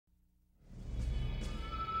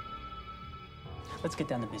let's get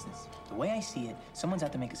down to business. The way I see it, someone's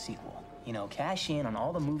out to make a sequel. You know, cash in on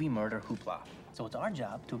all the movie murder hoopla. So it's our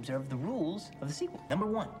job to observe the rules of the sequel. Number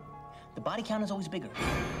 1, the body count is always bigger.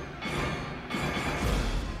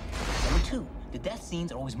 Number 2, the death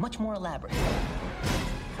scenes are always much more elaborate.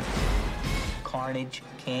 Carnage,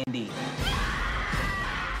 candy.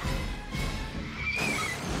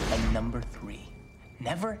 And number 3,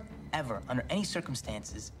 never, ever, under any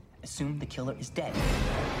circumstances, assume the killer is dead.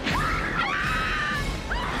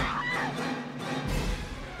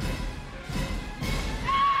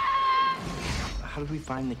 How do we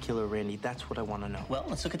find the killer, Randy? That's what I want to know. Well,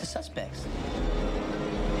 let's look at the suspects.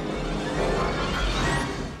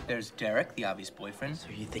 There's Derek, the obvious boyfriend. So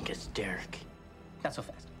you think it's Derek? Not so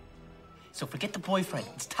fast. So forget the boyfriend.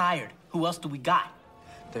 It's tired. Who else do we got?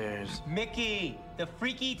 There's Mickey, the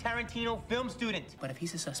freaky Tarantino film student. But if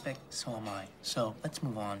he's a suspect, so am I. So let's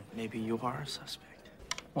move on. Maybe you are a suspect.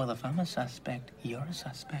 Well, if I'm a suspect, you're a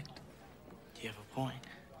suspect. You have a point.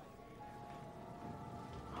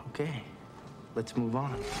 Okay, let's move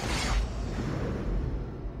on.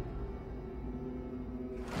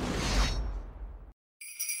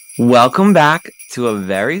 Welcome back to a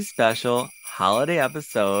very special holiday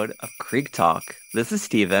episode of Creek Talk. This is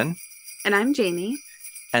Steven. And I'm Jamie.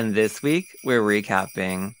 And this week we're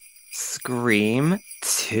recapping Scream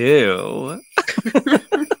 2.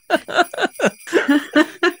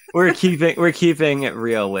 We're keeping it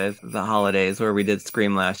real with the holidays where we did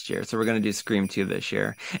Scream last year. So we're going to do Scream 2 this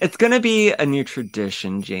year. It's going to be a new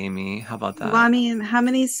tradition, Jamie. How about that? Well, I mean,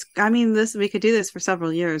 we could do this for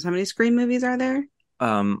several years. How many Scream movies are there?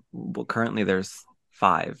 Well, currently there's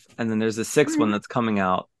 5. And then there's a 6th one that's coming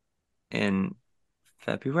out in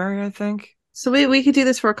February, I think. So we could do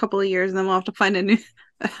this for a couple of years, and then we'll have to find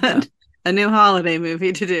a new holiday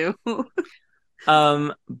movie to do.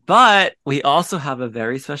 But we also have a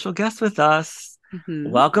very special guest with us.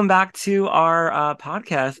 Mm-hmm. Welcome back to our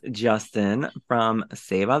podcast, Justin from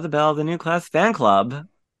Saved by the Bell, the New Class fan club.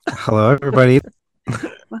 Hello, everybody.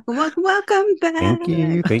 welcome back.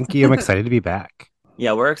 Thank you. I'm excited to be back.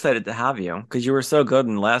 Yeah, we're excited to have you because you were so good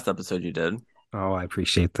in the last episode you did. Oh, I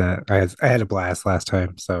appreciate that. I had a blast last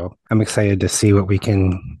time, so I'm excited to see what we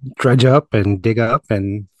can dredge up and dig up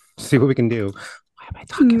and see what we can do. Why am I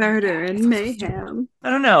talking murder and mayhem? I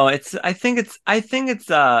don't know. I think it's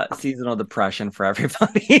seasonal depression for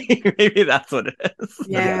everybody. Maybe that's what it is.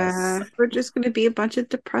 Yeah, we're just going to be a bunch of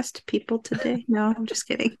depressed people today. No, I'm just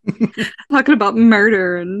kidding. Talking about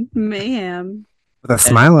murder and mayhem. With a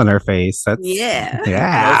smile on her face. That's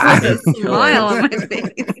yeah. With a smile on my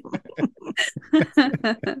face.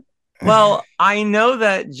 Well, I know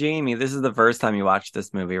that Jamie, this is the first time you watched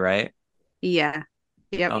this movie, right? Yeah.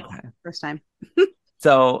 Yep. Okay. First time.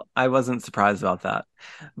 So I wasn't surprised about that.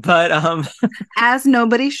 But as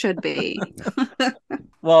nobody should be.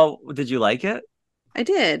 Well, did you like it? I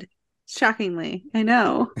did. Shockingly. I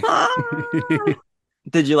know.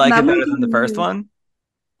 Did you like it better than the first one?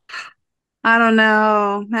 I don't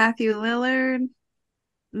know. Matthew Lillard.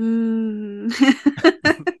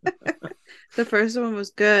 The first one was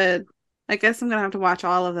good. I guess I'm gonna have to watch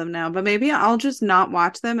all of them now, but maybe I'll just not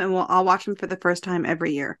watch them and I'll watch them for the first time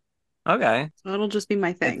every year. Okay. So it'll just be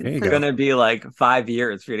my thing. It's gonna be like 5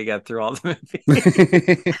 years for you to get through all the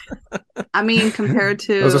movies. I mean, compared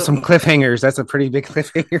to those are some cliffhangers. That's a pretty big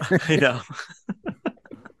cliffhanger. I know.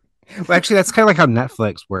 Well, actually, that's kind of like how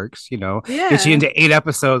Netflix works. You know, yeah. Gets you into 8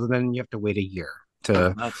 episodes, and then you have to wait a year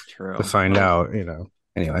to that's true to find out. You know.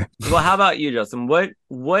 Anyway. Well, how about you, Justin?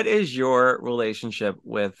 What is your relationship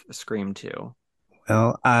with Scream 2?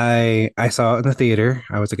 Well, I saw it in the theater.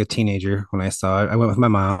 I was like a teenager when I saw it. I went with my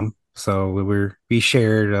mom, so we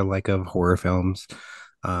shared a like of horror films.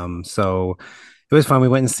 So it was fun. We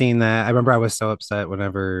went and seen that. I remember I was so upset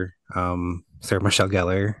whenever Sarah Michelle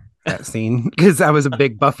Gellar that scene because I was a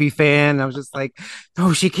big Buffy fan. I was just like,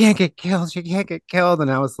 no, she can't get killed. She can't get killed.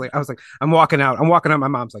 And I was like, I'm walking out. My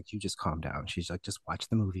mom's like, you just calm down. She's like, just watch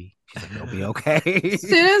the movie. She's like, it'll be okay. As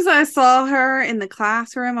soon as I saw her in the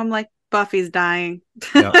classroom, I'm like, Buffy's dying.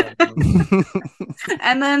 Yep.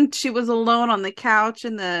 And then she was alone on the couch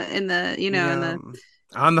in the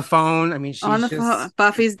on the phone. I mean, she's on the phone.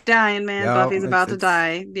 Buffy's dying, man. Yep, Buffy's about to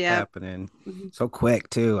die. Yeah, happening so quick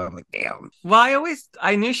too. I'm like, damn. Well,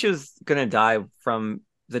 I knew she was gonna die from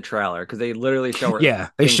the trailer because they literally show her. Yeah,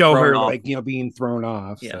 they show her off. like being thrown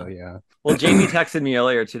off. Yeah. So yeah. Well, Jamie texted me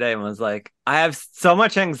earlier today and was like, "I have so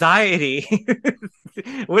much anxiety."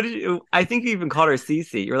 What did you? I think you even called her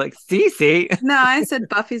Cece. You're like Cece. No, I said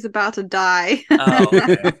Buffy's about to die. Oh,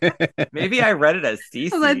 okay. Maybe I read it as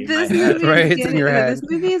Cece. Like, Right, it's in your head. This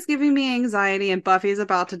movie is giving me anxiety, and Buffy's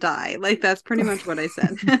about to die. Like that's pretty much what I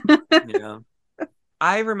said. Yeah.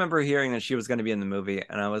 I remember hearing that she was going to be in the movie,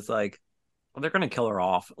 and I was like, well, they're going to kill her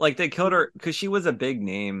off. Like they killed her because she was a big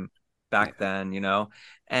name back then, you know?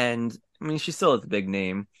 And I mean, she still is a big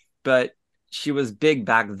name, but she was big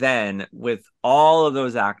back then with all of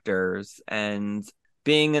those actors and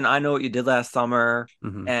being in I Know What You Did Last Summer.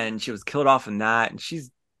 Mhm. And she was killed off in that. And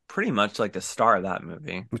she's pretty much like the star of that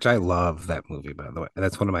movie. Which I love that movie, by the way.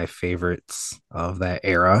 That's one of my favorites of that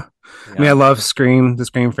era. Yeah. I mean, I love Scream, the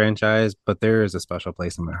Scream franchise, but there is a special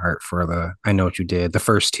place in my heart for the I Know What You Did, the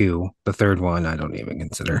first two. The third one, I don't even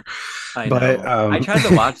consider. I But know. I tried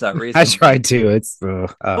to watch that I recently. tried to. It's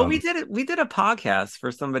Well, we did it. We did a podcast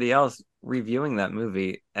for somebody else reviewing that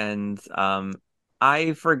movie, and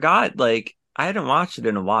I forgot. Like, I hadn't watched it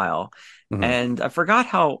in a while, Mhm. and I forgot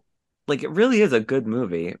how like it really is a good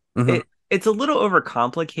movie. Mhm. It's a little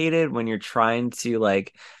overcomplicated when you're trying to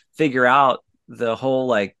like figure out the whole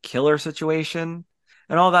like killer situation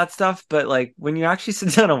and all that stuff. But like when you actually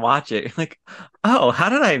sit down and watch it, you're like, oh, how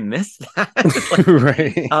did I miss that? Like,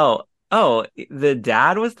 right. oh, the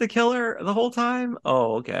dad was the killer the whole time?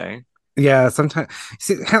 Oh, okay. Yeah, sometimes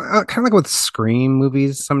see kind of like with Scream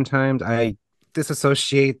movies, sometimes I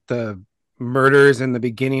disassociate the murders in the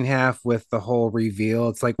beginning half with the whole reveal.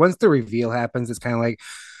 It's like once the reveal happens, it's kind of like,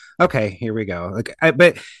 okay, here we go.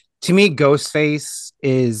 But to me, Ghostface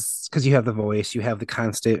is because you have the voice, you have the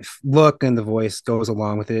constant look, and the voice goes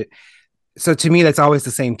along with it. So to me, that's always the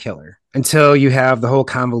same killer until you have the whole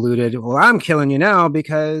convoluted, well, I'm killing you now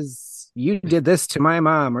because you did this to my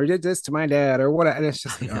mom or did this to my dad or what. And it's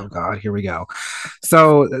just like, oh God, here we go.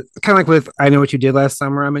 So kind of like with I Know What You Did Last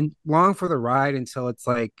Summer, I'm long for the ride until it's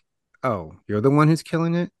like, oh, you're the one who's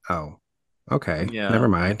killing it. Oh, okay, Yeah. never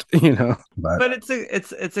mind. You know, But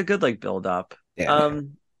it's a good like build up. yeah.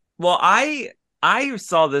 Well, I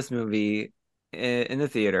saw this movie in the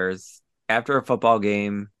theaters after a football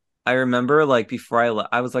game. I remember like before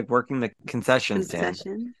I was like working the concession stand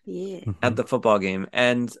Yeah. at the football game,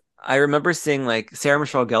 and I remember seeing like Sarah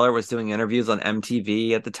Michelle Gellar was doing interviews on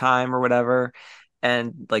MTV at the time or whatever,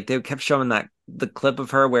 and like they kept showing that the clip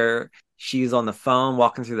of her where she's on the phone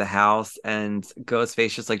walking through the house and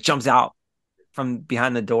Ghostface just like jumps out from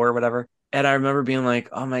behind the door or whatever. And I remember being like,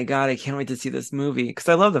 oh my God, I can't wait to see this movie because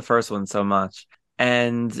I love the first one so much.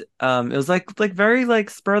 And it was like very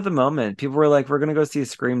like spur of the moment. People were like, we're gonna go see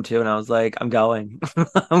Scream 2, and I was like, I'm going.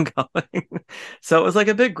 I'm going. So it was like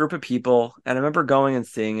a big group of people, and I remember going and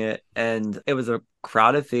seeing it, and it was a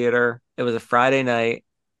crowded theater. It was a Friday night.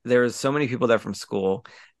 There was so many people there from school,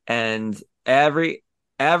 and everybody,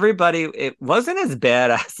 it wasn't as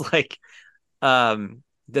bad as like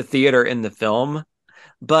the theater in the film,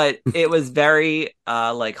 but it was very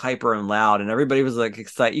like hyper and loud, and everybody was like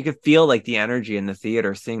excited. You could feel like the energy in the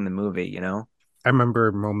theater seeing the movie, you know. I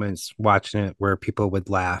remember moments watching it where people would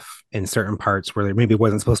laugh in certain parts where it maybe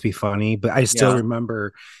wasn't supposed to be funny, but I still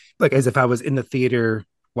remember like as if I was in the theater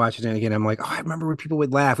watching it again. I'm like, oh, I remember when people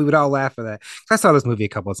would laugh. We would all laugh at that. I saw this movie a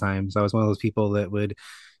couple of times. I was one of those people that would,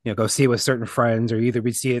 go see it with certain friends, or either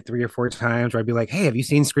we'd see it 3 or 4 times, or I'd be like, hey, have you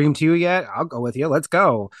seen Scream 2 yet? I'll go with you. Let's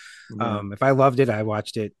go. Yeah. If I loved it, I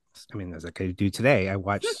watched it. I mean, as I could do today, I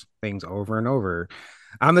watch things over and over.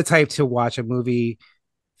 I'm the type to watch a movie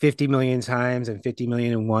 50 million times and 50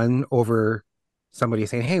 million and one over somebody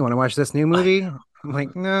saying, hey, want to watch this new movie? I'm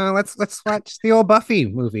like, no, let's watch the old Buffy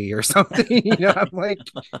movie or something. I'm like,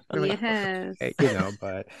 Yes. okay,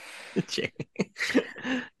 but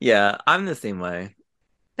yeah, I'm the same way.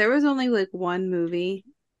 There was only like one movie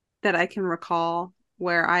that I can recall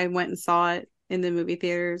where I went and saw it in the movie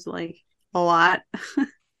theaters like a lot.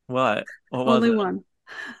 What was Only it? one.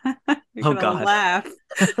 Oh God. Laugh.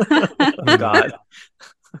 Oh God.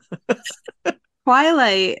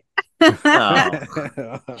 Twilight.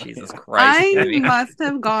 Oh, Jesus Christ. I Debbie. must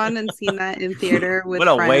have gone and seen that in theater with What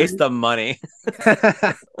a friends. waste of money.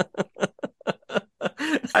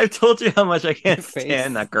 I've told you how much I can't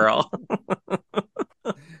stand that girl.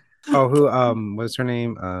 Oh, who what's her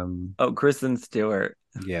name? Oh, Kristen Stewart.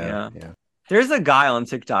 Yeah. There's a guy on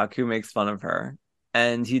TikTok who makes fun of her,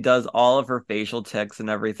 and he does all of her facial tics and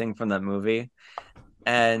everything from that movie.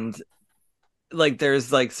 And like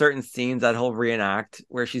there's like certain scenes that he'll reenact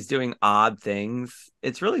where she's doing odd things.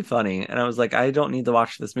 It's really funny. And I was like, I don't need to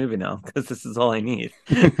watch this movie now because this is all I need.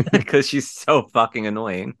 Because she's so fucking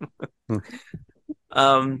annoying.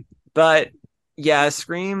 But yeah,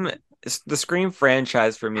 the Scream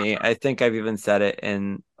franchise for me, I think I've even said it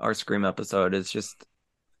in our Scream episode, is just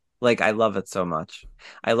like I love it so much.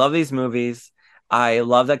 I love these movies. I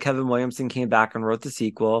love that Kevin Williamson came back and wrote the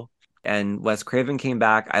sequel, and Wes Craven came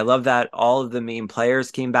back. I love that all of the main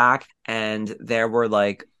players came back, and there were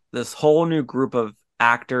like this whole new group of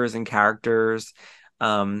actors and characters.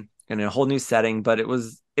 in a whole new setting, but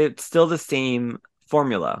it's still the same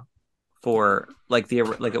formula for like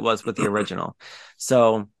it was with the original.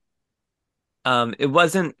 So it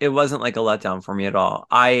wasn't like a letdown for me at all.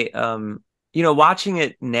 I watching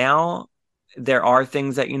it now, there are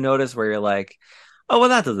things that you notice where you're like, oh well,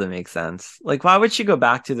 that doesn't make sense. Like, why would she go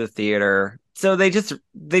back to the theater? So they just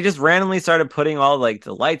randomly started putting all like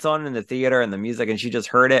the lights on in the theater and the music, and she just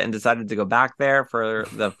heard it and decided to go back there for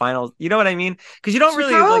the final. You know what I mean? Because you don't She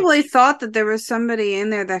really probably thought that there was somebody in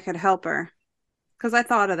there that could help her. Because I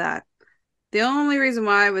thought of that. The only reason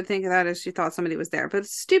why I would think of that is she thought somebody was there. But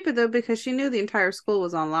it's stupid though, because she knew the entire school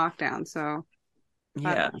was on lockdown. So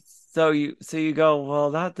yeah. So you go,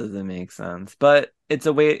 well, that doesn't make sense. But it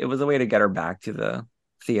was a way to get her back to the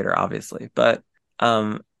theater, obviously. But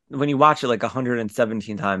when you watch it like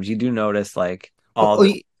 117 times, you do notice like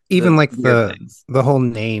even like weird things. the whole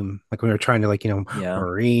name, like when we were trying to like, Yeah.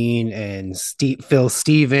 Maureen and Phil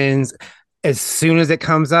Stevens, as soon as it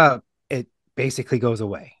comes up, it basically goes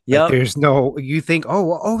away. Yep. Like you think,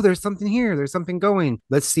 oh, there's something here, there's something going.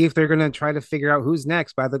 Let's see if they're gonna try to figure out who's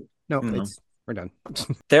next. We're done.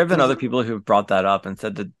 There have been other people who've brought that up and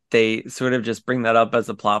said that they sort of just bring that up as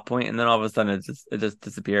a plot point, and then all of a sudden it just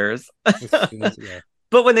disappears. Yeah.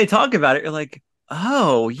 But when they talk about it, you're like,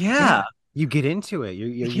 oh yeah. You get into it.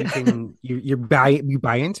 You buy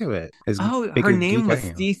into it. Her name was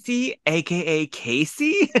Cece, aka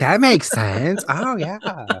Casey. That makes sense. Oh yeah,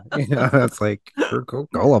 that's like we're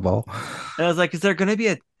gullible. And I was like, are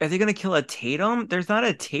they gonna kill a Tatum? There's not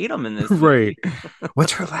a Tatum in this movie. Right.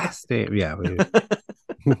 What's her last name? Yeah.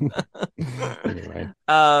 Anyway.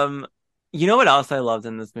 You know what else I loved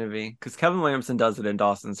in this movie? Because Kevin Williamson does it in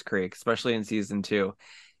Dawson's Creek, especially in season 2.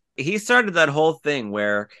 He started that whole thing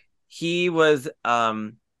where he was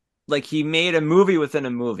he made a movie within a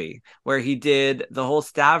movie where he did the whole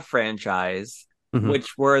Stab franchise,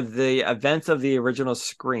 which were the events of the original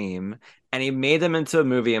Scream, and he made them into a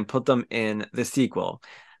movie and put them in the sequel.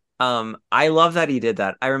 I love that he did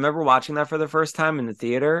that. I remember watching that for the first time in the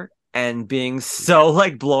theater and being so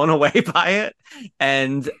like blown away by it.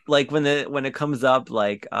 And like when it comes up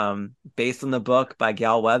like based on the book by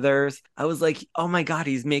Gal Weathers, I was like, oh my god,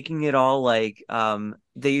 he's making it all like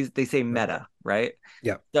they say meta, right?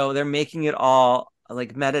 Yeah. So they're making it all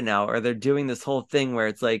like meta now, or they're doing this whole thing where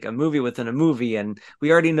it's like a movie within a movie, and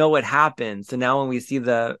we already know what happens. So now when we see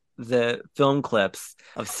the film clips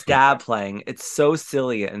of Stab playing, it's so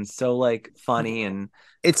silly and so like funny, and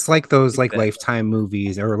it's like those like Lifetime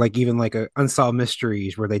movies, or like even like Unsolved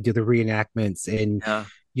Mysteries where they do the reenactments, and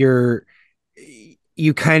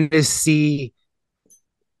you kind of see,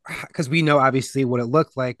 because we know obviously what it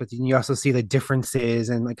looked like, but then you also see the differences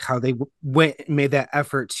and like how they made that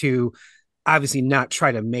effort to obviously not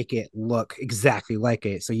try to make it look exactly like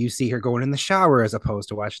it. So you see her going in the shower as opposed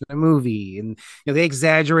to watching a movie, and they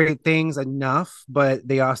exaggerate things enough, but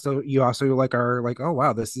you also like are like, oh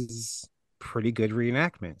wow, this is pretty good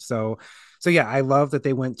reenactment. So yeah, I love that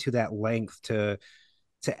they went to that length to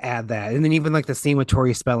add that. And then even like the scene with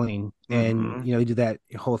Tori Spelling, and you do that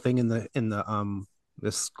whole thing in the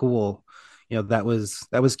school, that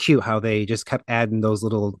was cute how they just kept adding those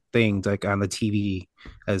little things like on the TV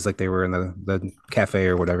as like they were in the cafe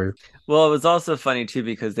or whatever. Well, it was also funny too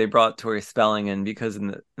because they brought Tori Spelling in, because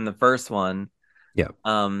in the first one,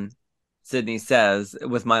 Sydney says,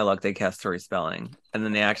 with my luck, they cast Tori Spelling, and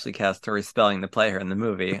then they actually cast Tori Spelling to play her in the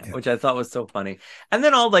movie, which I thought was so funny. And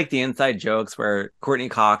then all like the inside jokes where Courtney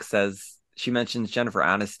Cox says, she mentions Jennifer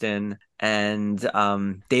Aniston, and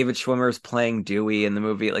David Schwimmer's playing Dewey in the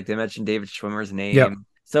movie. Like they mentioned David Schwimmer's name. Yep.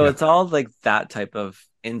 So it's all like that type of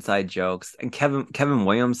inside jokes. And Kevin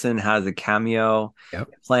Williamson has a cameo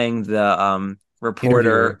playing the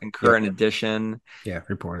reporter in Current Edition. Yeah,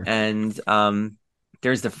 reporter. And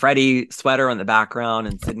there's the Freddy sweater on the background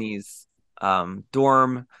in Sydney's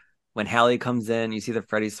dorm. When Hallie comes in, you see the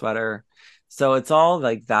Freddy sweater. So it's all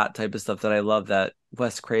like that type of stuff that I love that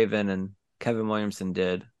Wes Craven and Kevin Williamson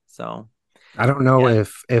did. So I don't know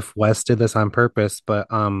if Wes did this on purpose, but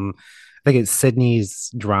I think it's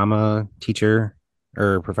Sydney's drama teacher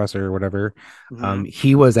or professor or whatever.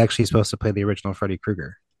 He was actually supposed to play the original Freddy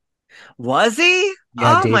Krueger. Was he?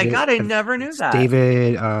 Yeah, my god, I never knew that.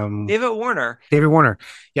 David Warner. David Warner.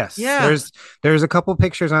 Yes. Yeah. There's a couple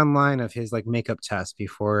pictures online of his like makeup test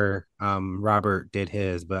before Robert did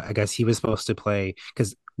his, but I guess he was supposed to play,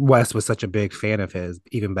 because Wes was such a big fan of his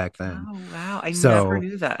even back then. Oh wow, I never So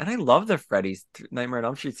knew that, and I love the Freddy's Nightmare on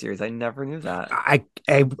Elm Street series. I never knew that. I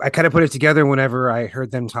kind of put it together whenever I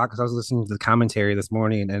heard them talk because I was listening to the commentary this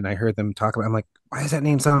morning and I heard them talk about. I'm like, why does that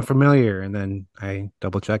name sound familiar? And then I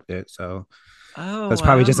double checked it. So Oh that's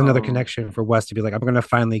probably just another wow. connection for Wes to be like, I'm gonna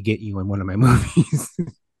finally get you in one of my movies.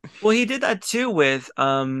 Well, he did that too with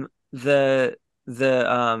the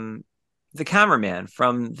the cameraman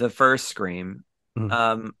from the first Scream.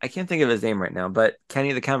 Mhm. I can't think of his name right now, but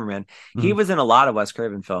Kenny the cameraman. He Mhm. was in a lot of Wes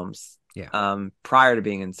Craven films. Yeah. Prior to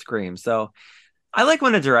being in Scream. So I like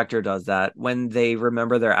when a director does that, when they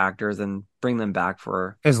remember their actors and bring them back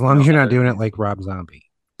for, As long as you're not other doing it things. like Rob Zombie,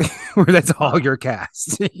 where that's all Wow. your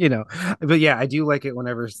cast, you know. But yeah, I do like it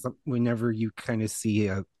whenever you kind of see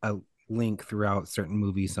a link throughout certain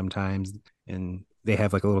movies sometimes, and they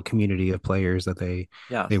have like a little community of players that they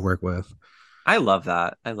Yes. work with. I love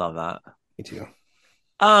that. I love that. Me too.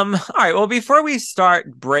 All right. Well, before we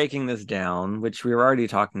start breaking this down, which we were already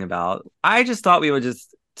talking about, I just thought we would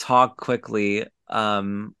just talk quickly,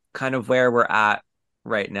 kind of where we're at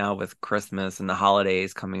right now with Christmas and the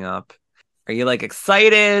holidays coming up. Are you like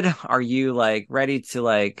excited? Are you like ready to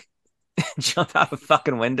like jump out a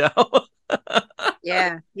fucking window?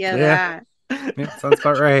 Yeah, Yeah, that. yeah, sounds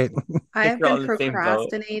about right. I Think have we're all been in the same boat.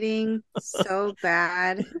 procrastinating so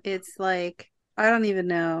bad. It's like I don't even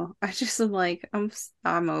know. I just am like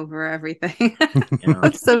I'm over everything. Yeah.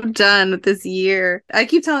 I'm so done with this year. I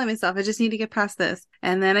keep telling myself I just need to get past this.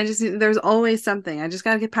 And then there's always something. I just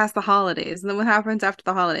got to get past the holidays. And then what happens after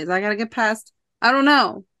the holidays? I got to get past I don't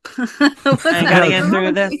know. What's I gotta No, get happening through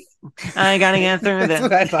with this. me? I gotta get through that's this.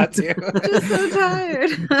 what I thought too. Just so tired.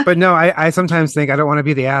 But no, I sometimes think I don't want to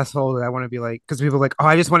be the asshole that I want to be like, because people are like, oh,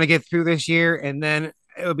 I just want to get through this year and then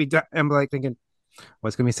it'll be done. I'm like thinking,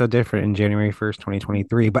 what's going to be so different in January 1st,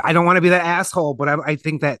 2023? But I don't want to be that asshole. But I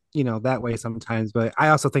think that, that way sometimes. But I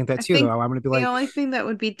also think that I too, though. think I'm going to be the like, only thing that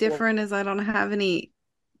would be well, different is I don't have any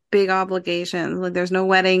big obligations. Like there's no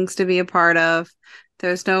weddings to be a part of.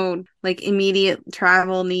 There's no like immediate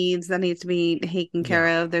travel needs that needs to be taken yeah, care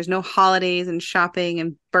of. There's no holidays and shopping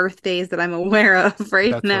and birthdays that I'm aware of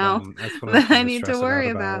right now that's what I'm that I kind of need to stressing out worry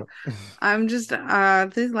about. about. I'm just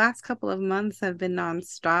these last couple of months have been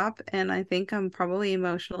nonstop and I think I'm probably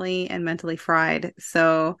emotionally and mentally fried.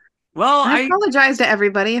 So Well, I I apologize to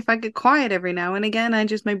everybody if I get quiet every now and again.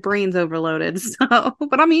 My brain's overloaded. So,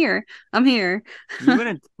 but I'm here. I'm here. You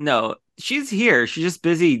wouldn't. No, she's here. She's just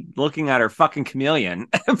busy looking at her fucking chameleon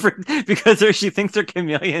because she thinks her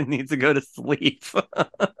chameleon needs to go to sleep.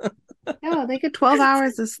 No, they get 12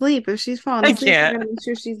 hours of sleep. If she's falling I asleep, I can't. gotta make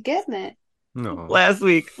sure she's getting it. No. Last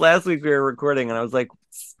week we were recording, and I was like,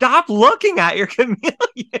 "Stop looking at your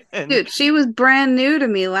chameleon." Dude, she was brand new to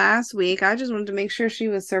me last week. I just wanted to make sure she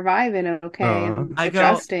was surviving okay and I go,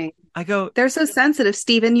 adjusting. I go. They're so sensitive,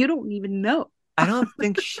 Steven. You don't even know. I don't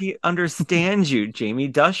think she understands you, Jamie.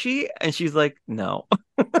 Does she? And she's like, "No."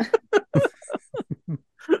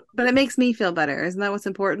 But it makes me feel better. Isn't that what's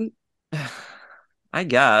important? I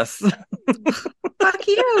guess. Fuck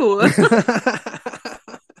you.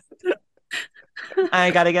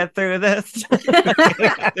 I gotta get through this.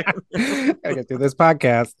 I get through this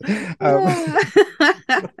podcast.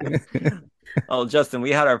 Oh, Justin,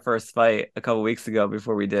 we had our first fight a couple weeks ago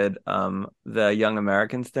before we did the Young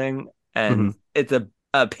Americans thing, and it's a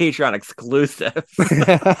Patreon exclusive.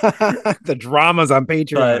 The dramas on But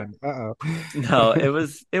Patreon. Uh-oh. no, it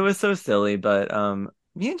was so silly. But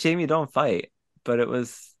me and Jamie don't fight, but it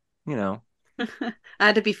was, I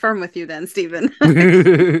had to be firm with you then, Steven.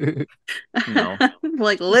 no.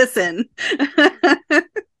 Like, listen.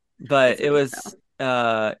 But it was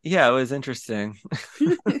yeah, it was interesting.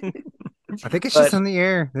 I think it's But just in the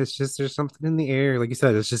air. There's something in the air. Like you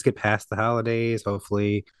said, let's just get past the holidays,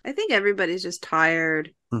 hopefully. I think everybody's just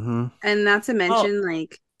tired. Mm-hmm. And not to well, mention,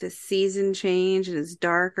 like, the season change and it's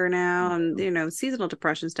darker now. And, seasonal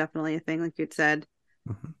depression is definitely a thing, like you'd said.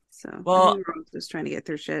 Mm-hmm. So I well, think we're all just trying to get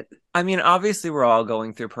through shit. I mean, obviously we're all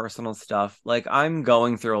going through personal stuff. Like I'm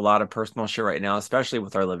going through a lot of personal shit right now, especially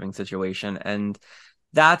with our living situation. And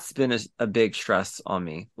that's been a big stress on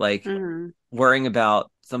me. Like worrying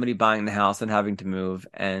about somebody buying the house and having to move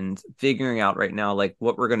and figuring out right now, like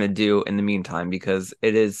what we're going to do in the meantime, because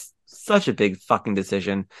it is such a big fucking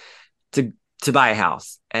decision to buy a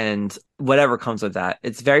house and whatever comes with that.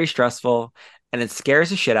 It's very stressful and it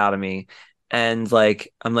scares the shit out of me. And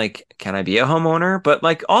like, I'm like, can I be a homeowner? But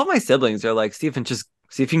like all my siblings are like, Stephen, just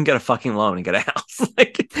see if you can get a fucking loan and get a house.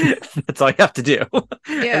 Like that's all you have to do.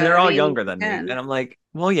 Yeah, And they're all I mean, younger than me. And I'm like,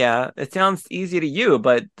 well, yeah, it sounds easy to you,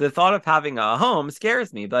 but the thought of having a home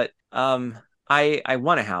scares me. But I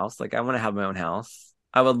want a house. Like I want to have my own house.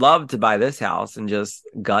 I would love to buy this house and just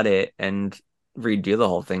gut it and redo the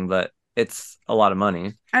whole thing, but it's a lot of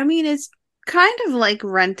money. I mean, it's kind of like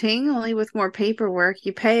renting, only with more paperwork.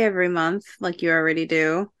 You pay every month like you already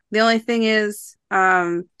do. The only thing is,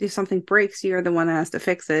 if something breaks, you're the one that has to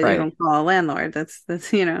fix it. Right. You don't call a landlord. That's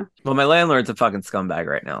Well, my landlord's a fucking scumbag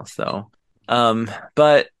right now, so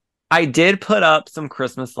but I did put up some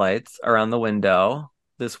Christmas lights around the window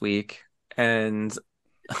this week, and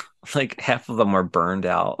like half of them were burned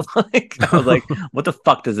out. Like I was like, what the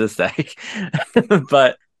fuck does this say?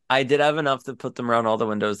 But I did have enough to put them around all the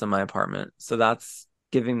windows in my apartment. So that's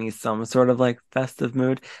giving me some sort of like festive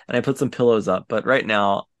mood. And I put some pillows up, but right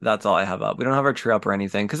now that's all I have up. We don't have our tree up or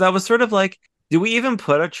anything. Cause I was sort of like, do we even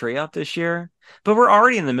put a tree up this year? But we're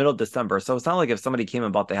already in the middle of December. So it's not like if somebody came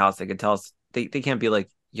and bought the house, they could tell us they can't be like,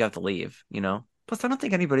 you have to leave, you know? Plus, I don't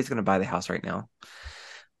think anybody's gonna buy the house right now.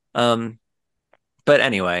 But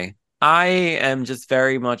anyway, I am just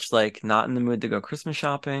very much like not in the mood to go Christmas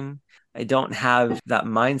shopping. I don't have that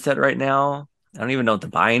mindset right now. I don't even know what to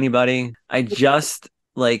buy anybody. I just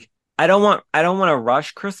like I don't want to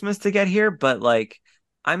rush Christmas to get here, but like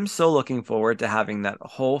I'm so looking forward to having that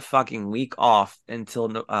whole fucking week off until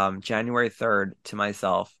January 3rd to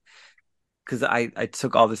myself because I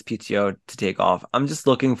took all this PTO to take off. I'm just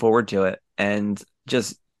looking forward to it and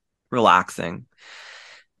just relaxing.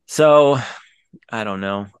 So I don't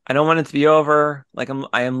know. I don't want it to be over. Like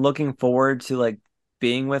I am looking forward to like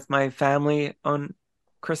being with my family on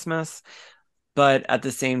Christmas, but at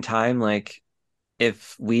the same time, like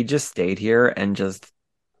if we just stayed here and just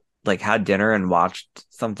like had dinner and watched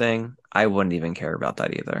something, I wouldn't even care about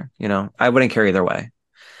that either. You know, I wouldn't care either way.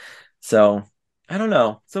 So I don't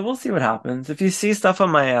know. So we'll see what happens. If you see stuff on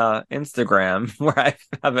my Instagram where I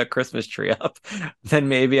have a Christmas tree up, then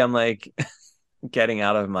maybe I'm like getting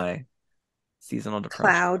out of my seasonal depression.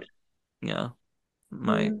 cloud. Yeah.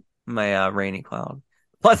 My rainy cloud.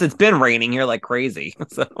 Plus it's been raining here like crazy.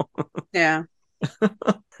 So Yeah. It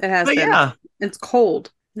has but been. yeah. It's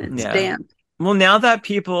cold. It's Yeah. damp. Well, now that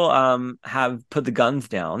people have put the guns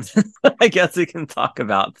down, I guess we can talk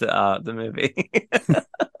about the movie.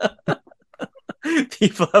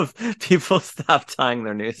 People stopped tying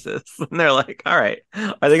their nooses, and they're like, "All right,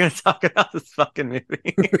 are they going to talk about this fucking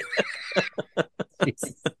movie?"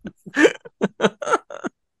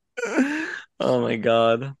 Oh my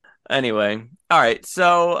god. Anyway, all right.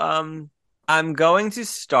 So I'm going to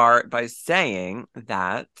start by saying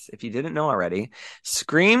that if you didn't know already,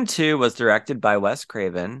 Scream 2 was directed by Wes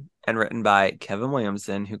Craven and written by Kevin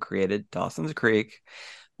Williamson, who created Dawson's Creek,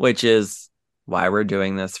 which is why we're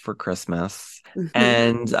doing this for Christmas.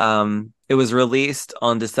 And it was released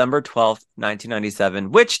on December 12th,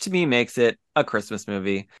 1997, which to me makes it a Christmas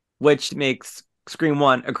movie, which makes Scream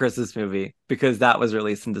 1 a Christmas movie because that was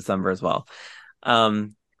released in December as well.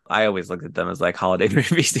 I always looked at them as like holiday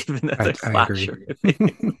movies, even though they're slasher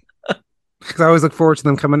movies. Because I always look forward to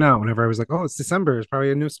them coming out whenever I was like, oh, it's December. It's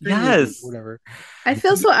probably a new Scream movie, whatever. I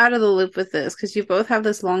feel so out of the loop with this because you both have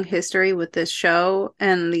this long history with this show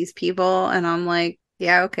and these people. And I'm like,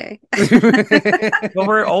 yeah, okay. Well,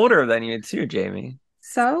 we're older than you too, Jamie.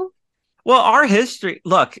 So? Well, our history.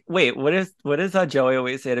 Look, wait. What is Joey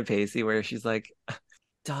always say to Pacey, where she's like,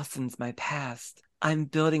 "Dawson's my past. I'm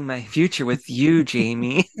building my future with you,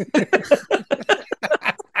 Jamie."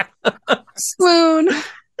 Swoon.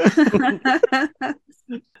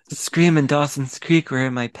 Scream and Dawson's Creek were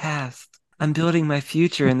in my past. I'm building my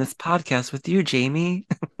future in this podcast with you, Jamie.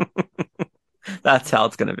 That's how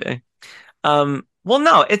it's gonna be. Well,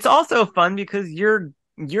 no, it's also fun because you're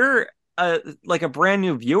like a brand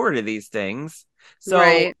new viewer to these things, so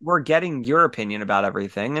Right. we're getting your opinion about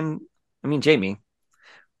everything. And I mean, Jamie,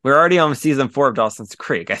 we're already on season 4 of Dawson's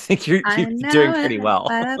Creek. I think you're doing pretty well.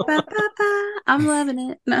 I'm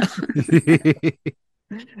loving it. No.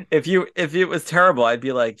 If it was terrible, I'd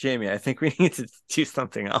be like, Jamie, I think we need to do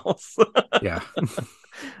something else. Yeah.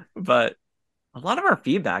 But a lot of our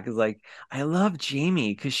feedback is like, I love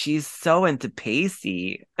Jamie because she's so into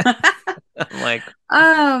Pacey. I'm like,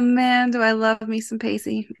 Oh man, do I love me some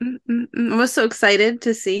Pacey. I was so excited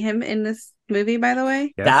to see him in this movie, by the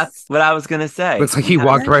way. Yes. that's what I was gonna say. Looks like he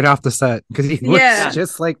walked right off the set because he looks Yeah.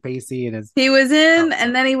 just like Pacey and his. He was in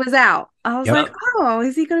and then he was out. I was Yep. like, oh,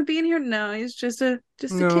 is he gonna be in here? No, he's just a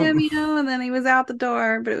No. cameo, and then he was out the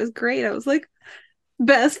door, but it was great. I was like,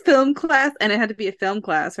 best film class, and it had to be a film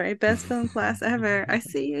class, right? Best film class ever. I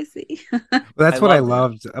see. That's I what I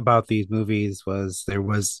loved loved about these movies was there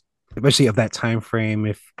was, especially of that time frame,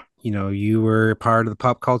 if you were part of the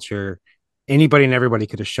pop culture, anybody and everybody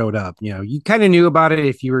could have showed up. You kind of knew about it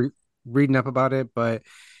if you were reading up about it, but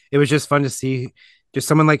it was just fun to see just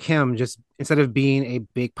someone like him, just instead of being a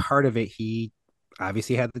big part of it, he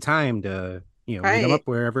obviously had the time to, meet them Right. up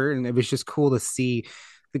wherever. And it was just cool to see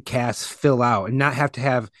the cast fill out and not have to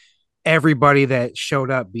have everybody that showed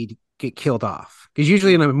up get killed off. Because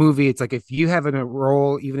usually in a movie, it's like if you have a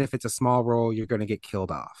role, even if it's a small role, you're going to get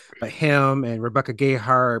killed off. But him and Rebecca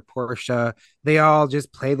Gayheart, Portia, they all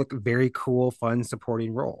just play like very cool, fun,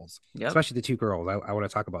 supporting roles. Yep. Especially the two girls. I want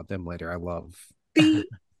to talk about them later. I love The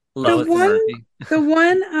the Lois and one Murphy. the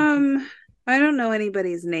one I don't know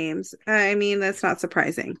anybody's names. I mean, that's not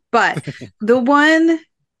surprising. But the one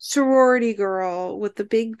sorority girl with the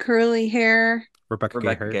big curly hair. Rebecca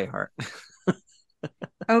Rebecca Gayheart. Gayheart.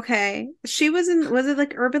 Okay. She was in, was it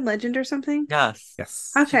like Urban Legend or something? Yes.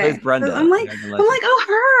 Yes. She plays Okay. Brenda. I'm like, in Urban I'm Legend. like, oh,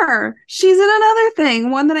 her. She's in another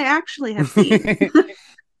thing, one that I actually have seen.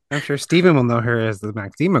 I'm sure Steven will know her as the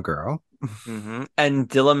Maxima girl. And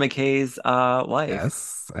Dylan McKay's wife.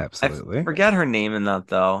 Yes, I absolutely. forget her name in that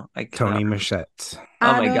though. I cannot Tony remember. Machette. Oh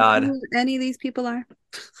I my don't God. know who any of these people are.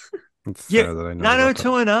 It's Yeah, sad that I know about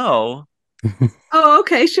 90210. Oh,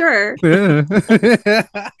 okay, sure. that.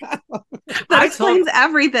 That I explains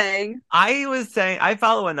everything. I was saying I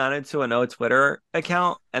follow a 90210 Twitter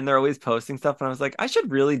account and they're always posting stuff and I was like, I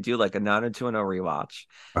should really do like a 90210 rewatch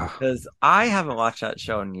Ah, because I haven't watched that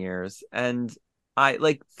show in years. And I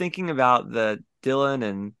like thinking about the Dylan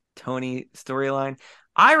and Tony storyline.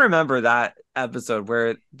 I remember that episode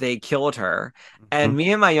where they killed her, and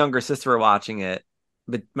me and my younger sister were watching it,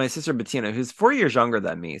 but my sister Bettina, who's 4 years younger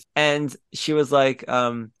than me, and she was like,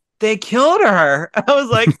 they killed her. I was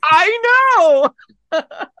like, I know.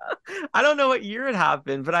 I don't know what year it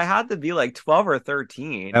happened, but I had to be like 12 or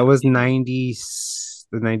 13. that was 90,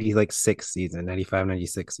 the 90 like six season, 95,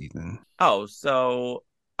 96 season. Oh, so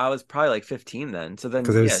I was probably like 15 then. So then,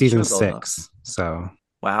 Because it was yeah, she season was old enough. 6. So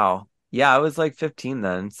Wow. Yeah, I was like 15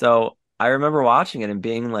 then. So I remember watching it and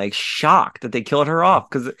being like shocked that they killed her off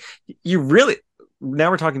because you really,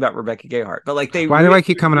 now we're talking about Rebecca Gayheart, but like they why do I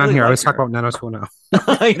keep coming on really here? I like was talking her. about 90210.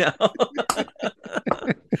 I know.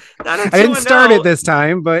 I didn't start it 90210 this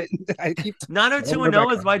time, but I keep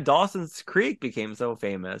 90210 is why Dawson's Creek became so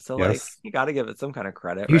famous. So like Yes. you got to give it some kind of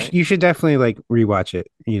credit, you right? you should definitely like rewatch it,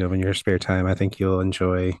 in your spare time. I think you'll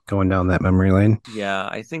enjoy going down that memory lane. Yeah,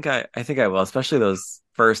 I think I will, especially those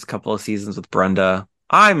first couple of seasons with Brenda.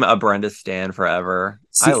 I'm a Brenda stan forever.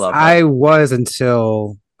 See, I love her. I was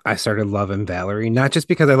until I started loving Valerie, not just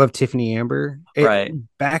because I love Tiffany Amber. Right.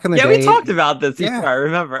 Back in the Yeah, day, we talked about this yeah. before, I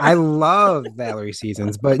remember. I love Valerie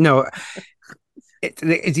seasons, but no,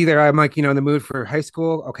 it's either I'm like, in the mood for high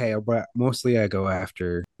school, okay, but mostly I go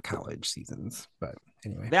after college seasons. But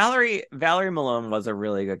anyway, Valerie Malone was a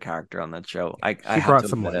really good character on that show. I she have brought to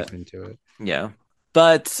some admit life it. into it. Yeah.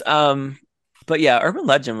 But yeah, Urban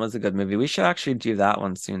Legend was a good movie. We should actually do that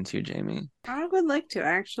one soon too, Jamie. I would like to.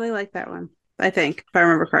 I actually like that one. I think, if I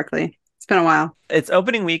remember correctly. It's been a while. Its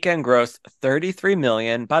opening weekend grossed 33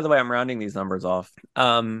 million. By the way, I'm rounding these numbers off.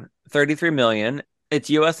 33 million.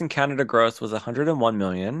 Its US and Canada gross was 101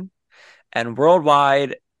 million. And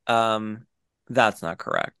worldwide, that's not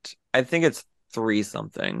correct. I think it's 3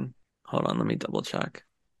 something. Hold on, let me double check.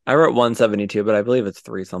 I wrote 172, but I believe it's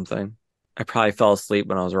 3 something. I probably fell asleep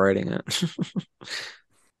when I was writing it.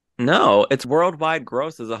 No, its worldwide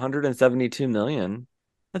gross is 172 million.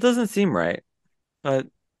 That doesn't seem right, but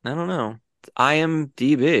I don't know. It's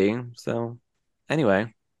IMDb. So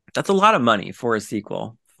anyway, that's a lot of money for a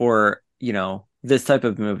sequel for, this type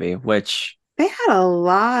of movie, which They had a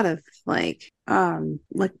lot of like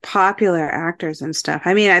popular actors and stuff.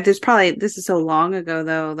 I mean, there's probably, this is so long ago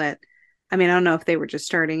though that I mean, I don't know if they were just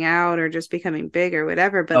starting out or just becoming big or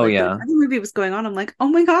whatever, but Oh, like yeah. when the movie was going on, I'm like, oh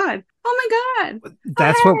my God.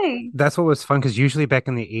 That's hey. that's what was fun, because usually back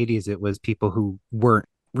in the 80s it was people who weren't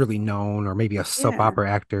really known, or maybe a soap Yeah. opera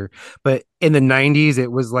actor. But in the 90s it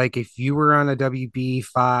was like if you were on a WB,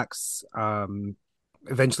 Fox,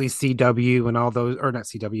 eventually CW and all those, or not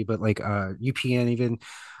CW, but like UPN even,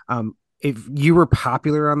 if you were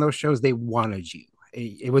popular on those shows, they wanted you.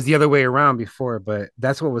 It was the other way around before, but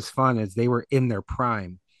that's what was fun, is they were in their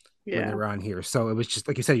prime when they Yeah. were on here. So it was just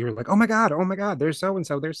like you said, you were like, oh my God, there's so and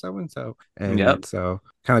so, there's so and so. And Yep. so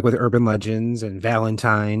kind of like with Urban Legends and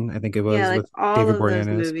Valentine, I think it was Yeah, like with all David of those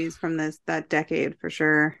Boreanaz. movies from that decade for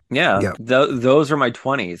sure. Yeah, Yep. those were my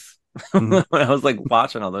 20s Mhm. when I was like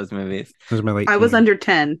watching all those movies. Those are my late I was teens. under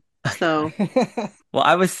 10, so Well,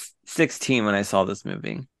 I was 16 when I saw this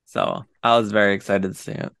movie, so I was very excited to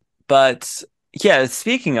see it. But yeah,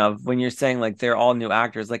 speaking of, when you're saying like they're all new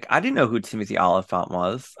actors, like I didn't know who Timothy Olyphant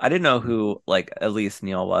was. I didn't know who like Elise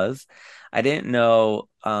Neal was. I didn't know.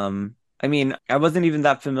 I mean, I wasn't even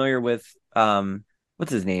that familiar with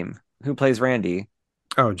what's his name? Who plays Randy?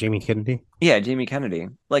 Oh, Jamie Kennedy. Yeah, Jamie Kennedy.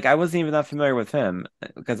 Like I wasn't even that familiar with him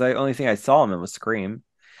because I only thing I saw him in was Scream.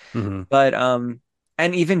 Hmm. But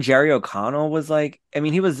and even Jerry O'Connell was like, I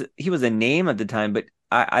mean, he was a name at the time, but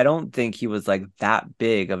I don't think he was like that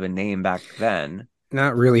big of a name back then.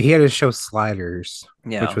 Not really. He had his show Sliders,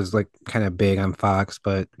 which Yeah. was like kind of big on Fox,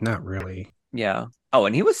 but not really. Yeah. Oh,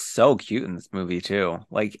 and he was so cute in this movie too.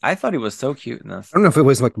 Like I thought he was so cute in this. I don't know if it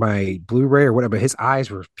was like my Blu-ray or whatever, but his eyes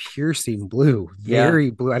were piercing blue, Yeah. very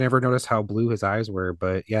blue. I never noticed how blue his eyes were,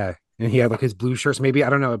 but yeah. And he had like his blue shirts. Maybe I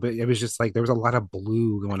don't know, but it was just like there was a lot of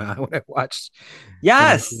blue going on when I watched when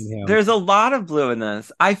I Yes, seen him. there's a lot of blue in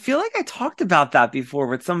this. I feel like I talked about that before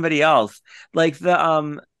with somebody else. Like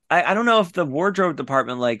I don't know if the wardrobe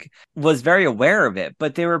department like was very aware of it,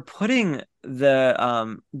 but they were putting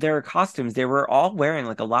their costumes, they were all wearing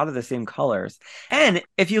like a lot of the same colors. And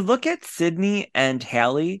if you look at Sydney and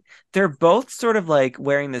Haley, they're both sort of like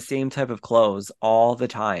wearing the same type of clothes all the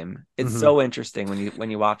time. It's Mhm. so interesting when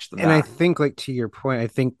you watch them And I back. think like to your point, I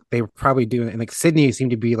think they were probably doing it. And like Sydney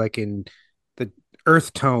seemed to be like in the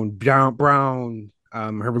earth tone, brown,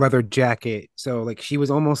 her leather jacket. So like she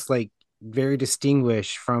was almost like very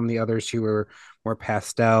distinguished from the others who were more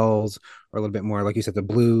pastels or a little bit more, like you said, the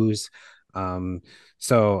blues. Um,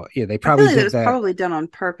 so yeah, they I feel probably like that did was that. probably done on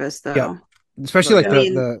purpose, Yep. though. Especially Oh like I yeah.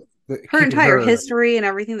 mean, the her keeping entire her. history and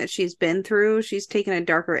everything that she's been through, she's taken a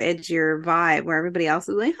darker, edgier vibe where everybody else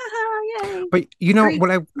is like, haha, yay, But you know great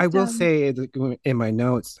what I will stuff. say in my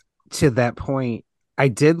notes to that point, I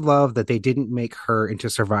did love that they didn't make her into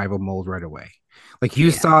survival mode right away. Like you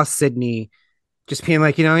Yeah. saw Sydney just being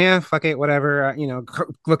like, yeah, fuck it, whatever.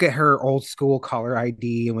 Look at her old school caller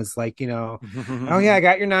ID and was like, oh yeah, I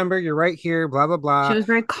got your number. You're right here. Blah blah She blah. was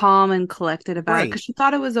very calm and collected about it Right. because she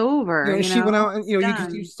thought it was over, And she went out and you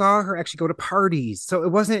done. saw her actually go to parties. So it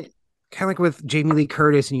wasn't kind of like with Jamie Lee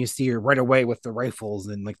Curtis and you see her right away with the rifles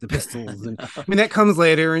and like the pistols. And I mean that comes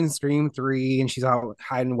later in Scream 3 and she's out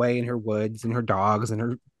hiding away in her woods and her dogs and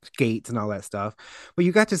her gates and all that stuff. But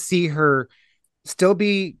you got to see her still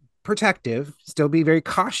be protective, still be very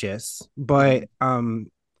cautious, but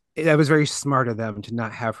that was very smart of them to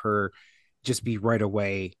not have her just be right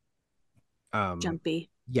away.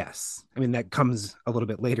 Jumpy. Yes, I mean that comes a little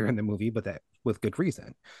bit later in the movie, but that with good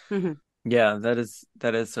reason. Hmm. Yeah, that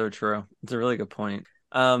is so true. It's a really good point.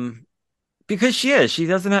 Because she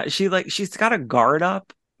doesn't have she's got a guard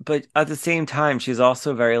up, but at the same time she's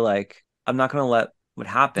also very like I'm not gonna let what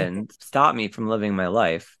happened stop me from living my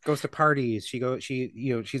life. Goes to parties. She's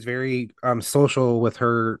very social with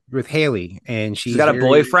Haley, and She's she's got a very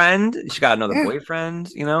boyfriend. She got another yeah. boyfriend.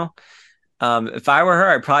 If I were her,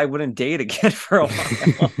 I probably wouldn't date again for a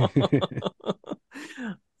while.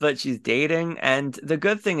 But she's dating, and the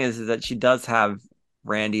good thing is that she does have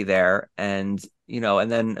Randy there, and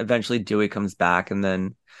then eventually Dewey comes back,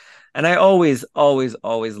 and I always, always,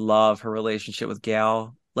 always love her relationship with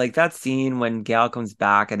Gail. Like that scene when Gail comes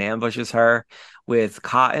back and ambushes her with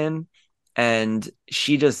Cotton, and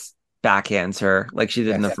she just backhands her like she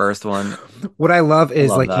did in the Yes. first one. What I love I is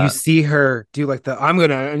love like you that. see her do like the I'm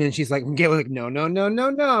gonna, and then she's like Gail like no no no no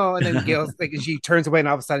no, and then Gail's like she turns away, and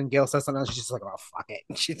all of a sudden Gail says something else. She's just like oh fuck it,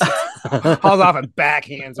 and she just hauls off and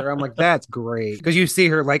backhands her. I'm like that's great because you see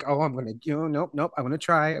her like oh I'm gonna nope I'm gonna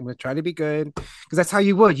try to be good because that's how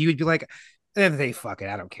you would be like and they fuck it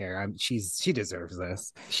I don't care she deserves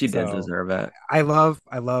this. She did So deserve it. I love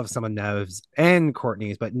some of Nev's and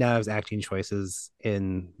Courtney's, but Nev's acting choices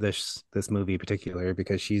in this movie in particular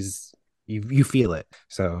because you feel it.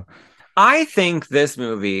 So I think this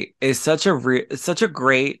movie is such a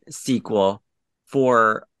great sequel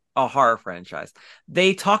for a horror franchise.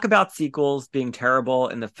 They talk about sequels being terrible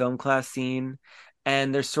in the film class scene,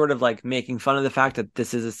 and they're sort of like making fun of the fact that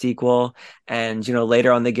this is a sequel. And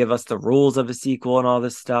later on they give us the rules of a sequel and all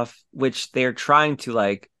this stuff, which they're trying to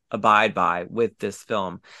like abide by with this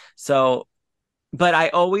film. So, but I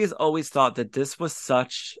always, always thought that this was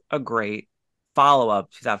such a great follow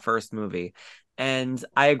up to that first movie. And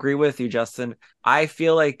I agree with you, Justin. I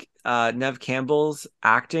feel like Nev Campbell's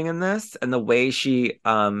acting in this and the way she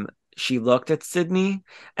looked at Sydney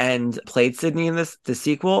and played Sydney in the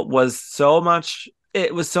sequel was so much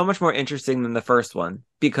more interesting than the first one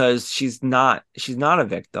because she's not a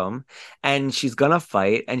victim and she's gonna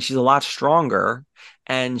fight and she's a lot stronger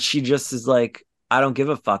and she just is like I don't give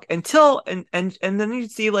a fuck until and then you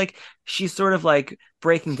see like she's sort of like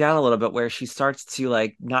breaking down a little bit where she starts to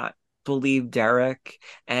like not believe Derek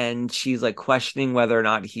and she's like questioning whether or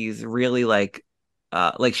not he's really like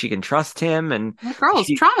she can trust him and That girl's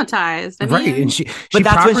she traumatized. I right, mean, and she but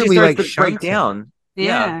that's when she properly starts like to break shunts him. down.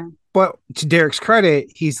 Yeah. yeah. But to Derek's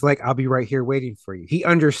credit, he's like, I'll be right here waiting for you. He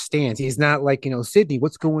understands. He's not like, Sydney,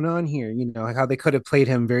 what's going on here? Like how they could have played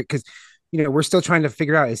him very, because, we're still trying to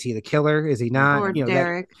figure out, is he the killer? Is he not? Or That,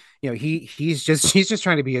 Derek. he's just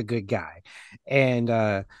trying to be a good guy. And,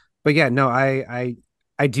 but yeah, no, I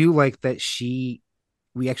do like that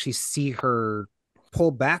we actually see her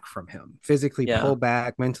pull back from him, physically Yeah. pull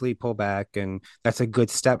back, mentally pull back. And that's a good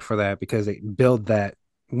step for that because they build that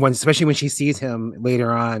one, especially when she sees him later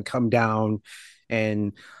on come down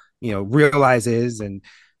and, realizes. And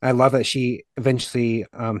I love that she eventually,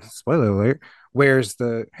 spoiler alert, wears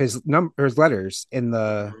his letters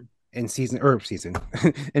in season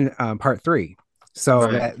in part 3. So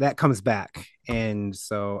Right. that comes back. And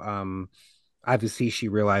so, obviously she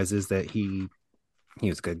realizes that he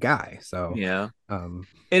was a good guy. So Yeah. um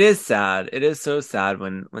It is sad. It is so sad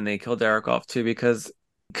when they kill Derek off too, because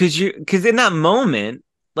in that moment,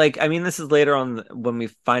 like, I mean, this is later on when we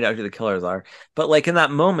find out who the killers are, but like in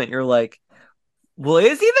that moment, you're like, well,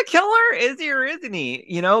 is he the killer? Is he or isn't he?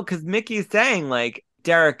 Because Mickey's saying like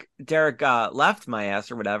Derek left my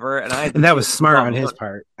ass or whatever, and that was smart on his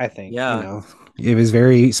part, I think. Yeah. It was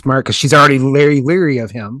very smart because she's already very leery of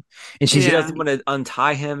him, and She she's doesn't want to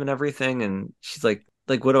untie him and everything, and she's like,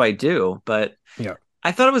 what do I do? But yeah.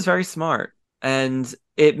 I thought it was very smart, and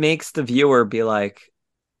it makes the viewer be like,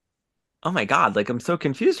 oh my God, like I'm so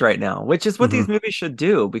confused right now, which is what these movies should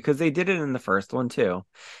do because they did it in the first one too.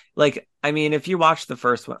 Like, I mean, if you watch the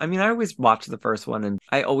first one, I mean, I always watched the first one and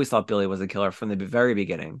I always thought Billy was a killer from the very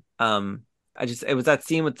beginning. It was that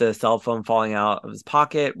scene with the cell phone falling out of his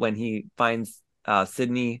pocket when he finds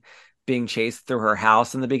Sydney being chased through her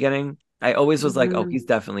house in the beginning. I always was like, oh, he's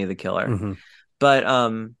definitely the killer. But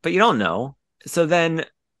you don't know. So then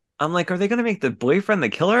I'm like, are they going to make the boyfriend the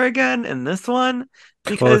killer again in this one?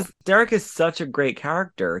 Because Derek is such a great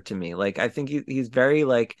character to me. Like, I think he's very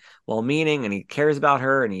like well-meaning and he cares about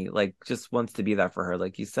her and he like just wants to be there for her,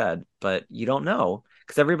 like you said. But you don't know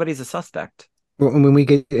because everybody's a suspect. Well, when we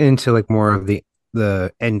get into like more of the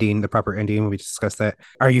ending, the proper ending, we discuss that.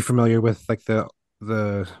 Are you familiar with like the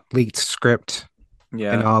leaked script?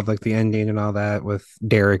 Yeah. And all like the ending and all that with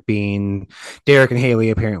Derek and Haley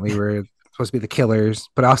apparently were supposed to be the killers,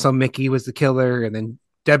 but also Mickey was the killer, and then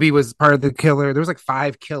Debbie was part of the killer. There was like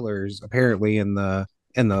 5 killers apparently in the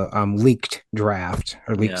leaked draft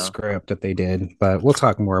or leaked script that they did. But we'll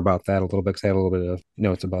talk more about that a little bit because I had a little bit of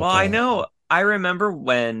notes about. Well, I know. I remember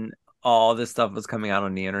when all this stuff was coming out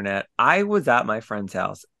on the internet. I was at my friend's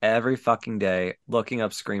house every fucking day looking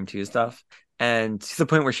up Scream 2 stuff. And to the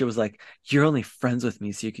point where she was like, you're only friends with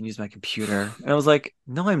me so you can use my computer. And I was like,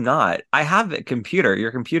 no, I'm not. I have a computer.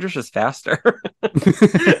 Your computer's just faster.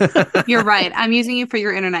 You're right. I'm using you for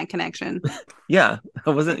your internet connection. Yeah.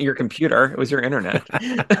 It wasn't your computer. It was your internet.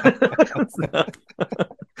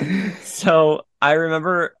 So I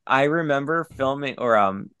remember filming.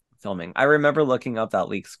 I remember looking up that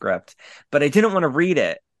leaked script, but I didn't want to read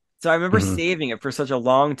it. So I remember saving it for such a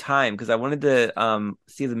long time because I wanted to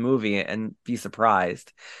see the movie and be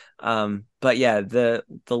surprised. But yeah, the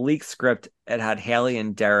leaked script, it had Haley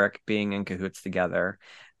and Derek being in cahoots together,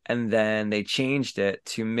 and then they changed it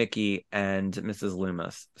to Mickey and Mrs.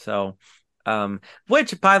 Loomis. So,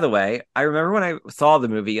 which by the way, I remember when I saw the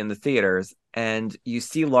movie in the theaters, and you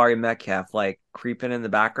see Laurie Metcalf like creeping in the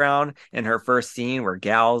background in her first scene where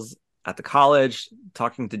Gal's at the college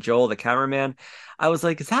talking to Joel, the cameraman. I was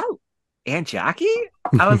like, is that Aunt Jackie?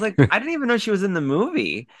 I was like, I didn't even know she was in the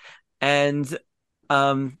movie. And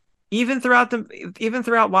even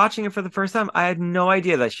throughout watching it for the first time, I had no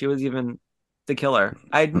idea that she was even the killer.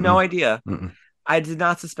 I had no idea. I did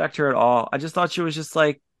not suspect her at all. I just thought she was just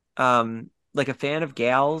like a fan of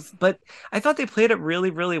Gal's, but I thought they played it really,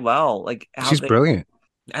 really well. Like she's brilliant.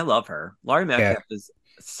 I love her. Laurie Metcalf is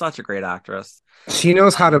such a great actress. She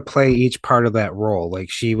knows how to play each part of that role. Like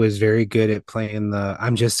she was very good at playing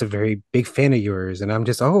I'm just a very big fan of yours. And I'm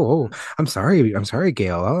just, I'm sorry,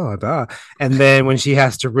 Gail. Oh, duh. And then when she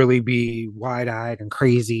has to really be wide-eyed and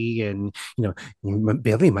crazy and,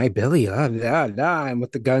 Billy, my Billy, and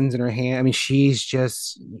with the guns in her hand. I mean, she's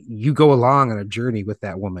just, you go along on a journey with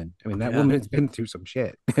that woman. I mean, that woman has been through some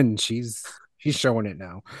shit and she's showing it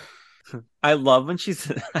now. I love at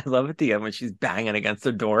the end when she's banging against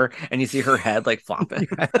the door and you see her head like flopping.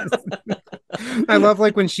 I love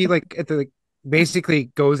like when she like basically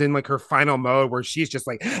goes in like her final mode where she's just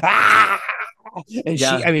like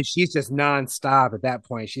and she's just nonstop at that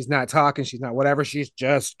point. She's not talking, she's not whatever, she's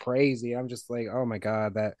just crazy. I'm just like, oh my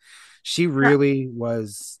God, She really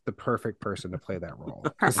was the perfect person to play that role.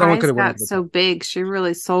 Her Someone eyes could have got went with so big. She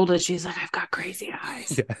really sold it. She's like, I've got crazy eyes.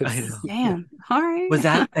 that. I Yes. know. Damn. All right. Was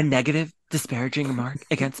that a negative, disparaging remark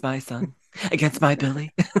against my son? Against my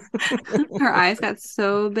Billy? Her eyes got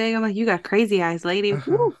so big. I'm like, you got crazy eyes, lady.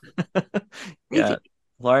 Woo. Yeah.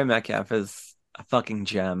 Laurie Metcalf is a fucking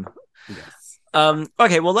gem. Yes.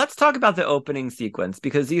 Okay, well, let's talk about the opening sequence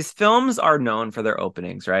because these films are known for their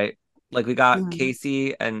openings, right? Like we got Mhm.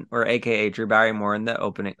 Casey or AKA Drew Barrymore in the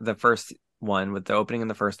opening, the first one with the opening in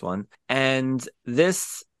the first one. And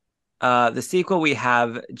this, the sequel, we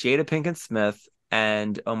have Jada Pinkett Smith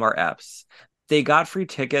and Omar Epps. They got free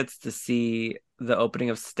tickets to see the opening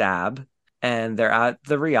of Stab, and they're at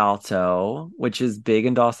the Rialto, which is big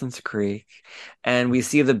in Dawson's Creek. And we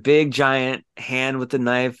see the big giant hand with the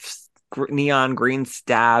knife, neon green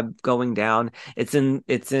stab going down. It's in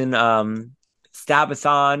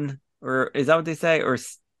Stabathon, or is that what they say? Or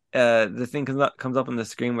the thing comes up on the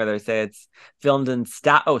screen where they say it's filmed in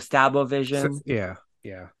Stabovision. Yeah.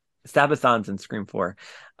 Stabathon's in Scream 4.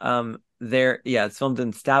 It's filmed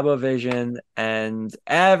in Stabovision, and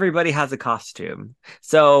everybody has a costume.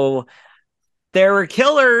 So there were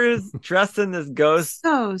killers dressed in this ghost.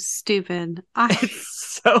 So stupid.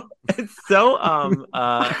 It's so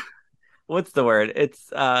what's the word?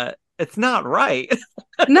 It's not right.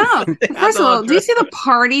 No. They had First of them all, all do you see dressed the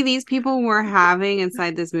party these people were having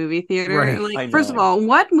inside this movie theater? Right. I Like, first of know. all,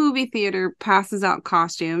 what movie theater passes out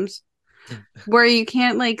costumes where you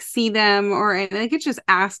can't like see them, or like it's just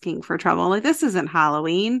asking for trouble? Like, this isn't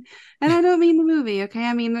Halloween, and I don't mean the movie, okay?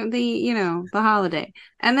 I mean the holiday.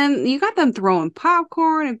 And then you got them throwing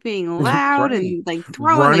popcorn and being loud Right. and like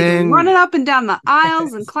running up and down the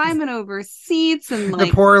aisles and Yes. climbing over seats and The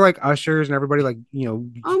like, poor like ushers and everybody like oh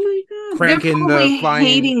my god, cranking they're the probably flying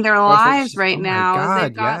hating their buses. lives right Oh my now as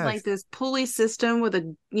they've God, got yes. like this pulley system with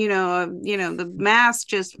the mask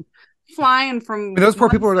just flying from And those poor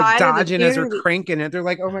one people are like side of the dodging as theater they're to the- cranking it. They're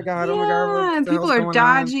like, oh my God, what yeah, and the people hell's are going on?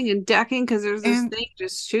 dodging and ducking because there's this And thing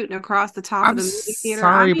just shooting across the top of I'm the movie theater.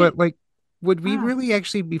 sorry, but like, would we Ah. really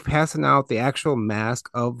actually be passing out the actual mask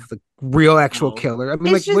of the real actual No. killer? I mean,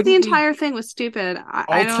 It's like, just the wouldn't we entire thing was stupid. I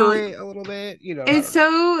alter don't. it a little bit? You know, I It's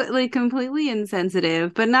don't know. so like completely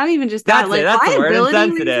insensitive, but not even just that. That's Like it. That's the word. liability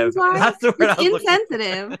Insensitive. reasons why That's the word it's I was looking for.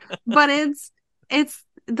 insensitive, but it's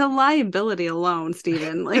the liability alone,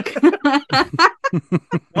 Stephen. Like,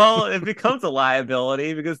 Well, it becomes a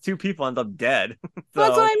liability because two people end up dead.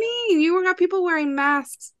 that's So what I mean. You got people wearing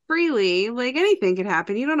masks freely. Like anything could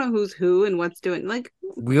happen. You don't know who's who and what's doing. Like,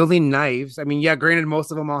 Wielding knives. I mean, yeah, granted,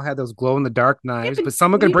 most of them all had those glow in the dark knives, but but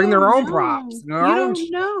someone could you bring their don't own know. props. Their You own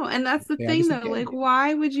don't know, and that's the They thing, though. obviously Like, did.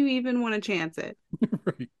 why would you even want to chance it?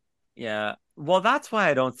 yeah. Well, that's why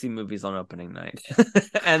I don't see movies on opening night.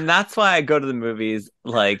 And that's why I go to the movies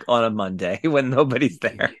like on a Monday when nobody's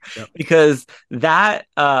there. Yep. Because that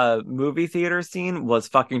movie theater scene was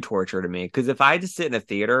fucking torture to me. Because if I had to sit in a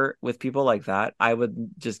theater with people like that, I would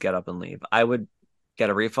just get up and leave. I would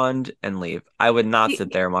get a refund and leave. I would not The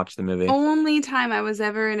sit there and watch the movie. only time I was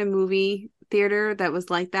ever in a movie theater that was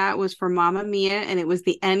like that was for Mamma Mia, and it was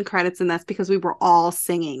the end credits, and that's because we were all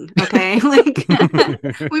singing. Okay, like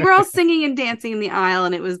we were all singing and dancing in the aisle,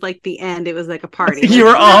 and it was like the end. It was like a party. You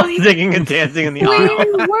Like, were all literally- singing and dancing in the We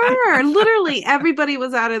aisle. were literally everybody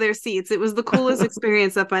was out of their seats. It was the coolest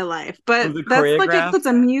experience of my life. But Was it that's like choreographed? it's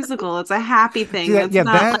a musical. It's a happy thing. See, That's yeah,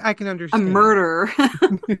 not that like I can a understand. murder.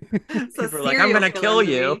 It's a People are like, serial I'm gonna killer kill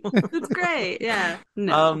you. movie. It's great. Yeah.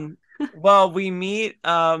 No. Well, we meet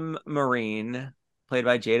Maureen, played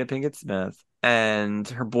by Jada Pinkett Smith, and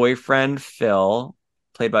her boyfriend Phil,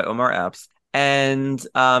 played by Omar Epps. And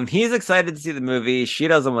he's excited to see the movie. She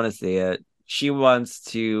doesn't want to see it. She wants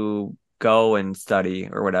to go and study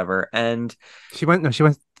or whatever. And She went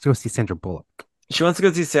to go see Sandra Bullock. she wants to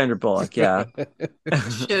go see Sandra Bullock. Yeah.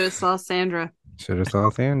 Should have saw Sandra. Should have saw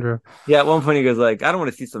Sandra. Yeah, at one point he goes like, I don't want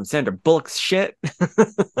to see some Sandra Bullock's shit.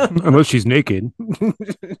 Unless she's naked.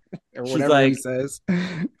 Or She's whatever like- he says.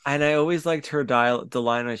 And I always liked her the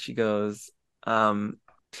line when she goes,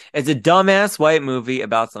 it's a dumbass white movie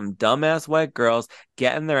about some dumbass white girls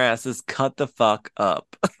getting their asses cut the fuck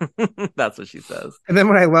up. That's what she says. And then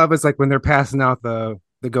what I love is like when they're passing out the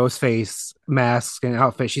ghost face mask and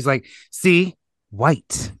outfit, she's like, see,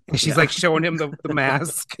 white. And she's Yeah. like showing him the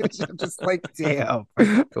mask. I'm just like, damn.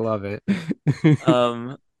 I love it.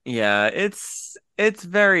 Yeah, it's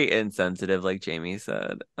very insensitive, like Jamie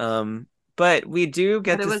said. But we do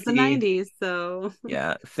get But it to was the see 90s, so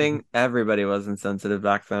yeah, everybody was insensitive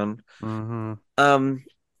back then. Mhm.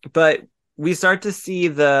 But we start to see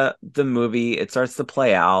the movie. It starts to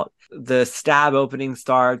play out. The Stab opening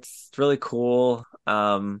starts. It's really cool.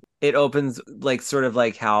 It opens like sort of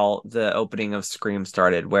like how the opening of Scream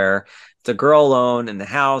started, where it's a girl alone in the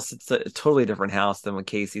house. It's a totally different house than what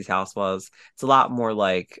Casey's house was. It's a lot more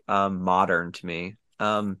like modern to me.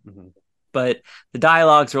 But the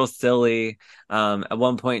dialogue's real silly. At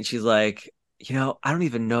one point she's like, I don't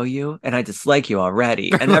even know you and I dislike you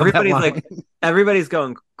already. And everybody's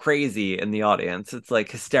going crazy in the audience. It's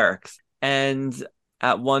like hysterics. And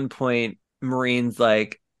at one point, Maureen's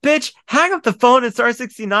like, bitch, hang up the phone and Star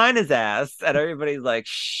 69 his ass. And everybody's like,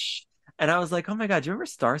 shh. And I was like, oh my God, do you remember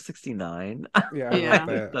Star 69? Yeah, I Yeah.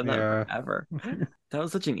 I've done that forever. That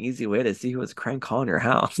was such an easy way to see who was crank calling your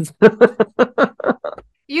house.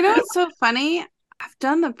 It's so funny. I've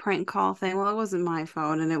done the prank call thing. Well, it wasn't my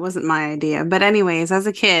phone and it wasn't my idea. But anyways, as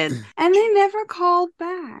a kid, and they never called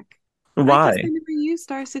back. Why? I guess they never used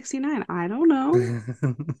Star 69. I don't know.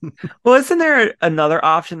 Well, isn't there another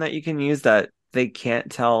option that you can use that they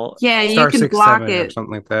can't tell? Yeah, Star you can 6, block 7 or it.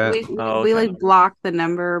 something like that. We like block the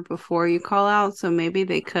number before you call out, so maybe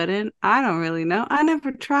they couldn't. I don't really know. I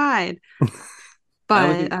never tried.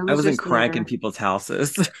 But I wasn't cranking people's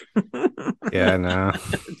houses. Yeah, no.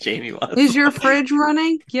 Jamie was. Is your fridge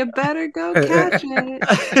running? You better go catch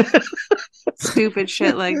it. Stupid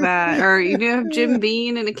shit like that. Or you have Jim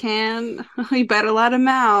Beam in a can. You better let him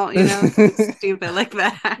out. Stupid like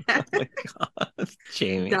that. Oh my God,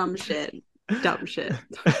 Jamie. Dumb shit.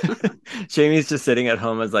 Jamie's just sitting at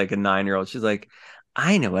home as like a 9-year-old. She's like,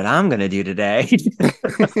 I know what I'm gonna do today.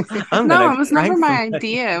 No, it was never my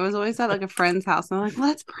idea. It was always at like a friend's house. And I'm like,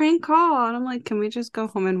 let's prank call. And I'm like, can we just go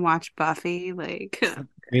home and watch Buffy? Like,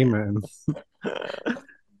 Amen.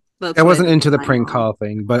 I wasn't into the prank call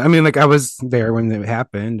thing, but I mean, like I was there when it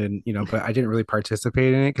happened, and but I didn't really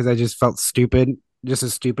participate in it because I just felt stupid, just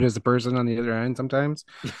as stupid as the person on the other end. Sometimes,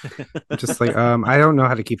 I'm just like, I don't know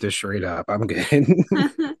how to keep this charade up. I'm good.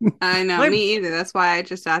 I know, me either. That's why I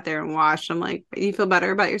just sat there and watched. I'm like, you feel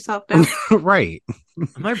better about yourself now? Right.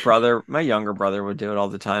 My younger brother would do it all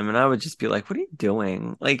the time, and I would just be like, "What are you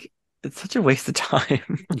doing? Like, it's such a waste of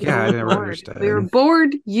time." Yeah, I never understood. We were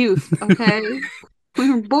bored youth, okay? We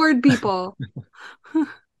were bored people.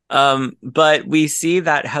 But we see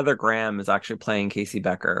that Heather Graham is actually playing Casey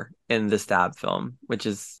Becker in the Stab film, which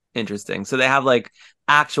is interesting. So they have like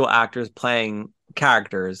actual actors playing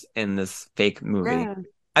characters in this fake movie. Yeah.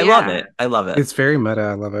 I love it. It's very meta.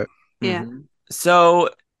 I love it. Yeah.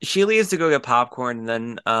 So she leaves to go get popcorn,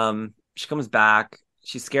 and then she comes back.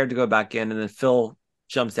 She's scared to go back in, and then Phil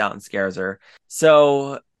jumps out and scares her.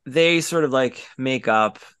 So they sort of like make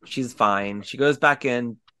up. She's fine. She goes back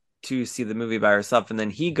in to see the movie by herself, and then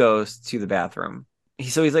he goes to the bathroom.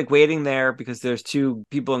 So he's like waiting there because there's 2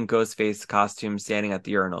 people in Ghostface costumes standing at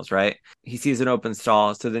the urinals, right? He sees an open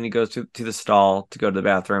stall, so then he goes to the stall to go to the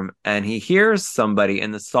bathroom, and he hears somebody in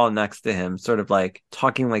the stall next to him sort of like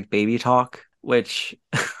talking like baby talk, which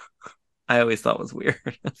I always thought was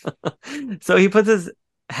weird. So he puts his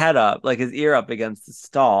head up, like his ear up against the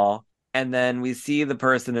stall, and then we see the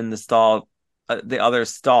person in the stall, the other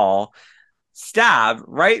stall, stab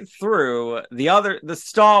right through the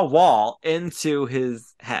stall wall into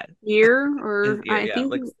his head. Or I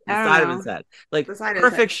think like the side of his head. Like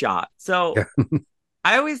perfect shot. So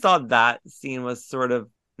I always thought that scene was sort of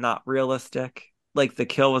not realistic. Like the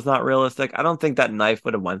kill was not realistic. I don't think that knife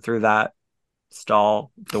would have went through that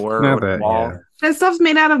stall door or wall. Yeah. That stuff's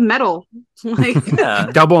made out of metal. Like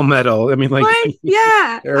double metal. I mean, like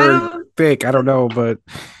yeah. or thick. I don't know, but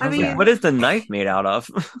I mean, what is the knife made out of?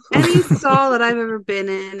 Any stall that I've ever been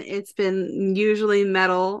in, it's been usually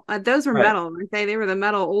metal. Those were metal. They were the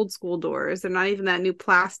metal old school doors. They're not even that new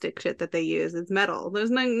plastic shit that they use. It's metal. There's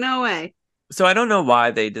no way. So I don't know why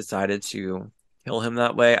they decided to kill him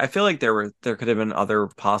that way. I feel like there could have been other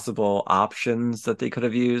possible options that they could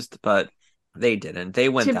have used, but they didn't. They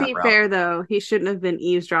went. To be fair, though, he shouldn't have been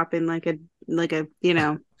eavesdropping like a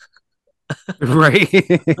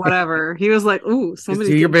right. Whatever. He was like, "Ooh, somebody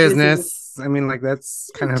do your business." I mean, like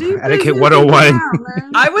that's kind of etiquette 101.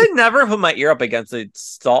 I would never put my ear up against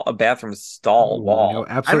a bathroom stall wall. No,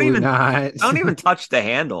 absolutely not. I don't even touch the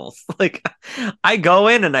handles. Like I go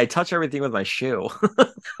in and I touch everything with my shoe.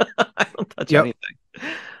 I don't touch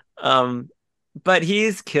anything. But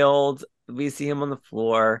he's killed. We see him on the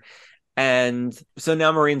floor. And so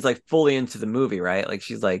now Maureen's like fully into the movie, right? Like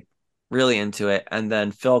she's like really into it. And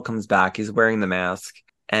then Phil comes back. He's wearing the mask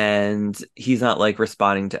and he's not like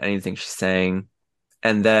responding to anything she's saying.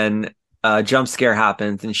 And then a jump scare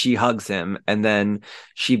happens and she hugs him. And then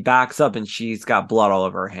she backs up and she's got blood all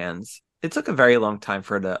over her hands. It took a very long time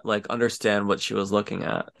for her to like understand what she was looking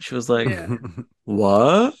at. She was like,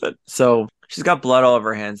 what? So she's got blood all over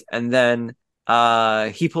her hands. And then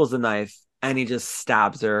he pulls the knife and he just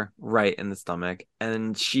stabs her right in the stomach.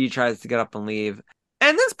 And she tries to get up and leave.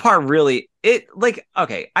 And this part really,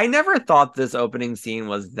 okay, I never thought this opening scene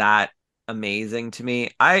was that amazing to me.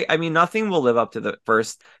 I mean, nothing will live up to the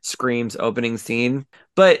first Scream's opening scene,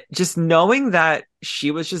 but just knowing that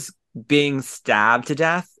she was just being stabbed to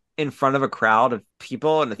death in front of a crowd of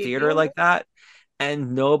people in a theater like that,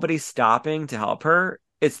 and nobody stopping to help her,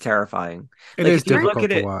 it's terrifying. It is difficult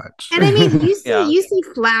to watch. And I mean, you see Yeah. you see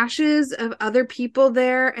flashes of other people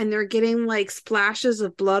there, and they're getting like splashes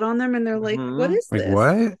of blood on them, and they're like, Mhm. "What is Like this?"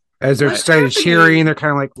 what? As they're What's started happening? cheering, they're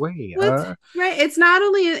kind of like, wait, Right.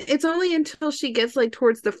 It's only until she gets like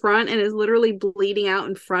towards the front and is literally bleeding out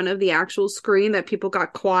in front of the actual screen that people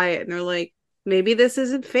got quiet and they're like, maybe this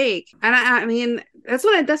isn't fake. And I mean, that's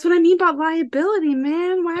what I mean about liability,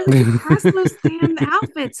 man. Why would you pass those damn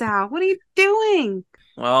outfits out? What are you doing?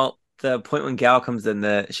 Well, the point when Gal comes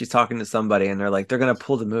in, she's talking to somebody and they're like, they're gonna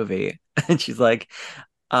pull the movie. And she's like,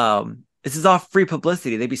 this is all free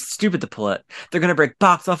publicity. They'd be stupid to pull it. They're gonna break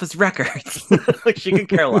box office records. Like, she could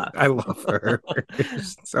care less. I love her.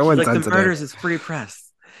 She's So like, the insensitive. murders is free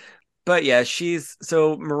press. But yeah,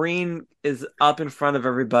 so Maureen is up in front of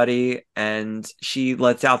everybody and she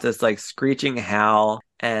lets out this like screeching howl,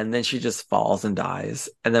 and then she just falls and dies.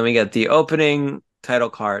 And then we get the opening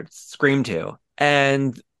title card, Scream 2.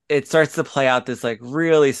 And it starts to play out this like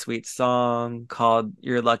really sweet song called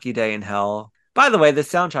Your Lucky Day in Hell. By the way, the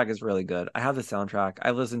soundtrack is really good. I have the soundtrack.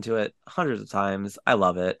 I've listened to it hundreds of times. I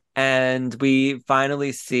love it. And we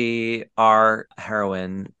finally see our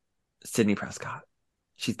heroine, Sydney Prescott.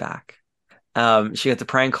 She's back. She gets a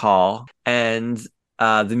prank call, and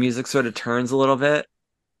the music sort of turns a little bit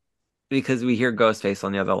because we hear Ghostface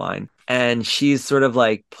on the other line, and she's sort of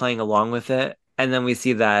like playing along with it. And then we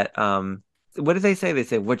see that what did they say? They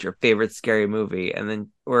say, "What's your favorite scary movie?" And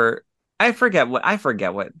then I forget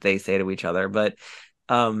what they say to each other, but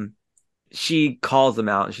she calls them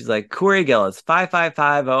out and she's like, Corey Gillis,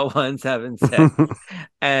 5550176.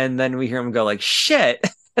 And then we hear him go like, shit.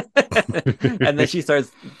 And then she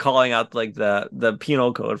starts calling out like the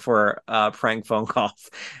penal code for prank phone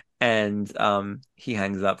calls. And he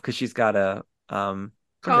hangs up because she's got a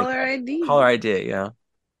Caller ID. Caller ID, yeah.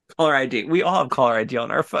 Caller ID. We all have caller ID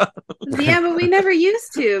on our phone. Yeah, but we never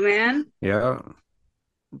used to, man. Yeah.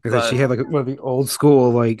 Because she had like one of the old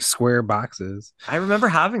school like square boxes. I remember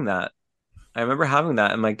having that.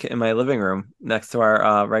 in my living room next to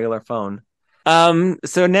our regular phone.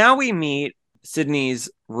 So now we meet Sydney's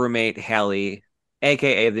roommate Hallie,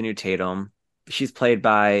 aka the new Tatum. She's played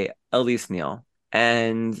by Elise Neal,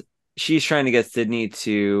 and she's trying to get Sydney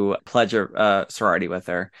to pledge a sorority with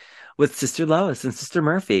her, with Sister Lois and Sister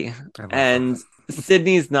Murphy. And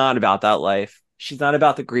Sydney's not about that life. She's not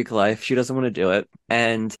about the Greek life. She doesn't want to do it.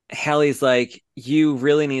 And Hallie's like, you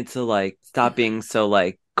really need to like stop being so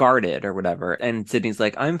like guarded or whatever. And Sydney's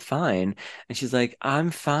like, I'm fine. And she's like, I'm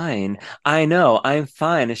fine. I know, I'm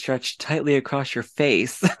fine. And stretched tightly across your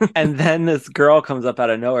face. And then this girl comes up out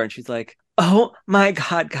of nowhere and she's like, oh my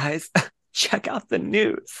God, guys, check out the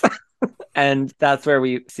news. And that's where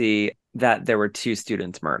we see that there were 2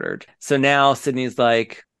 students murdered. So now Sydney's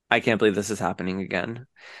like, I can't believe this is happening again.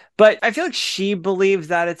 But I feel like she believes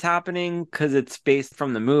that it's happening because it's based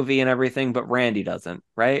from the movie and everything, but Randy doesn't,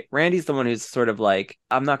 right? Randy's the one who's sort of like,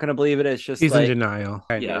 I'm not going to believe it. It's just he's like, in denial.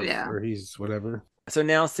 Yeah. Or he's whatever. So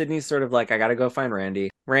now Sydney's sort of like, I got to go find Randy.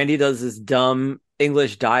 Randy does this dumb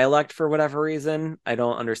English dialect for whatever reason. I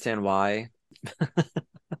don't understand why.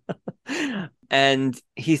 And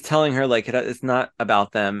he's telling her like it's not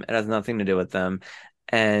about them. It has nothing to do with them.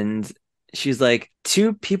 And she's like,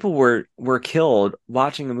 2 people were killed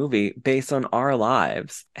watching a movie based on our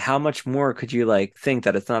lives. How much more could you like think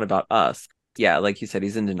that it's not about us? Yeah, like you said,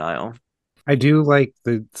 he's in denial. I do like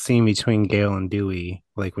the scene between Gail and Dewey,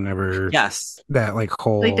 like whenever that like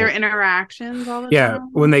whole like their interactions all the time.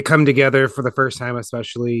 When they come together for the first time,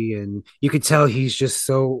 especially, and you could tell he's just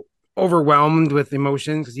so overwhelmed with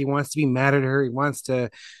emotions because he wants to be mad at her.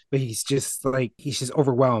 But he's just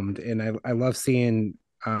overwhelmed. And I love seeing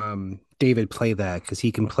David play that because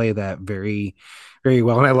he can play that very, very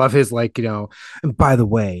well. And I love his and by the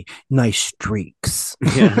way, nice streaks.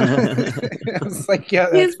 Yeah. I was like,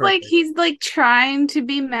 yeah, he's like trying to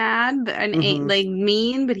be mad and like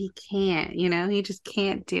mean, but he can't, he just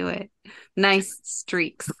can't do it. Nice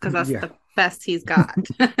streaks, because that's the best he's got,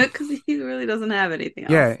 because he really doesn't have anything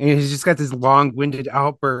else. Yeah, and he's just got this long-winded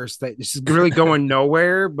outburst that is just really going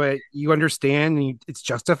nowhere, but you understand and it's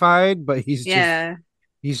justified, but he's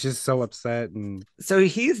just so upset. And so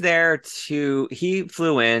he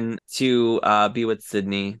flew in to be with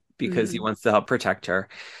Sydney because he wants to help protect her.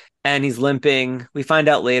 and he's limping. We find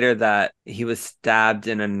out later that he was stabbed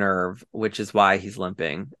in a nerve, which is why he's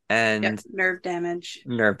limping. And Yep, nerve damage.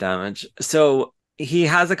 nerve damage. So he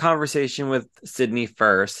has a conversation with Sydney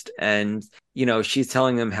first, and she's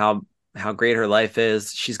telling him how great her life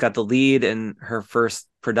is. She's got the lead in her first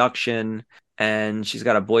production, and she's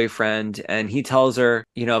got a boyfriend. And he tells her,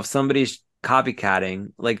 if somebody's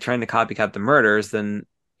copycatting, like trying to copycat the murders, then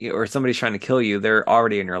or somebody's trying to kill you, they're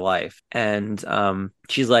already in your life. And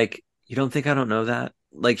she's like, you don't think I don't know that?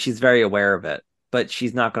 Like, she's very aware of it, but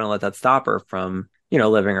she's not going to let that stop her from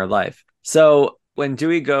living her life. So when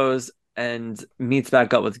Dewey goes and meets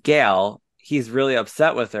back up with Gail, he's really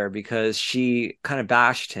upset with her because she kind of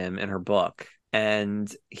bashed him in her book,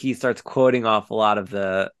 and he starts quoting off a lot of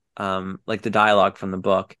the like the dialogue from the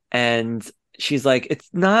book. And she's like, it's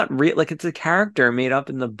not real, like it's a character made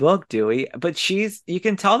up in the book, Dewey. But you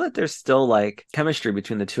can tell that there's still like chemistry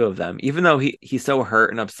between the two of them, even though he's so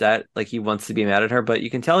hurt and upset, like he wants to be mad at her, but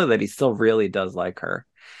you can tell that he still really does like her.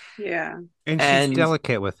 Yeah. And she's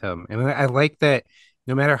delicate with him. And I like that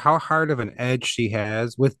no matter how hard of an edge she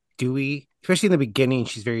has with Dewey, especially in the beginning,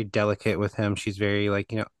 she's very delicate with him. She's very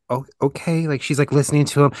like, oh, okay. Like she's like listening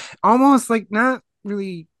to him, almost like not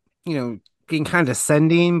really, being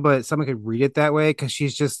condescending, but someone could read it that way because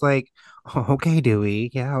she's just like, oh, okay,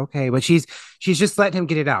 Dewey. Yeah, okay. But she's just letting him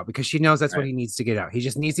get it out because she knows that's what he needs to get out. He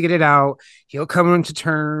just needs to get it out. He'll come into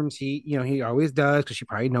terms. He always does because she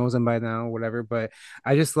probably knows him by now, whatever. But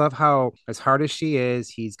I just love how, as hard as she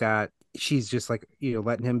is, she's just like,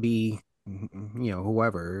 letting him be,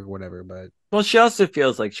 whoever, whatever. But well, she also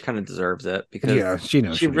feels like she kind of deserves it because she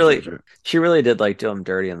knows she really did like do him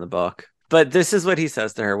dirty in the book. But this is what he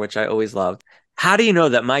says to her, which I always loved. How do you know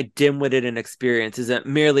that my dim-witted inexperience isn't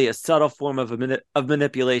merely a subtle form of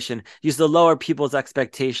manipulation used to lower people's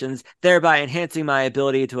expectations, thereby enhancing my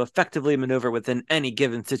ability to effectively maneuver within any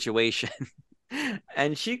given situation?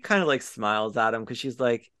 And she kind of like smiles at him because she's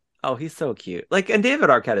like, oh, he's so cute. Like, and David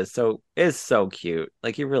Arquette is so cute.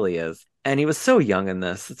 Like, he really is. And he was so young in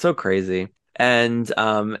this. It's so crazy. And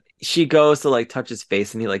she goes to like touch his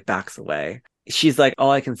face and he like backs away. She's like,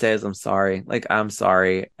 all I can say is I'm sorry. Like, I'm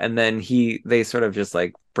sorry. And then they sort of just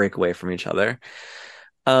like break away from each other.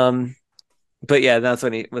 But yeah, this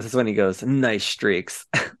is when he goes, nice streaks.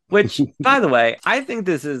 Which, by the way, I think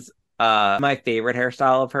this is my favorite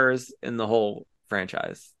hairstyle of hers in the whole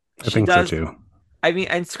franchise. I think so too. I mean,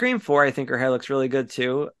 and Scream 4, I think her hair looks really good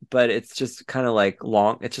too, but it's just kind of like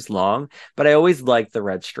long. It's just long, but I always like the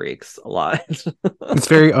red streaks a lot. It's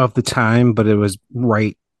very of the time, but it was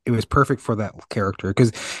right. It was perfect for that character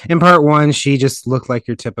because in part one, she just looked like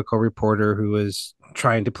your typical reporter who was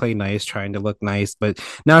trying to play nice, trying to look nice. But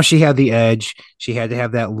now she had the edge. She had to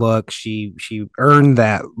have that look. She earned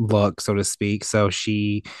that look, so to speak. So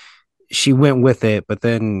she went with it. But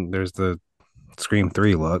then there's the Scream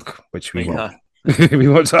 3 look, which we won't. We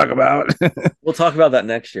won't talk about. We'll talk about that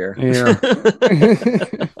next year. Yeah.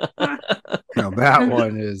 No, that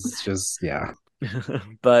one is just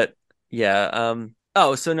But yeah.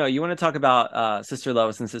 Oh, so no, you want to talk about Sister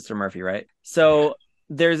Lois and Sister Murphy, right? So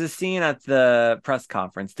there's a scene at the press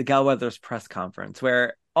conference, the Gal Weathers press conference,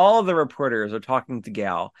 where all of the reporters are talking to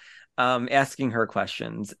Gal, asking her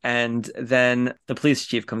questions. And then the police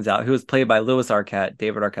chief comes out, who was played by Louis Arquette,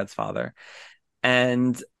 David Arquette's father.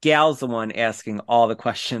 And Gal's the one asking all the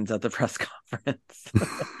questions at the press conference.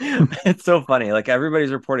 It's so funny. Like,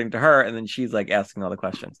 everybody's reporting to her, and then she's like asking all the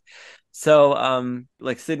questions. So,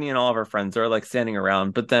 like, Sydney and all of her friends are like standing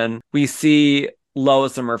around, but then we see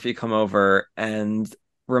Lois and Murphy come over and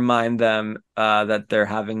remind them that they're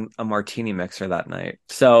having a martini mixer that night.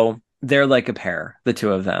 So they're like a pair, the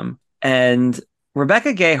two of them. And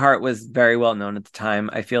Rebecca Gayheart was very well known at the time,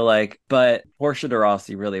 I feel like, but Portia de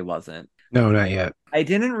Rossi really wasn't. No, not yet. I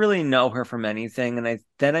didn't really know her from anything, and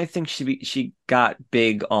I think she got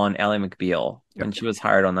big on Ally McBeal when she was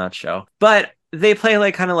hired on that show. But they play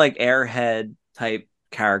like kind of like airhead type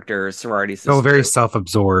characters, sorority sisters. So very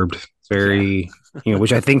self-absorbed,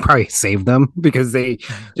 which I think probably saved them because they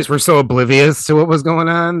just were so oblivious to what was going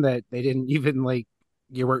on that they didn't even like,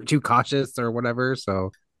 you weren't too cautious or whatever.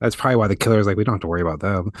 So that's probably why the killer's like, we don't have to worry about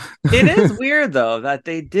them. It is weird though that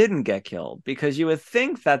they didn't get killed because you would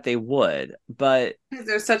think that they would, but because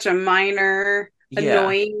they're such a minor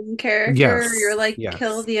annoying character. You're like,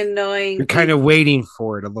 kill the annoying. You're kind of waiting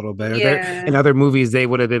for it a little bit. In other movies, they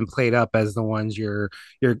would have been played up as the ones you're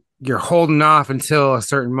holding off until a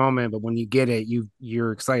certain moment, but when you get it,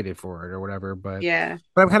 you're excited for it or whatever. But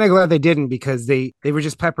I'm kind of glad they didn't because they were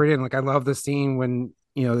just peppered in. Like, I love the scene when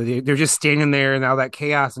they're just standing there and all that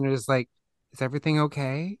chaos, and they're just like, is everything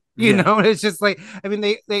okay? You Yeah. know, it's just like, I mean,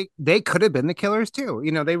 they could have been the killers too.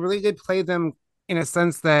 You know, they really did play them in a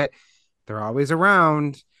sense that they're always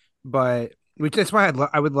around, but which that's why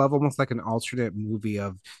I would love almost like an alternate movie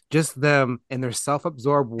of just them in their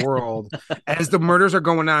self-absorbed world as the murders are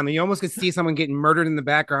going on. And you almost could see someone getting murdered in the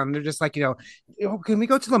background. And they're just like, "Oh, can we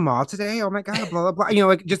go to the mall today? Oh my god, blah blah blah." You know,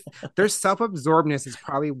 like just their self-absorbedness is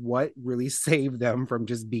probably what really saved them from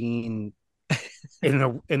just being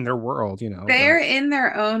in their world. You know, They're in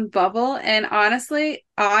their own bubble, and honestly,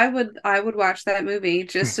 I would watch that movie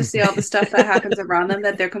just to see all the stuff that happens around them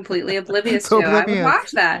that they're completely oblivious So to. I would oblivious.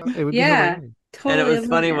 watch that. It would be Yeah, hilarious. And it totally was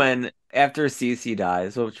funny oblivious. when after Cece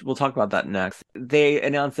dies, which we'll talk about that next, they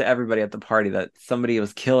announced to everybody at the party that somebody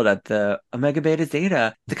was killed at the Omega Beta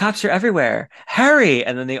Zeta. The cops are everywhere. Hurry!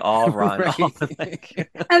 And then they all run. Right. All like...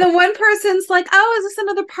 And the one person's like, "Oh, is this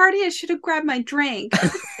another party? I should have grabbed my drink."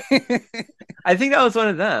 I think that was one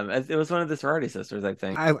of them. It was one of the sorority sisters, I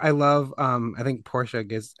think. I love I think Portia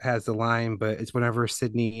has the line, but it's whenever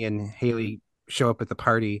Sydney and Haley show up at the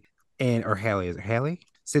party or Haley, is it Haley?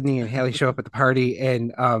 Sydney and Haley show up at the party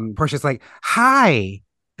and Portia's like, "Hi."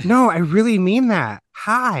 No, I really mean that.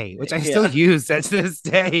 Hi, which I still use to this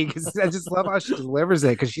day because I just love how she delivers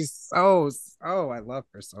it because she's so I love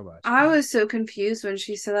her so much. I was so confused when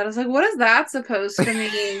she said that. I was like, "What is that supposed to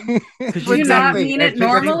mean? Do you not Exactly. mean it Exactly.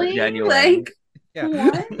 normally? Genuine. Like, Yeah.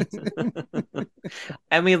 what?"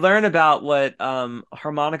 And we learn about what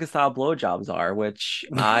harmonica style blowjobs are, which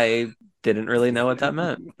I didn't really know what that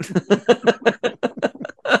meant.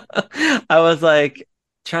 I was like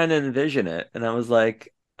trying to envision it, and I was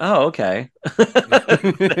like, oh, okay.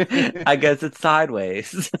 I guess it's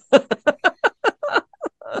sideways. I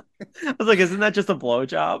was like, isn't that just a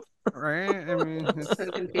blowjob? Right? I mean, it's So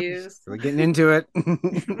confused. really getting into it.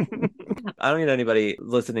 I don't need anybody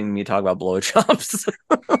listening to me talk about blowjobs.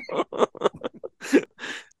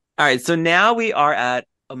 All right, so now we are at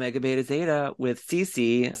Omega Beta Zeta with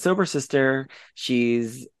Cece, sober sister.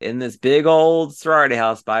 She's in this big old sorority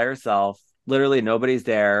house by herself. Literally nobody's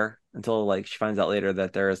there until like she finds out later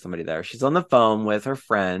that there is somebody there. She's on the phone with her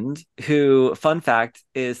friend who, fun fact,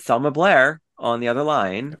 is Selma Blair on the other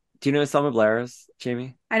line. Do you know who Selma Blair is,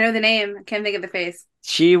 Jamie? I know the name. I can't think of the face.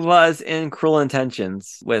 She was in Cruel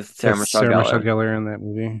Intentions with Sarah Michelle Gellar. In that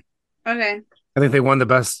movie. Okay. I think they won the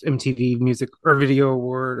best MTV music or video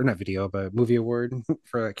award, or not video, but movie award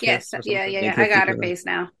for Kiss. Yes. Yeah. I got her face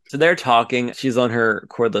now. So they're talking. She's on her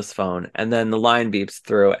cordless phone, and then the line beeps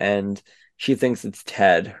through, and she thinks it's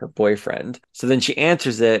Ted, her boyfriend. So then she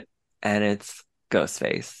answers it, and it's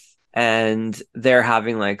Ghostface. And they're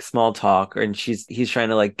having like small talk, and he's trying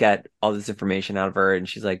to like get all this information out of her, and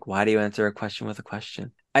she's like, "Why do you answer a question with a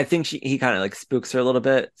question?" I think he kind of like spooks her a little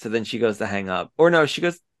bit. So then she goes to hang up, or no, she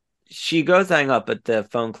goes to hang up, but the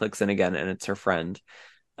phone clicks in again, and it's her friend.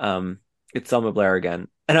 It's Selma Blair again,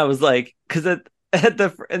 and I was like, because in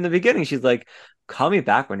the beginning, she's like, "Call me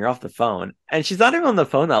back when you're off the phone," and she's not even on the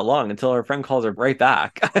phone that long until her friend calls her right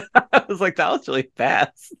back. I was like, that was really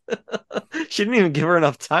fast. She didn't even give her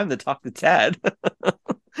enough time to talk to Ted.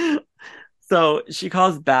 So she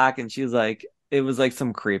calls back, and she's like, it was like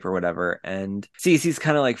some creep or whatever, and Cece's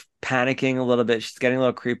kind of like panicking a little bit. She's getting a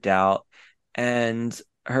little creeped out, and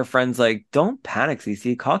her friend's like, "Don't panic,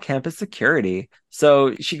 Cece. Call campus security."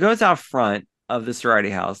 So she goes out front of the sorority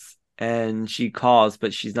house, and she calls,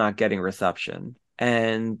 but she's not getting reception.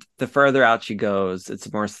 And the further out she goes,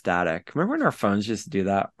 it's more static. Remember when our phones used to do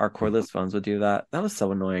that? Our cordless phones would do that. That was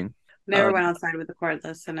so annoying. Never went outside with the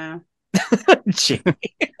cordless, so no. Jamie.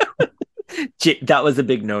 That was a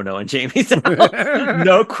big no-no in Jamie's house.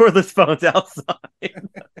 No cordless phones outside.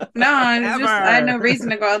 No, I had no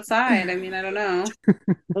reason to go outside. I mean, I don't know.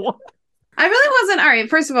 I really wasn't. All right,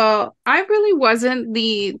 first of all, I really wasn't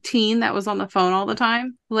the teen that was on the phone all the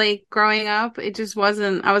time. Like growing up, it just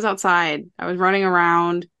wasn't. I was outside. I was running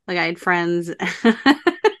around. Like I had friends.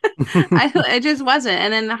 It just wasn't.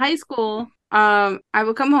 And then in high school, I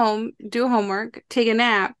would come home, do homework, take a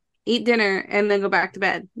nap, eat dinner, and then go back to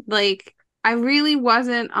bed. Like I really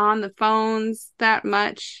wasn't on the phones that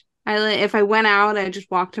much. If I went out, I just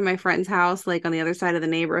walked to my friend's house, like on the other side of the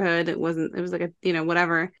neighborhood. It was like a,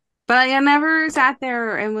 whatever. But I never sat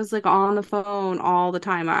there and was like on the phone all the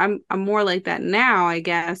time. I'm more like that now, I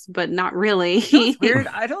guess, but not really. That's weird.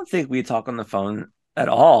 I don't think we talk on the phone at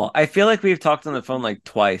all. I feel like we've talked on the phone like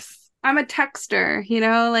twice. I'm a texter,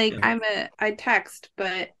 like I text,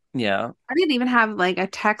 but yeah, I didn't even have like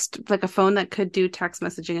a phone that could do text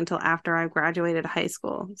messaging until after I graduated high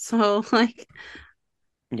school. So like,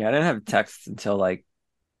 yeah, I didn't have text until like,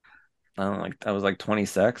 I don't know, like I was like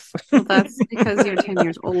 26. Well, that's because you're 10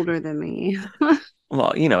 years older than me.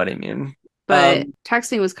 Well, you know what I mean. But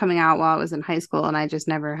texting was coming out while I was in high school, and I just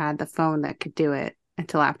never had the phone that could do it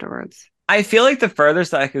until afterwards. I feel like the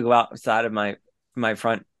furthest I could go outside of my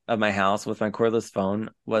front of my house with my cordless phone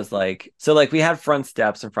was like, so like we had front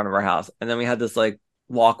steps in front of our house, and then we had this like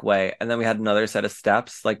walkway, and then we had another set of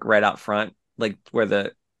steps like right out front, like where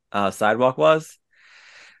the sidewalk was.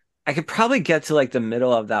 I could probably get to like the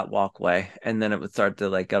middle of that walkway, and then it would start to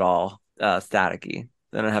like get all staticky.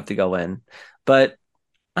 Then I'd have to go in. But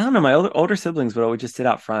I don't know. My older siblings would always just sit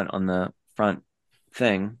out front on the front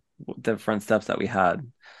thing, the front steps that we had.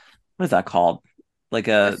 What is that called? Like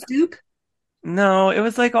a stoop? No, it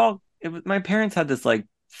was like all. It was my parents had this like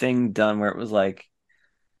thing done where it was like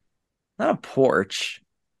not a porch.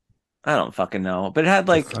 I don't fucking know, but it had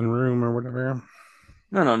like sunroom or whatever.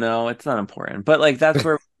 No, it's not important. But like that's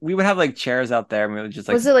where we would have like chairs out there, and we would just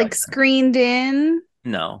like. Was it like screened in?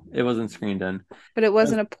 No, it wasn't screened in. But it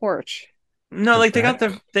wasn't a porch. No, like they got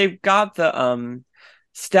the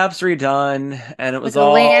steps redone, and it was like a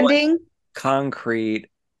all landing, like, concrete,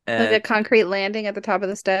 and like a concrete landing at the top of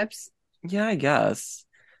the steps. Yeah, I guess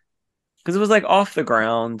because it was like off the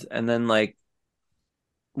ground, and then like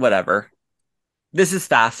whatever. This is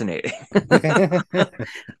fascinating.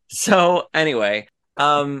 So anyway,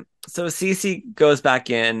 so Cece goes back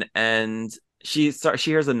in, and she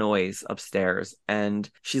hears a noise upstairs, and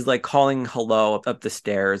she's like calling hello up the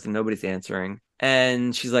stairs, and nobody's answering.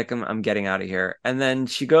 And she's like, I'm getting out of here. And then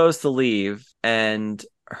she goes to leave, and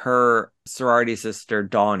her sorority sister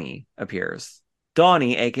Dawnie appears.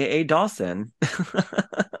 Dawnie, aka Dawson.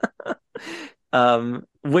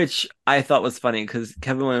 Which I thought was funny because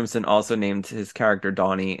Kevin Williamson also named his character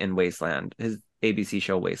Dawnie in Wasteland, his ABC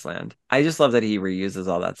show Wasteland. I just love that he reuses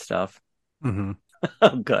all that stuff. Mm-hmm.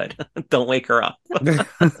 Oh, good. Don't wake her up.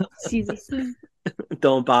 She's asleep.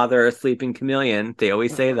 Don't bother a sleeping chameleon. They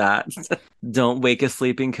always say that. Don't wake a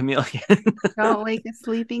sleeping chameleon. Don't wake a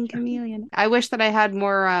sleeping chameleon. I wish that I had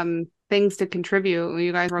more things to contribute.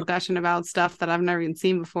 You guys were gushing about stuff that I've never even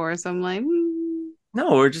seen before. So I'm like,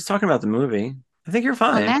 No, we're just talking about the movie. I think you're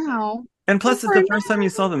fine. Now. And plus, it's the first time you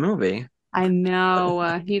saw the movie. I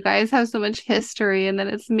know. You guys have so much history, and then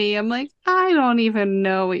it's me. I'm like, I don't even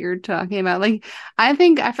know what you're talking about. Like, I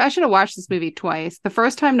think I should have watched this movie twice. The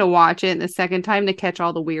first time to watch it, and the second time to catch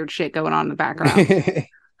all the weird shit going on in the background. You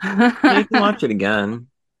can watch it again.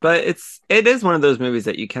 But it is one of those movies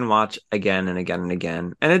that you can watch again and again and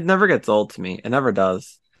again. And it never gets old to me. It never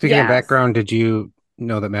does. Speaking of background, did you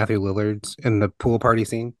know that Matthew Lillard's in the pool party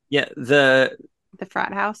scene? Yeah, the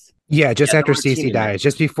frat house. Yeah, just after Cece dies,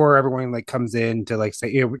 just before everyone like comes in to like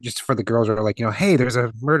say, just for the girls are like, hey, there's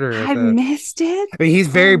a murder. I missed it. I mean, he's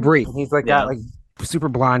very brief. He's like got like super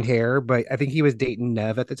blonde hair, but I think he was dating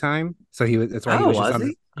Nev at the time, so he was. That's why he was just on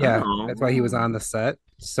the, that's why he was on the set.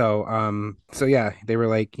 So, yeah, they were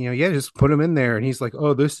like, just put him in there, and he's like,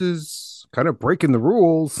 oh, this is kind of breaking the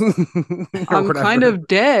rules. I'm kind of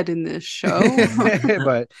dead in this show,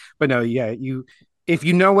 but no, yeah, if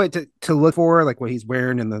you know what to look for, like what he's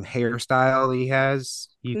wearing and the hairstyle he has,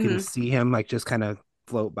 you can see him like just kind of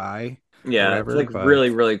float by. Yeah, whatever, like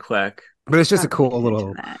really, really quick. But it's just a cool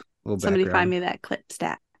little Somebody find me that clip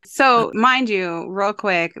stat. So, mind you, real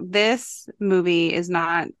quick, this movie is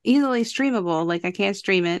not easily streamable. Like, I can't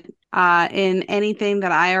stream it in anything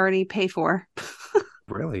that I already pay for.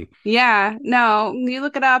 Really? Yeah. No, you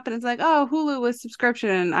look it up and it's like, oh, Hulu with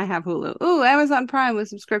subscription. I have Hulu. Ooh, Amazon Prime with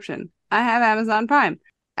subscription. I have Amazon Prime.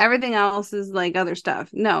 Everything else is like other stuff.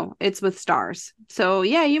 No, it's with Stars. So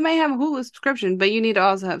yeah, you may have a Hulu subscription, but you need to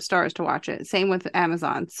also have Stars to watch it. Same with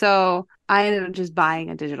Amazon. So I ended up just buying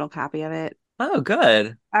a digital copy of it. Oh,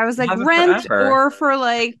 good. I was like, rent or for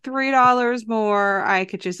like $3 more, I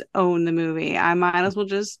could just own the movie. I might as well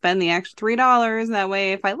just spend the extra $3. That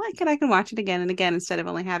way, if I like it, I can watch it again and again instead of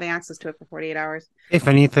only having access to it for 48 hours. If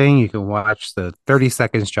anything, you can watch the 30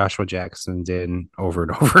 seconds Joshua Jackson did over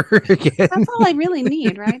and over again. That's all I really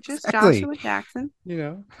need, right? Just Joshua Jackson.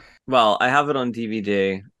 Well, I have it on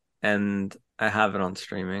DVD and I have it on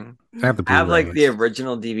streaming. I have like the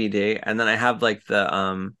original DVD, and then I have like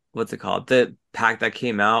the what's it called? The pack that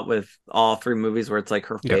came out with all 3 movies where it's like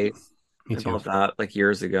her face. I bought that like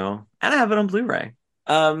years ago. And I have it on Blu-ray.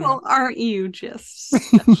 Well, aren't you just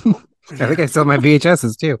special? I think I still have my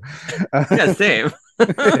VHSs too. Yeah, same.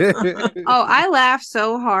 Oh, I laughed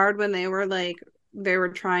so hard when they were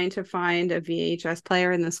trying to find a VHS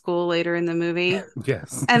player in the school later in the movie.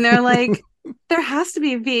 Yes. And they're like, there has to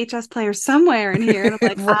be a VHS player somewhere in here. And I'm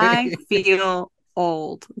like, right. I feel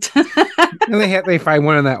old. And they find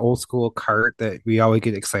one in that old school cart that we always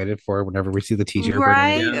get excited for whenever we see the teacher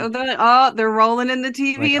Right? bring it in. They're like, oh, they're rolling in the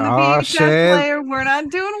TV Like, and the oh VHS shit, player. We're not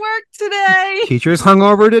doing work today. teacher's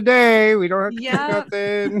hungover today. We don't have to Yep.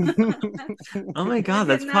 do nothing. Oh my God,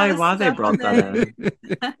 We're that's getting probably out of why they stuff brought that today.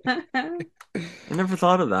 in. I never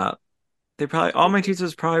thought of that. They probably all my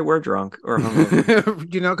teachers probably were drunk or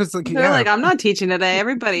hungover. You know, because like, They're yeah, like, I'm not teaching today.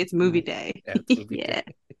 Everybody, it's movie day. yeah, it's movie Yeah.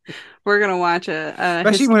 day. We're gonna watch a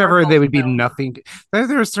Especially whenever historical they would be film. nothing.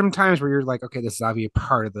 There's some times where you're like, okay, this is obviously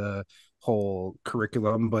part of the whole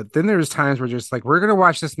curriculum, but then there's times where just like, we're gonna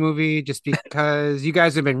watch this movie just because you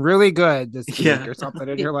guys have been really good this week Yeah. or something,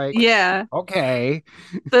 and you're like, Yeah, okay,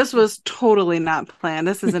 this was totally not planned.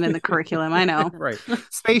 This isn't in the curriculum. I know. right.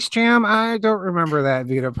 Space Jam, I don't remember that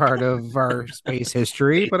being a part of our space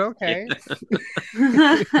history, but okay.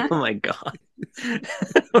 Oh my God.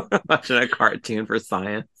 Watching a cartoon for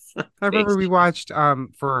science. I remember we watched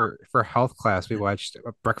for health class we watched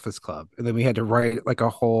a Breakfast Club, and then we had to write like a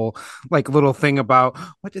whole like little thing about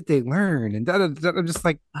what did they learn, and I'm just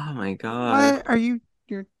like, Oh my God. what are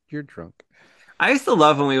you're drunk. I used to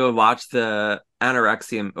love when we would watch the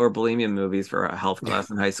anorexia or bulimia movies for a health class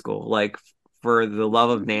in high school. Like For the Love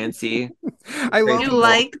of Nancy. I love You People.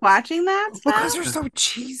 liked watching that because stuff? they're so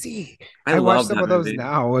cheesy. I I watch love some that of those movie.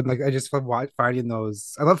 now, and like I just love finding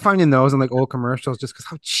those. I love finding those in like old commercials just because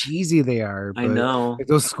how cheesy they are. I But know. like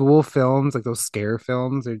those school films, like those scare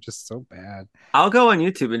films, they're just so bad. I'll go on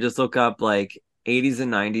YouTube and just look up like 80s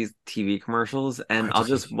and 90s TV commercials, and I I'll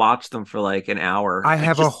just- just watch them for like an hour. I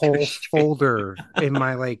have a just go whole straight- folder in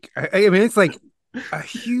my like. I mean, it's like a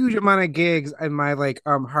huge amount of gigs in my like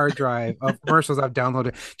hard drive of commercials I've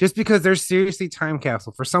downloaded just because they're seriously time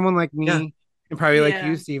capsule for someone like me. Yeah. And probably like Yeah.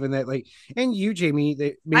 you, Steven, that like, and you, Jamie,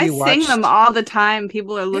 that I maybe sing watched. them all the time.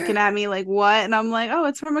 People are looking at me like, "What?" And I'm like, "Oh,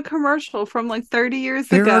 it's from a commercial from like 30 years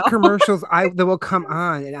There ago." are commercials that will come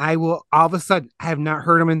on, and I will all of a sudden I have not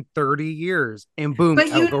heard them in 30 years, and boom, But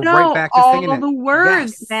I'll you go know right back to all singing it. the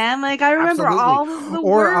words, Yes. man. Like I remember Absolutely. all of the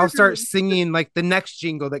Or words. I'll start singing like the next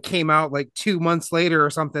jingle that came out like 2 months later or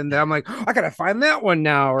something that I'm like, oh, I gotta find that one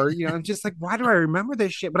now. Or I'm just like, why do I remember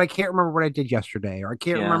this shit? But I can't remember what I did yesterday, or I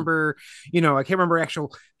can't Yeah. remember, I can't remember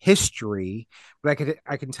actual history, but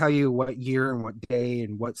I can tell you what year and what day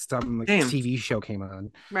and what some like Same. TV show came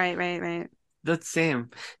on. Right. That's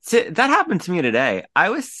same. So that happened to me today. I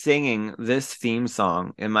was singing this theme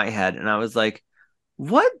song in my head, and I was like,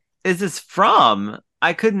 "What is this from?"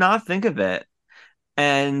 I could not think of it,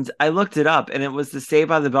 and I looked it up, and it was the "Saved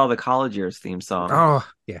by the Bell" the College Years theme song. Oh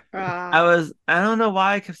yeah, I don't know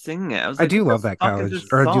why I kept singing it. I was I like, do "What love the that fuck is college, this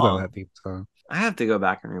or I do love song?" that theme song. I have to go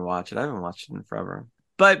back and rewatch it. I haven't watched it in forever.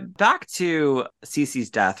 But back to Cece's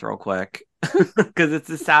death real quick, because it's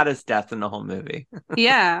the saddest death in the whole movie.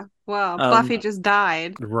 Yeah. Well, Buffy just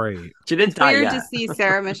died. Right. She didn't It's die weird yet. to see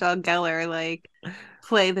Sarah Michelle Gellar like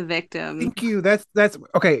play the victim. Thank you. That's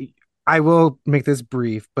okay. I will make this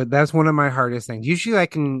brief, but that's one of my hardest things. Usually I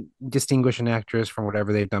can distinguish an actress from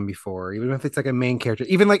whatever they've done before, even if it's like a main character.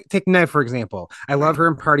 Even like take Ned, for example. I love her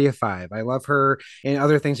in Party of Five. I love her in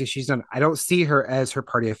other things that she's done. I don't see her as her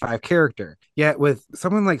Party of Five character. Yet with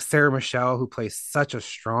someone like Sarah Michelle, who plays such a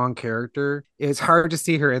strong character, it's hard to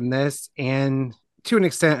see her in this. And to an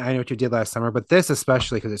extent, I know what you did last summer, but this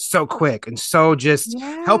especially because it's so quick and so just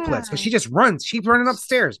helpless. Because she just runs. She's running up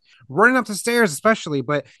the stairs, especially.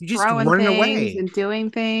 But you just Throwing running things away, and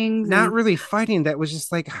doing things. not and... really fighting. That was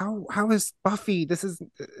just like how is Buffy? This I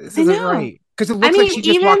isn't know. right because it looks like mean, she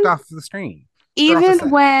just walked off the screen. Even set.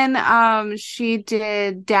 when she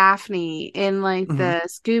did Daphne in like Mhm. the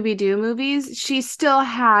Scooby-Doo movies, she still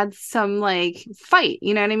had some like fight,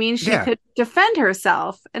 you know what I mean? She Yeah. could defend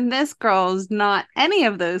herself. And this girl's not any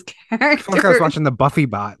of those I characters. feel like I was watching the Buffy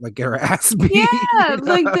bot like get her ass beat. Yeah,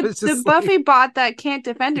 like I the was just Buffy bot that can't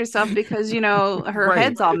defend herself because her Right.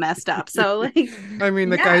 head's all messed up. So like I mean,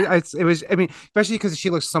 like Yeah. it was. I mean, especially because she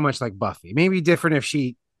looks so much like Buffy. Maybe different if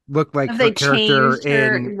she looked like If her they character changed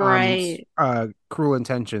her, in right. Cruel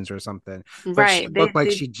Intentions or something. But right. she looked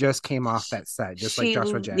like she just came off that set, just like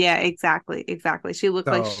Joshua Jackson. Yeah, exactly. She looked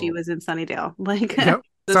like she So- was in Sunnydale. Like Yep.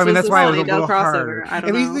 this So I mean, was that's a why it was a Sunnydale little crossover. hard. I don't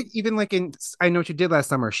At least know. like, even like in I Know What You Did Last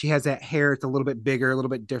Summer, she has that hair. It's a little bit bigger, a little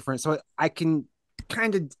bit different. So I can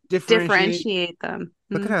kind of differentiate. Differentiate them.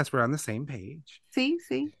 Look Mm. at us, we're on the same page. See.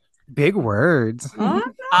 Big words. Oh,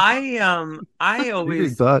 I We read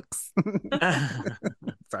always books.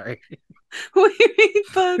 Sorry. we read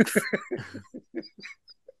books.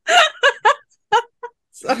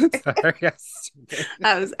 Sorry. Sorry. Yes.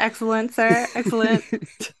 That was excellent, sir. Excellent.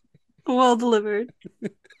 Well delivered.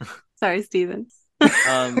 Sorry, Steven.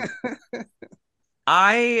 um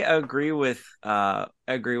I agree with that.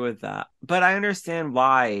 But I understand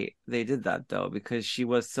why they did that though, because she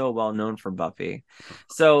was so well known for Buffy.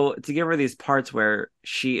 So to give her these parts where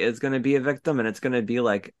she is going to be a victim and it's going to be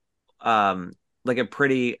like a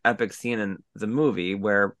pretty epic scene in the movie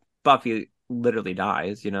where Buffy literally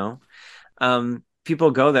dies,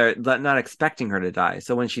 people go there not expecting her to die.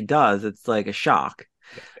 So when she does, it's like a shock.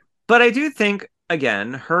 But I do think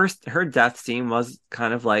again, her death scene was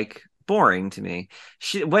kind of like boring to me.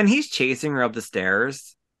 When he's chasing her up the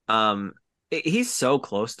stairs, he's so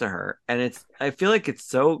close to her, and I feel like it's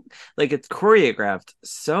so like it's choreographed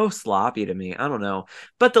so sloppy to me. I don't know,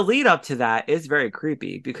 but the lead up to that is very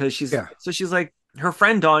creepy because she's like her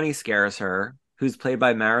friend Donnie scares her, who's played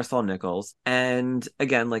by Marisol Nichols, and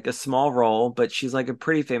again like a small role, but she's like a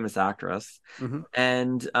pretty famous actress.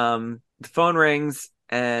 And the phone rings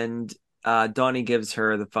and Donnie gives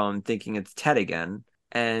her the phone thinking it's Ted again.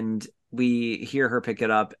 And we hear her pick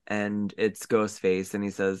it up and it's Ghostface. And he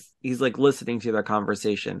says, he's like listening to their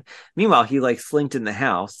conversation. Meanwhile, he like slinked in the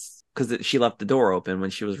house because she left the door open when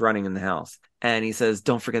she was running in the house. And he says,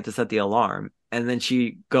 don't forget to set the alarm. And then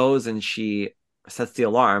she goes and she sets the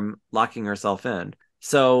alarm, locking herself in.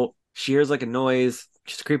 So she hears like a noise.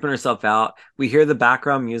 She's creeping herself out. We hear the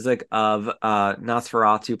background music of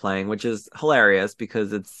Nosferatu playing, which is hilarious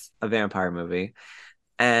because it's a vampire movie.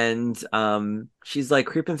 And she's like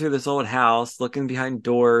creeping through this old house, looking behind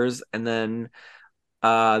doors, and then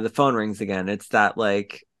the phone rings again. It's that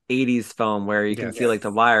like 80s phone where you can see like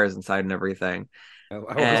the wires inside and everything. I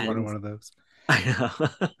always wanted one of those.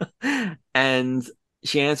 I know. And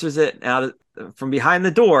she answers it out from behind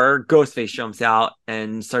the door. Ghostface jumps out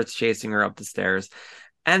and starts chasing her up the stairs.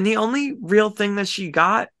 And the only real thing that she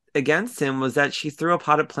got against him was that she threw a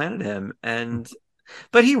potted plant at him.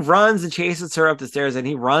 But he runs and chases her up the stairs, and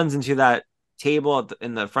he runs into that table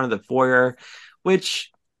in the front of the foyer,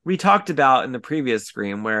 which we talked about in the previous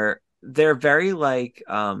Scream, where they're very like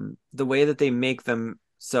the way that they make them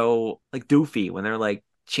so like doofy when they're like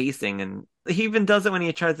chasing, and he even does it when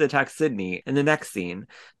he tries to attack Sydney in the next scene.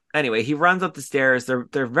 Anyway, he runs up the stairs.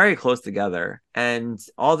 They're very close together, and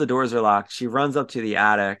all the doors are locked. She runs up to the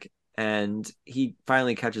attic, and he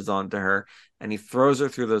finally catches on to her, and he throws her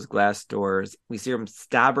through those glass doors. We see him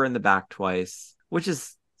stab her in the back twice, which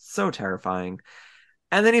is so terrifying.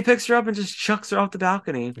 And then he picks her up and just chucks her off the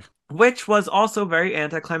balcony, which was also very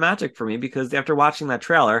anticlimactic for me because after watching that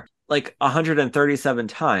trailer like 137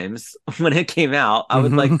 times when it came out, I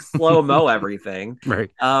would like slow-mo everything. Right.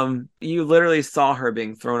 You literally saw her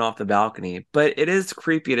being thrown off the balcony, but it is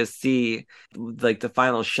creepy to see like the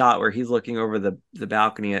final shot where he's looking over the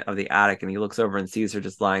balcony of the attic and he looks over and sees her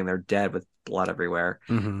just lying there dead with blood everywhere.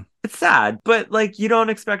 It's sad, but like you don't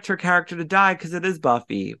expect her character to die because it is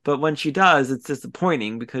Buffy, but when she does, it's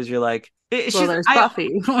disappointing because you're like, there's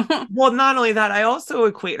Buffy. Well, not only that, I also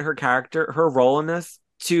equate her character, her role in this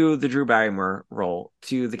to the Drew Barrymore role,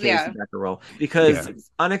 to the Casey Becker role, because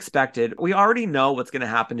it's unexpected. We already know what's going to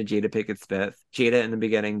happen to Jada Pinkett Smith, Jada in the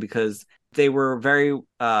beginning, because they were very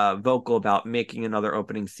vocal about making another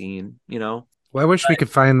opening scene, Well, I wish we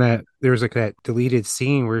could find that there was like that deleted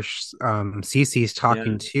scene where Cece's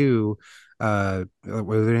talking to what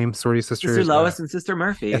are their names? Sorority sisters, Sister Lois and Sister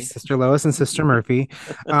Murphy. Yes, Sister Lois and Sister Murphy.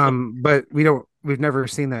 But we've never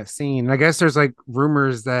seen that scene. I guess there's like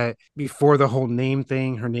rumors that before the whole name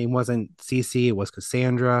thing, her name wasn't Cece, it was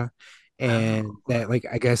Cassandra. And that like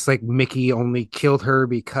I guess like Mickey only killed her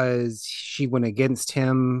because she went against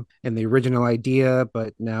him in the original idea,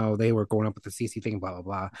 but now they were going up with the Cece thing, blah blah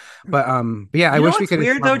blah. But yeah, I wish we could.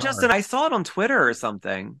 Weird though, Justin. I saw it on Twitter or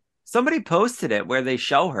something. Somebody posted it where they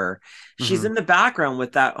show her. She's in the background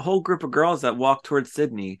with that whole group of girls that walk towards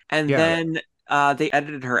Sydney, and then they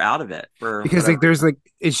edited her out of it because like there's like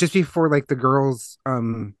it's just before like the girls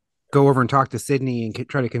go over and talk to Sydney and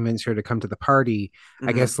try to convince her to come to the party.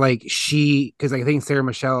 I guess like because I think Sarah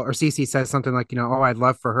Michelle or Cece says something like, oh, I'd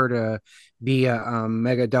love for her to be a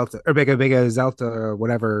Mega Delta or Mega Zelta or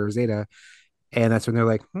whatever, Zeta. And that's when they're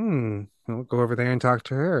like, we'll go over there and talk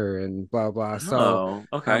to her and blah, blah. So,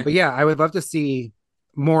 okay. But yeah, I would love to see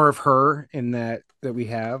more of her in that we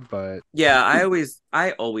have, but yeah,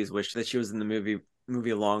 I always wish that she was in the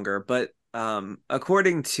movie longer, but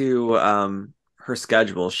according to her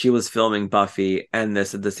schedule, she was filming Buffy and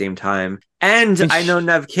this at the same time. And I know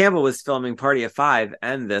Neve Campbell was filming Party of Five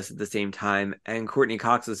and this at the same time, and Courtney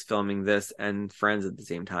Cox was filming this and Friends at the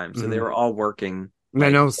same time. So they were all working. And I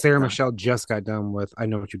know Sarah Michelle just got done with I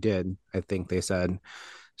Know What You Did, I think they said.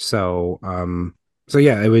 So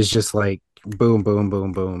yeah, it was just like boom, boom,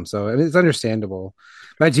 boom, boom. So it's understandable.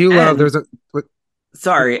 But I do love there's a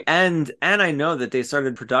Sorry, and I know that they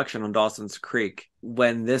started production on Dawson's Creek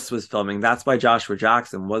when this was filming. That's why Joshua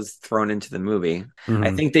Jackson was thrown into the movie. I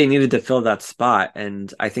Mhm. think they needed to fill that spot,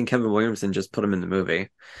 and I think Kevin Williamson just put him in the movie.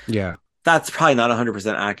 Yeah. That's probably not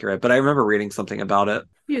 100% accurate, but I remember reading something about it.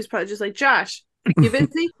 He was probably just like, Josh, you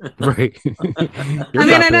busy? Right. I You're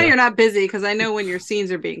mean, not I know there. you're not busy because I know when your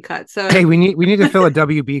scenes are being cut. So Hey, we need to fill a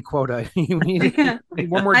WB quota. we need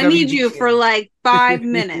one more I need WB you scene. for like 5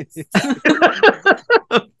 minutes.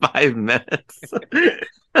 5 minutes.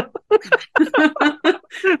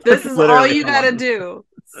 This is all Literally you got to long. do.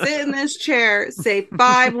 Sit in this chair, say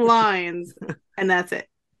 5 lines, and that's it.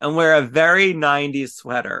 And wear a very 90s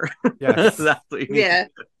sweater. Yes. That's what you need. Yeah.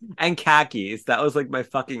 And khakis. That was like my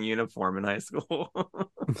fucking uniform in high school.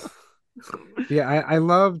 Yeah, I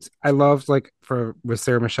loved like for with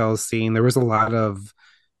Sarah Michelle's scene, there was a lot of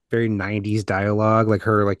very 90s dialogue, like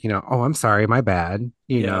her like, oh, I'm sorry, my bad,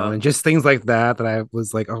 Yeah. and just things like that I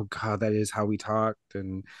was like, oh God, that is how we talked.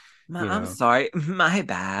 And I'm sorry. My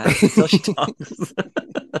bad. So she talks.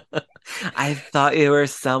 I thought you were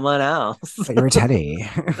someone else. you were Teddy.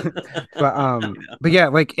 but yeah,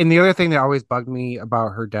 like, and the other thing that always bugged me about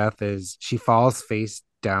her death is she falls face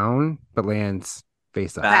down but lands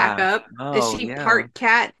face up. Back. Back up. Is Oh, she yeah. part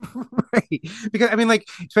cat? Right. Because I mean, like,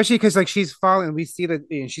 especially because like she's falling, we see that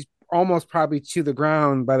she's almost probably to the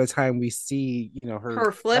ground by the time we see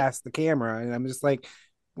Her flip? past the camera, and I'm just like,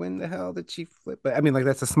 when the hell did she flip? But I mean, like,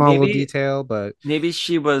 that's a small little detail, but Maybe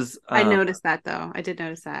she was I noticed that though. I did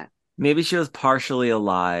notice that. maybe she was partially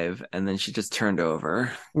alive and then she just turned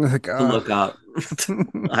over like, to look up.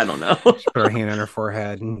 I don't know. She put her hand on her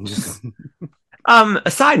forehead and just A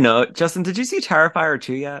side note, Justin, did you see Terrifier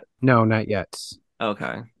 2 yet? no, not yet.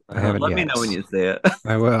 Okay. I haven't Let me yet. know when you see it.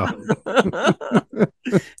 I will.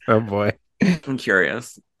 Oh boy. I'm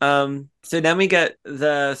curious. So then we get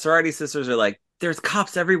the sorority sisters are like, there's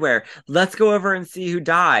cops everywhere. Let's go over and see who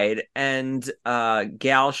died. And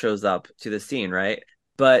Gal shows up to the scene, right?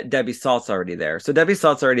 But Debbie Salt's already there. So Debbie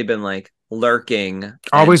Salt's already been like lurking.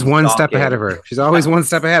 Always and one step stalking. ahead of her. She's always one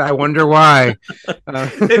step ahead. I wonder why.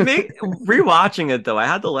 Rewatching it though, I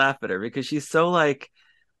had to laugh at her because she's so like,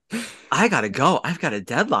 I gotta go. I've got a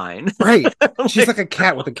deadline. Right. She's like a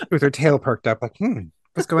cat with her tail perked up, like,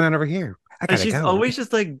 what's going on over here? I And gotta she's go. always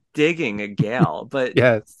just like digging at Gal, but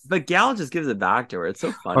Yes. but Gal just gives it back to her. It's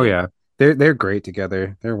so funny. Oh yeah. They're great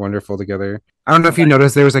together. They're wonderful together. I don't know if you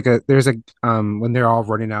noticed there's a when they're all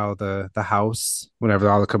running out of the house, whenever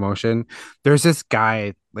all the commotion, there's this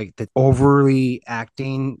guy like that overly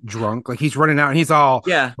acting drunk. Like he's running out and he's all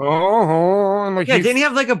Yeah. oh, and like Yeah, he's, didn't he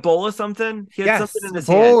have like a bowl or something? He had yes, something in his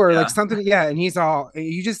bowl hand. or Yeah. like something, yeah, and he's all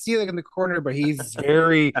you just see it like in the corner, but he's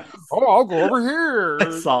very I'll go over here.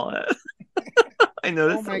 I saw it. I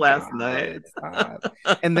noticed Oh it my last God, night. stop.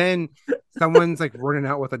 And then someone's like running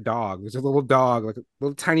out with a dog. There's a little dog, like a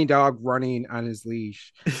little tiny dog running on his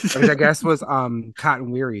leash, which I guess was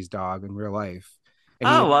Cotton Weary's dog in real life.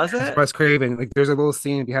 And Was it? Wes Craven. Like there's a little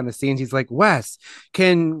scene behind the scenes. He's like, Wes,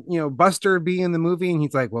 can Buster be in the movie? And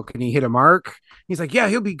he's like, well, can he hit a mark? He's like, yeah,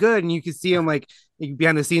 he'll be good. And you can see him like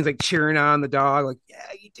behind the scenes, like cheering on the dog, like, yeah,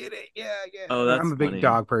 you did it. Yeah. Oh, that's I'm a big funny.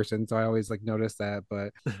 dog person, so I always like notice that.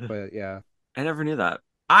 But yeah. I never knew that.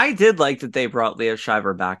 I did like that they brought Leo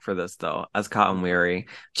Shiver back for this though, as Cotton Weary,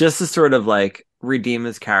 just to sort of like redeem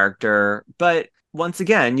his character. Once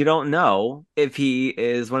again, you don't know if he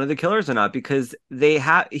is one of the killers or not because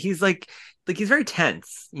he's like he's very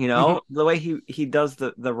tense, the way he does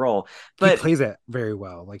the role. But he plays it very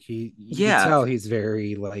well. Like you Yeah. can tell he's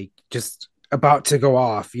very like just about to go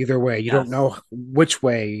off either way. You don't know which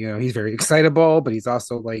way. He's very excitable, but he's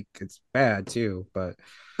also like it's bad too. But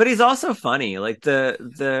he's also funny. Like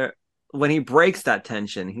the when he breaks that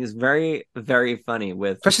tension, he's very, very funny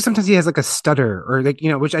with. especially sometimes he has like a stutter or like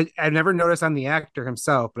which I've never noticed on the actor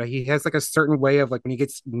himself, but he has like a certain way of like when he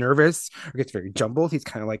gets nervous or gets very jumbled, he's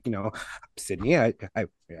kind of like Sydney, I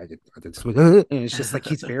did this with and it's just like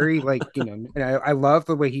he's very like and I love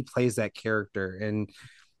the way he plays that character. And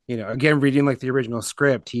again, reading like the original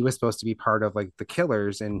script, he was supposed to be part of like the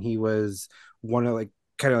killers, and he was one of like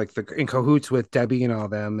kind of like in cahoots with Debbie and all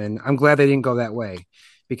them. And I'm glad they didn't go that way,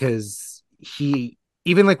 because he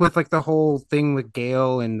even like with like the whole thing with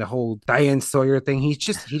Gail and the whole Diane Sawyer thing, he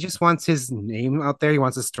just wants his name out there. He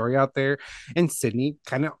wants his story out there, and Sydney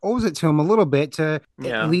kind of owes it to him a little bit to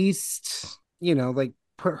at least like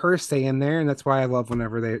put her say in there. And that's why I love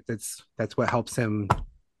whenever that's what helps him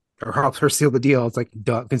or helps her seal the deal. It's like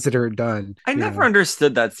consider it done. I never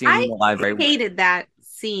understood that scene in the library. I hated that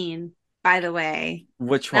scene by the way.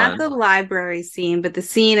 Which Not one? the library scene, but the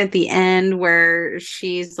scene at the end where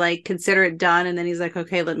she's like, consider it done. And then he's like,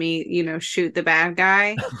 okay, let me, shoot the bad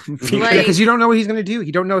guy. Yeah, because you don't know what he's going to do.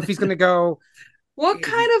 You don't know if he's going to go. What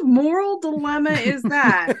kind of moral dilemma is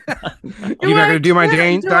that? You're not going to do my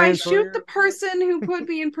Diane Do I Sawyer? shoot the person who put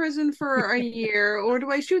me in prison for a year, or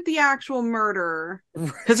do I shoot the actual murderer?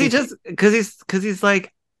 Because he's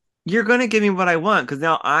like, you're gonna give me what I want because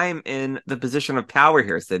now I'm in the position of power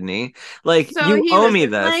here, Sydney. Like So you he owe was me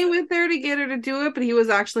this. playing with her to get her to do it, but he was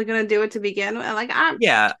actually going to do it to begin with. Like,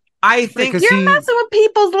 Yeah, I think Because you're messing with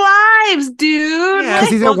people's lives, dude. Yeah. Because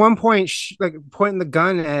he's Well- at one point like pointing the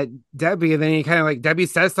gun at Debbie, and then he kind of like Debbie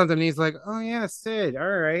says something, and he's like, "Oh yeah, Sid, all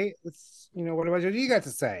right, let's what about you got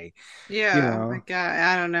to say?" Yeah, You know. like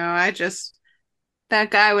I don't know.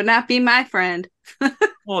 That guy would not be my friend.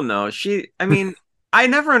 Well, no, I mean, I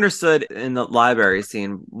never understood in the library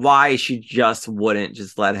scene why she just wouldn't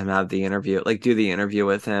just let him have the interview, like do the interview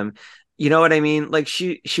with him. You know what I mean? Like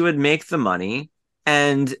she would make the money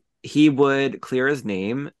and he would clear his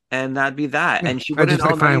name and that'd be that. And she I wouldn't just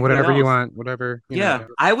like own fine, anything whatever you else. want, whatever. Yeah,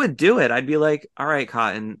 I would do it. I'd be like, all right,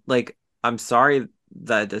 Cotton, like, I'm sorry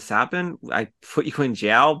that this happened. I put you in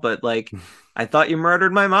jail, but like, I thought you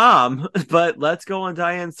murdered my mom, but let's go on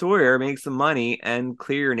Diane Sawyer, make some money, and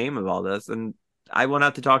clear your name of all this. And I won't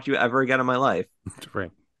have to talk to you ever again in my life.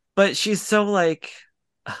 Right. But she's so like,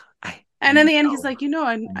 And in the end, he's like, No.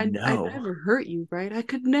 I never hurt you, right? I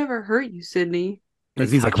could never hurt you, Sydney.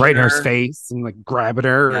 Because he's like right in her face and like grabbing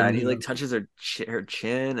her. Yeah, and and he like touches her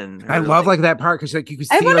chin, and I love like that part because like you can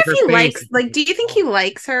see I wonder like if her he face. likes. Like, do you think he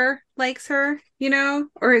likes her?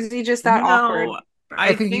 Or is he just that awkward?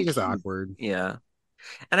 I think he's just awkward. Yeah.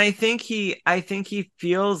 And I think he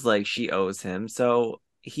feels like she owes him, so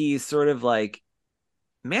he's sort of like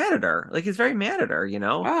mad at her. Like he's very mad at her,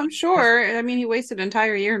 Well, I'm sure. I mean, he wasted an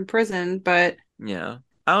entire year in prison, but Yeah.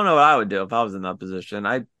 I don't know what I would do if I was in that position.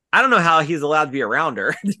 I don't know how he's allowed to be around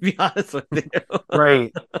her, to be honest with you.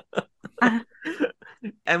 Right.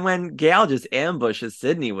 And when Gail just ambushes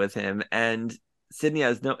Sydney with him and Sydney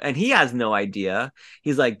he has no idea.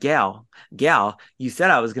 He's like, Gail, you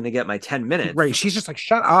said I was going to get my 10 minutes. Right. She's just like,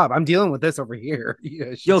 shut up. I'm dealing with this over here.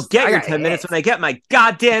 Yeah, You'll get your 10 minutes when I get my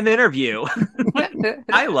goddamn interview.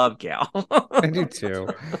 I love Gail. I do too.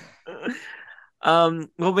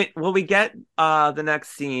 We get the next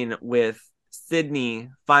scene with Sydney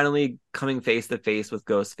finally coming face to face with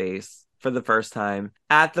Ghostface for the first time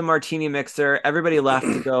at the martini mixer. Everybody left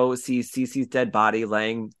to go see Cece's dead body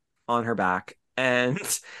laying on her back, and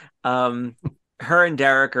her and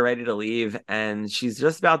Derek are ready to leave, and she's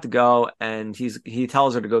just about to go, and he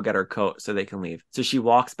tells her to go get her coat so they can leave. So she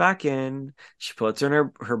walks back in, she puts her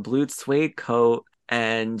in her blue suede coat,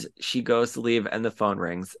 and she goes to leave, and the phone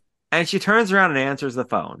rings. And she turns around and answers the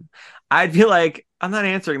phone. I'd be like, I'm not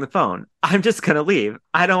answering the phone. I'm just going to leave.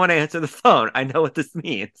 I don't want to answer the phone. I know what this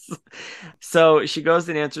means. So she goes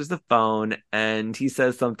and answers the phone, and he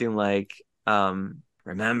says something like,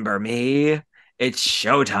 remember me? It's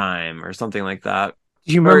showtime, or something like that.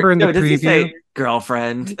 Do you remember Does he preview? say,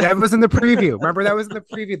 girlfriend? That was in the preview. Remember, that was in the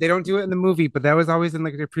preview. They don't do it in the movie, but that was always in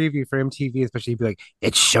like the preview for MTV, especially. He'd be like,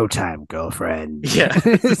 "It's showtime, girlfriend." Yeah.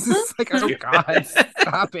 It's just like, oh God,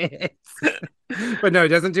 stop it. But no, it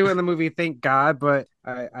doesn't do it in the movie. Thank God. But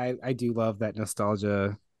I do love that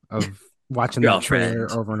nostalgia of watching that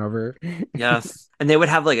trailer over and over. Yes. And they would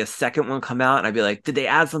have like a second one come out, and I'd be like, did they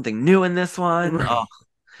add something new in this one? Right. Oh.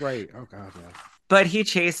 Right. Oh God. Yeah. But he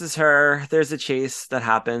chases her. There's a chase that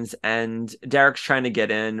happens, and Derek's trying to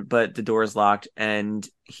get in, but the door's locked, and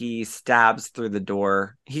he stabs through the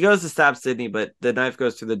door. He goes to stab Sydney, but the knife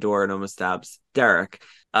goes through the door and almost stabs Derek.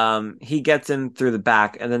 He gets in through the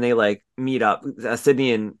back, and then they like meet up.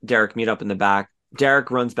 Sydney and Derek meet up in the back.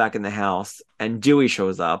 Derek runs back in the house, and Dewey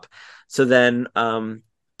shows up. So then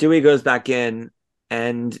Dewey goes back in,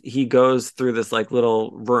 and he goes through this like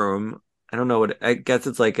little room. I don't know what, I guess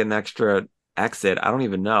it's like an extra exit. I don't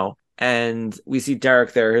even know. And we see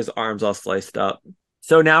Derek there, his arms all sliced up.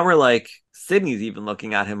 So now we're like, Sydney's even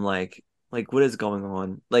looking at him like what is going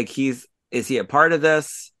on? Like is he a part of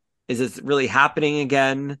this? Is this really happening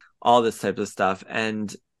again? All this type of stuff.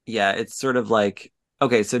 And yeah, it's sort of like,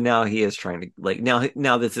 okay, so now he is trying to like,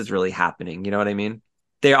 now this is really happening. You know what I mean?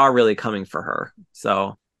 They are really coming for her.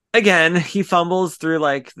 So again, he fumbles through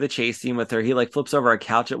like the chase scene with her. He like flips over a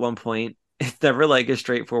couch at one point. It's never like a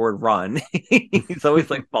straightforward run. He's always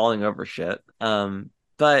like falling over shit. But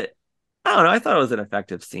I don't know. I thought it was an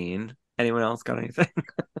effective scene. Anyone else got anything?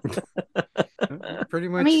 Pretty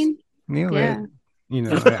much. I mean, nailed yeah. it. You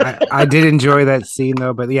know, I did enjoy that scene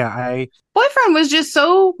though, but yeah, boyfriend was just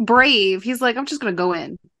so brave. He's like, I'm just gonna go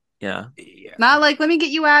in. Yeah. Not like, let me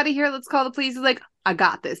get you out of here. Let's call the police. He's like, I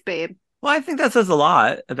got this, babe. Well, I think that says a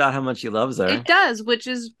lot about how much he loves her. It does, which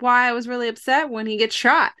is why I was really upset when he gets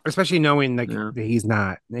shot. Especially knowing like Yeah. that he's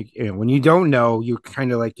not like, when you don't know, you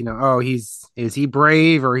kind of like, oh, is he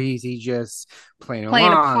brave or is he just playing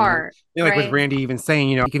Playing a along? part. Like with right? Randy even saying,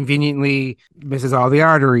 he conveniently misses all the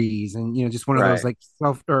arteries and just one of those Right. like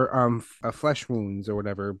self or flesh wounds or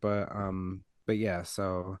whatever. But yeah,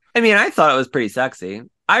 so I mean, I thought it was pretty sexy.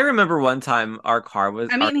 I remember one time our car was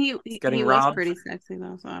I mean, getting he was robbed. pretty sexy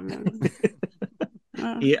though. So I mean,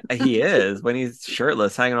 He is when he's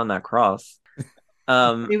shirtless, hanging on that cross.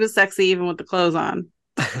 he was sexy even with the clothes on.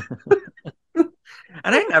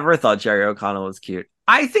 And I never thought Jerry O'Connell was cute.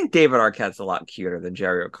 I think David Arquette's a lot cuter than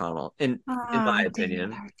Jerry O'Connell, in my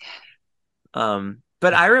opinion.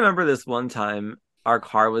 But I remember this one time our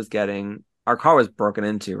car was broken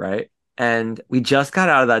into, right? And we just got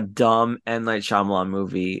out of that dumb M. Night Shyamalan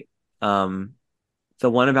movie. The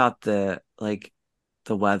one about the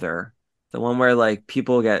weather. The one where like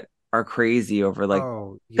people are crazy over like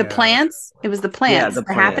the plants. It was the plants. the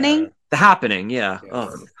The Happening. The Happening, yeah. Yes.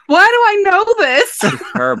 Oh, Why do I know this?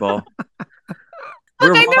 it's terrible.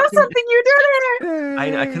 Look, I know something you did.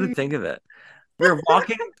 I couldn't think of it. We're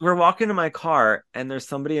walking to my car, and there's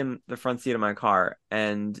somebody in the front seat of my car,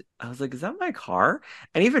 and I was like, "Is that my car?"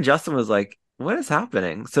 And even Justin was like, "What is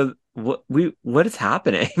happening?" So what is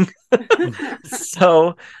happening?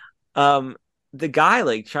 So, the guy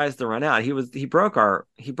like tries to run out. He broke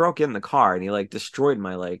in the car, and he like destroyed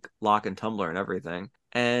my like lock and tumbler and everything.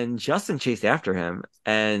 And Justin chased after him,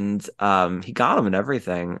 and he got him and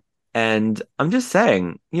everything. And I'm just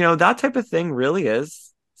saying, that type of thing really is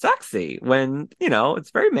sexy when,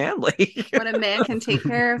 it's very manly. When a man can take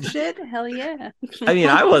care of shit, hell yeah. I mean,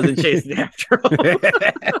 I wasn't chasing after him.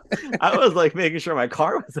 I was like making sure my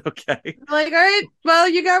car was okay. Like, all right, well,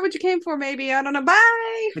 you got what you came for, maybe. I don't know.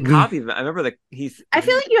 Bye. The cop even, I remember I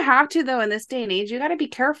feel like you have to, though, in this day and age. You got to be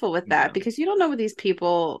careful with that because you don't know what these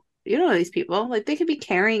people. You don't know these people. Like, they could be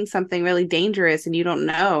carrying something really dangerous and you don't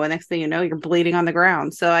know. And next thing you know, you're bleeding on the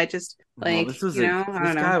ground. So I just, like, this was I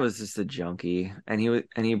don't know. Guy was just a junkie, and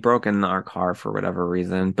he broke in our car for whatever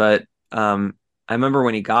reason. But I remember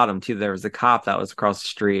when he got him too, there was a cop that was across the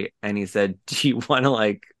street, and he said, "Do you want to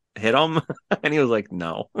like hit him?" And he was like,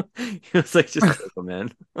 "No." He was like, "Just take him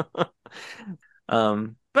in." But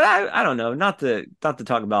I don't know, not to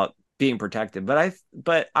talk about being protected,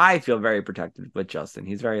 but I feel very protected with Justin.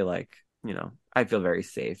 He's very like, I feel very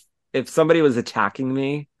safe. If somebody was attacking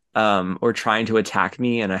me, or trying to attack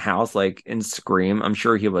me in a house, like in Scream, I'm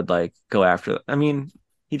sure he would like go after. I mean,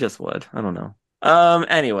 he just would. I don't know.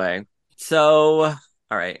 Anyway, so all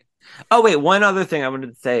right. Oh wait, one other thing I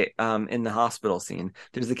wanted to say. In the hospital scene,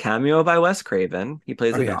 there's a cameo by Wes Craven. He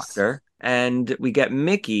plays a doctor, and we get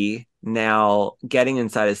Mickey now getting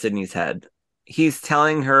inside of Sydney's head. He's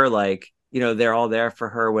telling her like, they're all there for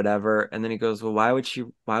her, whatever. And then he goes, well, why would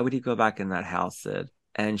he go back in that house, Sid?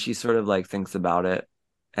 And she sort of like thinks about it.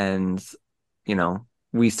 And,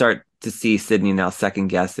 we start to see Sydney now second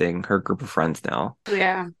guessing her group of friends now.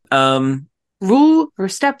 Yeah. Rule or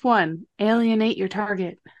step 1, alienate your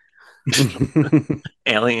target.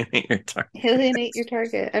 Alienate your target. Alienate your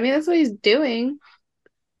target. I mean, that's what he's doing.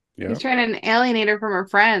 Yeah. He's trying to alienate her from her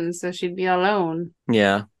friends so she'd be alone.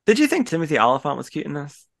 Yeah. Did you think Timothy Olyphant was cute in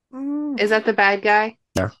this? Is that the bad guy?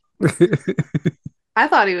 Yeah. I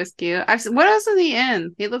thought he was cute. What else is he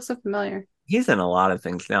in? He looks so familiar. He's in a lot of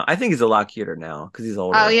things now. I think he's a lot cuter now because he's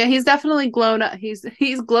older. Oh yeah, he's definitely grown up. He's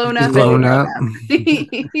grown up. Grown up.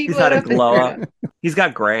 He's had a glow up. He's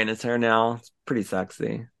got gray in his hair now. It's pretty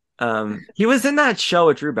sexy. He was in that show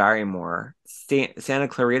with Drew Barrymore, Santa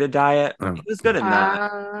Clarita Diet. He was good in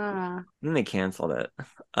that. And then they canceled it.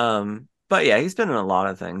 But yeah, he's been in a lot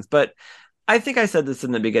of things. But I think I said this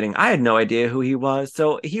in the beginning. I had no idea who he was.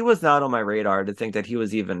 So he was not on my radar to think that he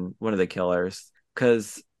was even one of the killers.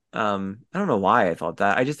 Because I don't know why I thought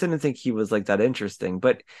that. I just didn't think he was like that interesting.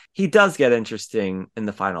 But he does get interesting in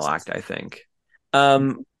the final act, I think.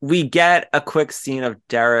 We get a quick scene of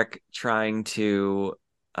Derek trying to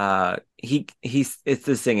it's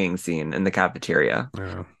the singing scene in the cafeteria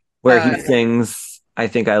where he sings I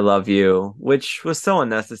Think I Love You, which was so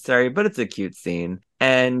unnecessary, but it's a cute scene.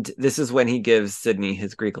 And this is when he gives Sydney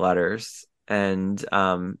his Greek letters, and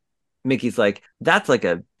Mickey's like, that's like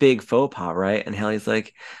a big faux pas, right? And Haley's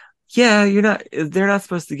like, yeah, they're not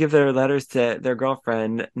supposed to give their letters to their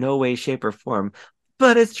girlfriend, no way, shape, or form,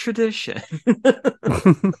 but it's tradition.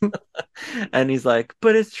 And he's like,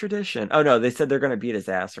 but it's tradition. Oh no, they said they're gonna beat his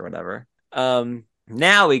ass or whatever.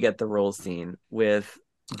 Now we get the roll scene with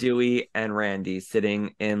Dewey and Randy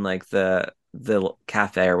sitting in like the the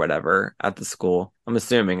cafe or whatever at the school. I'm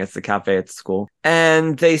assuming it's the cafe at the school.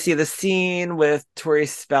 And they see the scene with Tori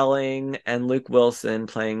Spelling and Luke Wilson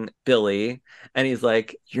playing Billy. And he's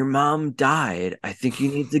like, your mom died. I think you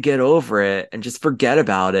need to get over it and just forget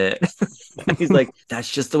about it. And he's like,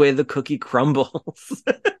 that's just the way the cookie crumbles.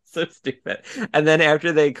 So stupid. And then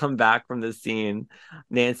after they come back from the scene,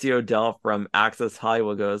 Nancy O'Dell from Access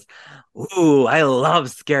Hollywood goes, ooh, I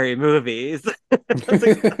love scary movies. I was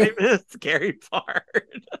like, not even a scary part.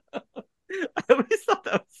 I always thought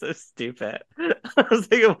that was so stupid. I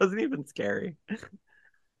was like, it wasn't even scary.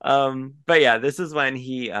 But yeah, this is when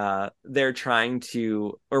they're trying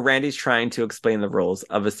to, or Randy's trying to explain the rules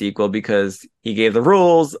of a sequel because he gave the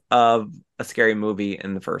rules of a scary movie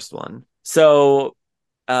in the first one. So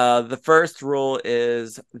the first rule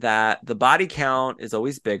is that the body count is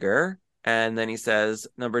always bigger. And then he says,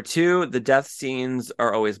 number 2, the death scenes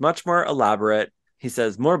are always much more elaborate. He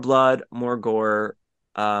says, more blood, more gore.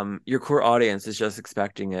 Your core audience is just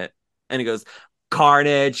expecting it. And he goes,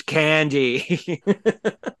 carnage, candy.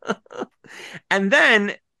 And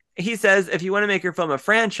then he says, if you want to make your film a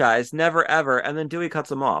franchise, never ever. And then Dewey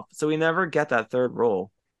cuts him off. So we never get that third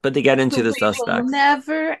rule. But they get into the suspects.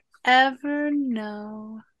 Never ever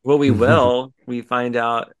know. Well, we will. We find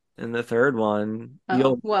out in the third one.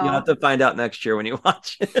 You'll have to find out next year when you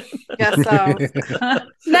watch it. Guess so.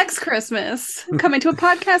 Next Christmas, coming to a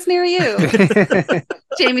podcast near you.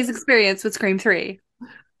 Jamie's experience with Scream 3.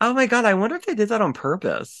 Oh my God, I wonder if they did that on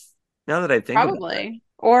purpose. Now that I think probably. About it.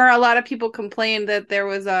 Or a lot of people complained that there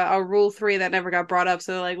was a rule 3 that never got brought up.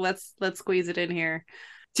 So like, let's squeeze it in here.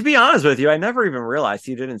 To be honest with you, I never even realized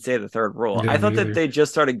he didn't say the third rule. I thought that they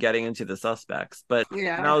just started getting into the suspects. But when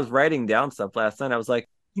I was writing down stuff last night, I was like,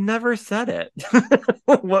 he never said it.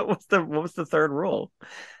 What was the third rule?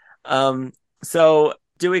 So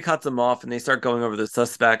Dewey cuts him off and they start going over the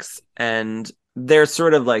suspects, and they're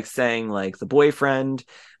sort of like saying like the boyfriend,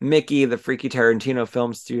 Mickey, the freaky Tarantino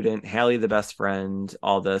film student, Hallie, the best friend,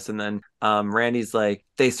 all this. And then Randy's like,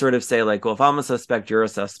 they sort of say like, well, if I'm a suspect, you're a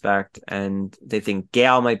suspect. And they think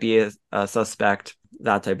Gail might be a suspect,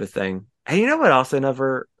 that type of thing. And you know what else I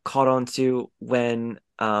never caught on to when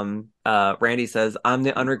Randy says, I'm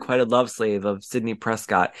the unrequited love slave of Sidney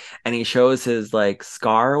Prescott. And he shows his like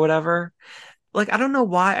scar or whatever. Like, I don't know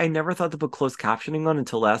why I never thought to put closed captioning on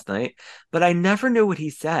until last night, but I never knew what he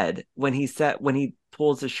said when he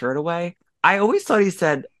pulls his shirt away. I always thought he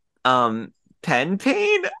said pen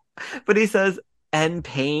pain, but he says en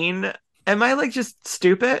pain. Am I like just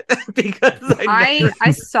stupid? Because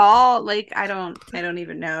I saw like I don't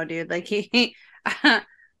even know, dude. Like he I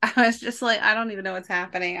was just like, I don't even know what's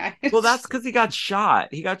happening. Well, that's because he got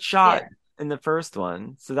shot. He got shot. Yeah. In the first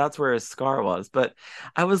one, so that's where his scar was. But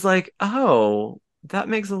I was like, oh, that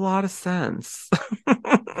makes a lot of sense.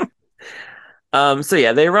 So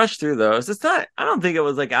yeah, they rushed through those. I don't think it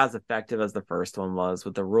was like as effective as the first one was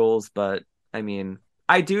with the rules, but I mean,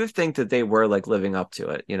 I do think that they were like living up to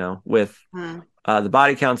it, you know, with the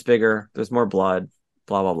body count's bigger, there's more blood,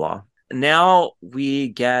 blah blah blah. Now we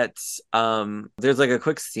get there's like a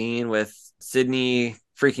quick scene with Sydney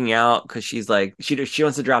freaking out because she's like she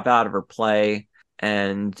wants to drop out of her play,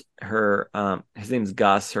 and her his name's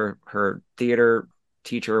Gus, her theater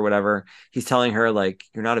teacher or whatever, he's telling her like,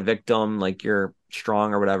 you're not a victim, like you're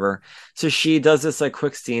strong or whatever. So she does this like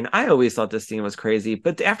quick scene. I always thought this scene was crazy,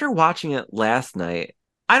 but after watching it last night,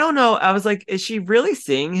 I don't know, I was like, is she really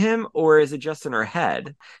seeing him or is it just in her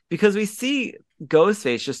head? Because we see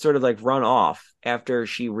Ghostface just sort of like run off after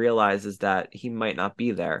she realizes that he might not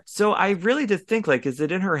be there. So I really did think like, is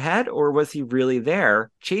it in her head or was he really there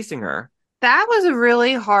chasing her? That was a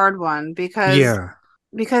really hard one because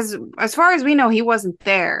as far as we know, he wasn't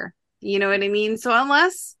there. You know what I mean? So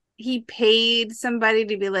unless he paid somebody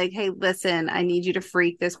to be like, hey, listen, I need you to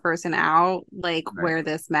freak this person out, like wear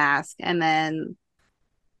this mask and then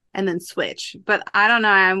switch. But I don't know.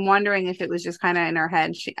 I'm wondering if it was just kind of in her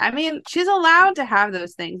head. She's allowed to have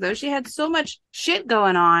those things, though. She had so much shit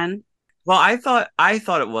going on. Well, I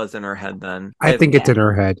thought it was in her head then. I think it's in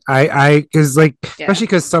her head. Because like, especially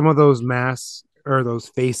because some of those masks or those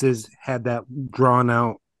faces had that drawn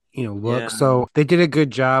out, look. Yeah. So they did a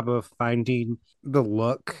good job of finding the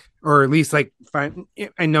look, or at least like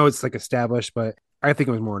I know it's like established, but I think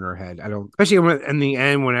it was more in her head. Especially in the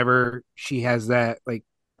end, whenever she has that like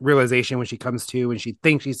realization when she comes to and she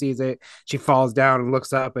thinks she sees it, she falls down and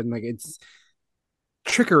looks up, and like it's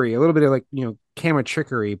trickery, a little bit of like camera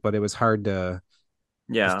trickery, but it was hard to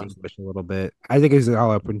distinguish a little bit. I think it's all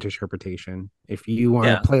up into interpretation. If you want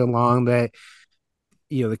to play along that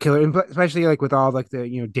the killer, and especially like with all like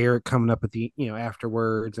the Derek coming up at the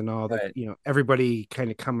afterwards, and all the Right. everybody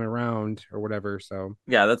kind of coming around or whatever. So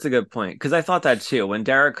Yeah, that's a good point. Because I thought that too. When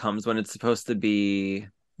Derek comes, when it's supposed to be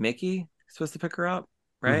Mickey supposed to pick her up,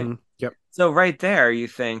 right? yep. So right there, you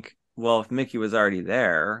think, well, if Mickey was already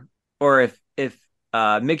there, or if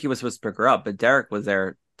Mickey was supposed to pick her up, but Derek was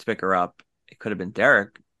there to pick her up, it could have been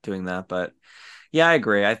Derek doing that. But yeah, I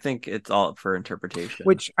agree. I think it's all up for interpretation.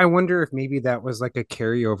 Which I wonder if maybe that was like a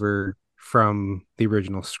carryover from the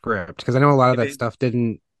original script, because I know a lot of that Maybe. stuff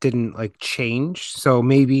didn't like change. So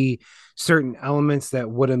maybe certain elements that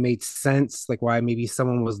would have made sense, like why maybe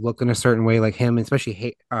someone was looking a certain way, like him, and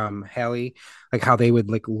especially Hallie, like how they would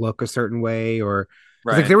like look a certain way, or 'cause,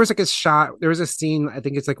 like Right. there was like a shot, there was a scene. I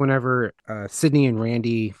think it's like whenever Sydney and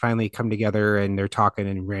Randy finally come together and they're talking,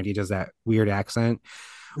 and Randy does that weird accent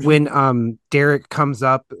when Derek comes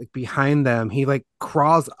up like, behind them, he like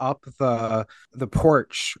crawls up the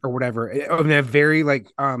porch or whatever in a very like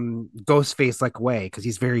ghost face like way, because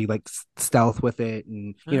he's very like stealth with it,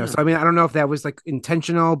 and so I mean I don't know if that was like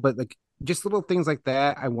intentional, but like just little things like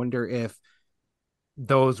that. I wonder if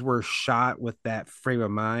those were shot with that frame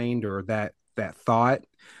of mind or that thought,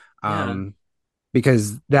 Yeah. um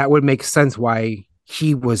because that would make sense why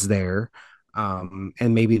he was there. And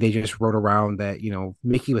maybe they just wrote around that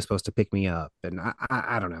Mickey was supposed to pick me up, and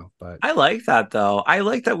I don't know, but I like that though. I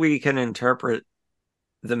like that we can interpret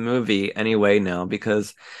the movie anyway now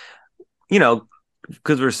because you know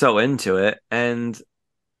because we're so into it, and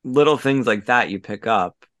little things like that you pick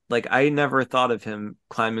up. Like I never thought of him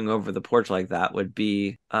climbing over the porch like that would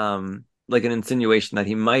be like an insinuation that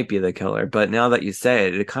he might be the killer, but now that you say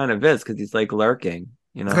it, it kind of is because he's like lurking,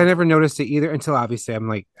 I never noticed it either until obviously I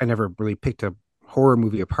never really picked a horror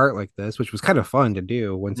movie apart like this, which was kind of fun to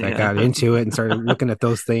do once I Yeah. got into it and started looking at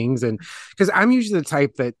those things. And because I'm usually the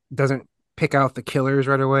type that doesn't pick out the killers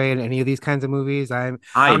right away in any of these kinds of movies. I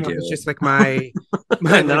I don't know if do. it's just like my And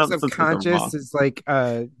then like I'm supposed to pick them subconscious off. is like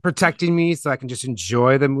protecting me so I can just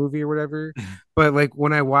enjoy the movie or whatever. But like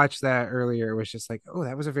when I watched that earlier, it was just like, oh,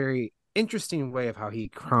 that was a very interesting way of how he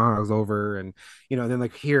crawls over, and then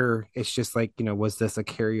like here it's just like, was this a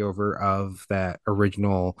carryover of that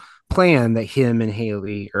original plan that him and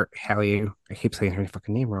Hallie, I keep saying her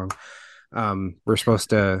fucking name wrong, were supposed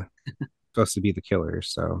to be the killers.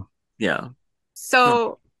 So Yeah.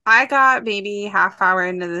 So I got maybe half hour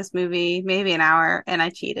into this movie, maybe an hour, and I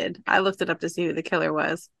cheated. I looked it up to see who the killer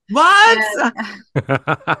was. What?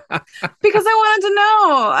 Because I wanted to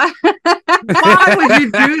know. Why would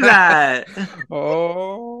you do that?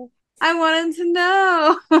 Oh, I wanted to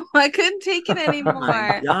know. I couldn't take it anymore. Oh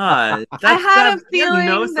my God. I had a you have feeling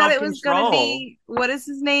no that it was going to self-control. be, what is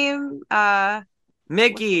his name?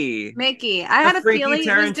 Mickey. Mickey. I had The a freaky feeling it was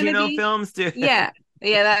going to Tarantino be. films, dude. Yeah,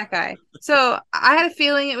 that guy. So I had a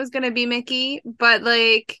feeling it was going to be Mickey, but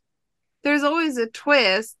like, there's always a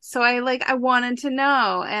twist. So I wanted to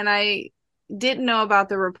know, and I didn't know about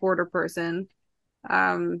the reporter person.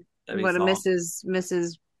 That'd be What a Saul.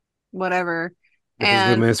 Mrs. whatever. Mrs.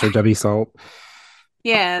 And Loomis or Debbie Salt.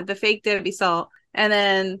 yeah, the fake Debbie Salt. And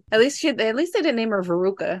then at least they didn't name her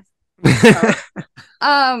Veruca.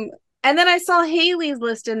 And then I saw Haley's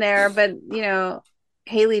list in there, but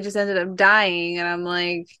Haley just ended up dying, and I'm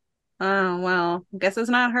like, oh well, I guess it's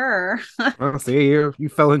not her. Well, see, you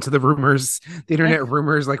fell into the rumors, the internet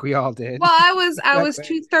rumors, like we all did. Well, I was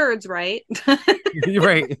Exactly. 2/3 right. You're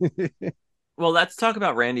right. Well, let's talk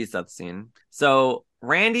about Randy's death scene. So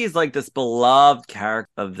Randy's like this beloved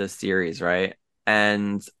character of this series, right?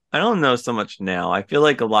 And I don't know so much now. I feel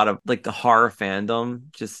like a lot of like the horror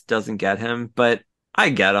fandom just doesn't get him, but I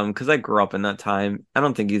get him because I grew up in that time. I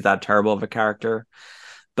don't think he's that terrible of a character.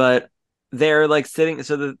 But they're like sitting,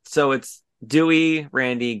 so it's Dewey,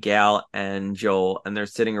 Randy, Gal, and Joel, and they're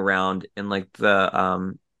sitting around in like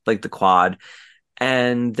the quad,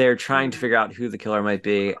 and they're trying to figure out who the killer might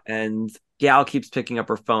be. And Gal keeps picking up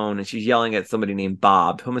her phone and she's yelling at somebody named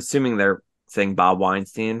Bob, who I'm assuming they're saying Bob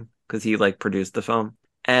Weinstein because he like produced the film.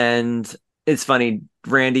 And it's funny,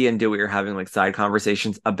 Randy and Dewey are having like side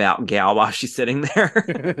conversations about Gal while she's sitting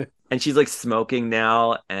there. And she's like smoking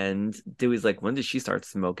now. And Dewey's like, when did she start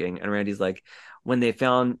smoking? And Randy's like, when they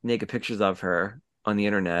found naked pictures of her on the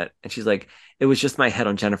internet. And she's like, it was just my head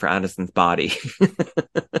on Jennifer Aniston's body.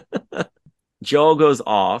 Joel goes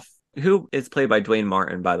off, who is played by Dwayne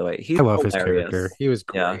Martin, by the way. He's I love hilarious. his character. He was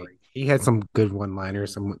great. Yeah. He had some good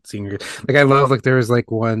one-liners, some senior. Like I love, like there was like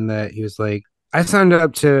one that he was like, I signed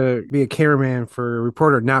up to be a cameraman for a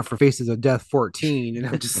reporter, not for Faces of Death 14. And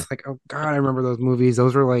I'm just like, oh God, I remember those movies.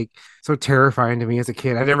 Those were like so terrifying to me as a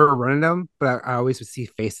kid. I never rented them, but I always would see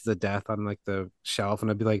Faces of Death on like the shelf and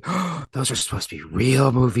I'd be like, oh, those are supposed to be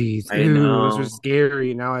real movies. I Ooh, those are know.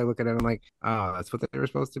 scary. Now I look at it, I'm like, oh, that's what they were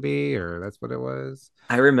supposed to be, or that's what it was.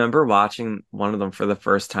 I remember watching one of them for the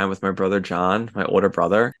first time with my brother John, my older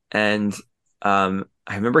brother, and I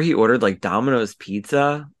remember he ordered like Domino's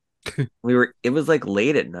pizza. It was like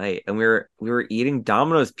late at night and we were eating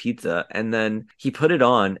Domino's pizza and then he put it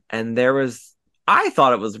on and I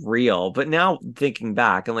thought it was real, but now thinking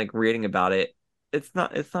back and like reading about it, it's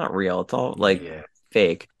not real. It's all like Yeah.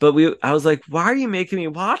 fake. But I was like, why are you making me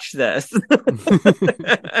watch this?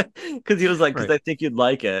 Because he was like, because Right. I think you'd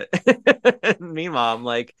like it. Meanwhile, I'm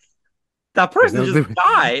like, that Right. person just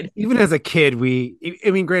died. Even as a kid,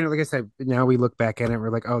 I mean, granted, like I said, now we look back at it and we're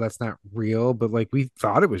like, oh, that's not real, but like we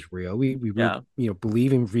thought it was real. We were, Yeah.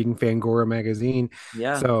 believing reading Fangora magazine.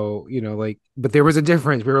 Yeah. So, like, but there was a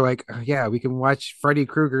difference. We were like, oh, yeah, we can watch Freddy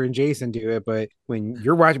Krueger and Jason do it, but when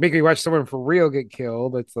you're making me watch someone for real get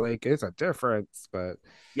killed, it's like, it's a difference. But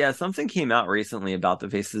Yeah, something came out recently about the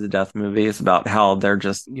Faces of Death movies about how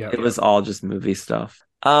yeah, it was all just movie stuff.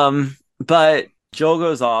 But Joel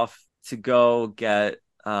goes off to go get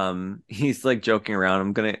he's like joking around.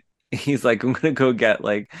 I'm gonna go get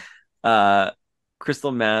like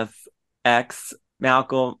crystal meth X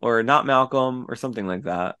Malcolm or not Malcolm or something like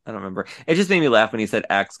that. I don't remember. It just made me laugh when he said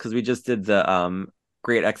X because we just did the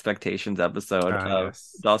Great Expectations episode of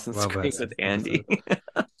yes, Dawson's love Creek that with Andy.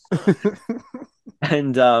 episode.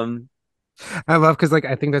 And I love because like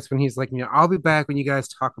I think that's when he's like, I'll be back when you guys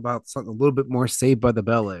talk about something a little bit more Saved by the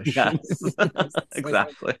Bellish. yes, It's like,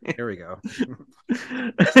 exactly. here we go.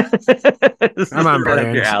 This I'm is on right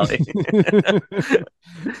up your brand. alley.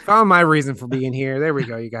 Found my reason for being here. There we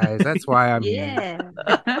go, you guys. That's why I'm here.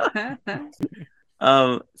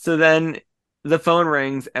 Yeah. So then the phone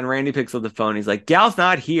rings and Randy picks up the phone. He's like, Gal's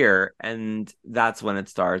not here. And that's when it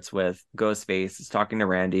starts with Ghostface is talking to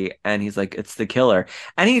Randy and he's like, it's the killer.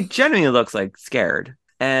 And he genuinely looks like scared.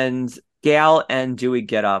 And Gal and Dewey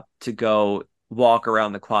get up to go walk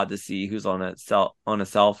around the quad to see who's on a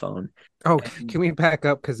cell phone. Oh, can we back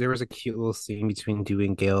up? Because there was a cute little scene between Dewey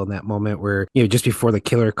and Gale in that moment where, just before the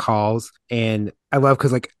killer calls. And I love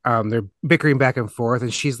because like they're bickering back and forth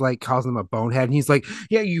and she's like calls him a bonehead and he's like,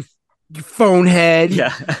 yeah, you phone head.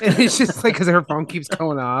 Yeah. And it's just like because her phone keeps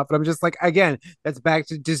going off. And I'm just like, again, that's back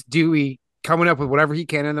to just Dewey coming up with whatever he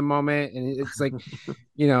can in the moment. And it's like,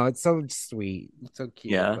 it's so sweet. It's so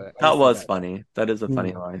cute. Yeah, But that was funny. That is a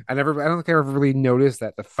funny Yeah. line. I don't think I ever really noticed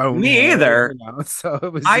that the phone. Me either. So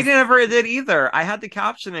it was. I never did either. I had the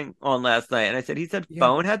captioning on last night, and I said he said Yeah.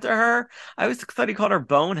 phonehead to her. I always thought he called her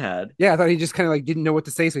bonehead. Yeah, I thought he just kind of like didn't know what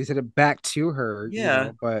to say, so he said it back to her.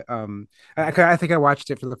 Yeah. But I think I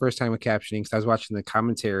watched it for the first time with captioning because I was watching the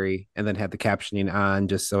commentary and then had the captioning on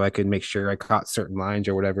just so I could make sure I caught certain lines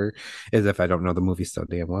or whatever, as if I don't know the movie so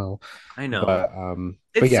damn well. I know. But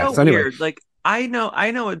It's yeah. so So anyway, weird. Like I know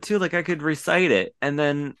it too. Like I could recite it, and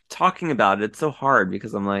then talking about it's so hard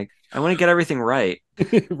because I'm like I want to get everything right.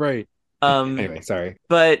 right. Um, Anyway, sorry.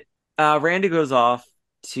 but Randy goes off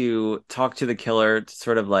to talk to the killer to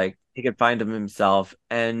sort of like he could find him himself,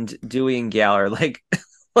 and Dewey and Gal are like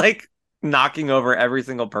like knocking over every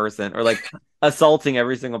single person or like assaulting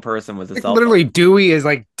every single person with a Like, cell literally, Dewey is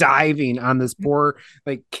like diving on this poor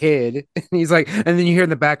like kid, and he's like, and then you hear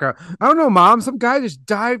in the background, "I don't know, mom, some guy just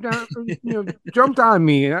dived on, jumped on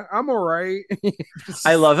me. I'm all right."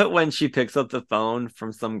 I love it when she picks up the phone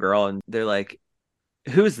from some girl and they're like,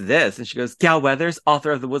 who's this? And she goes, Gal Weathers,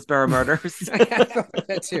 author of the Woodsboro Murders.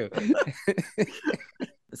 That too.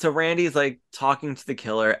 So Randy's like talking to the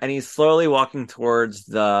killer and he's slowly walking towards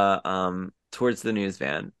the news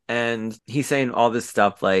van. And he's saying all this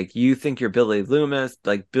stuff like, you think you're Billy Loomis,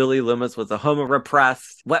 like Billy Loomis was a homo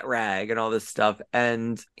repressed wet rag and all this stuff.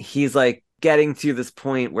 And he's like getting to this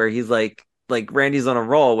point where he's like Randy's on a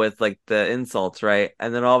roll with like the insults, right?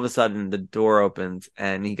 And then all of a sudden the door opens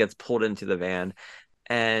and he gets pulled into the van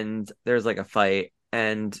and there's like a fight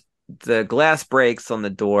and the glass breaks on the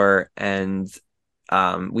door and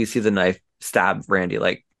we see the knife stab Randy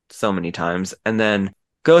like so many times. And then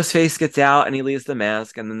Ghostface gets out and he leaves the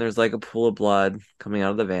mask and then there's like a pool of blood coming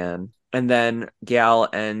out of the van. And then Gal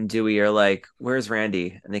and Dewey are like, where's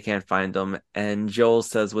Randy? And they can't find him. And Joel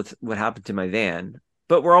says, what happened to my van?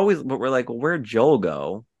 But we're like, well, where'd Joel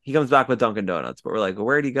go? He comes back with Dunkin' Donuts, but we're like, well,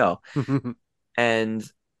 where'd he go? And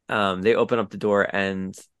they open up the door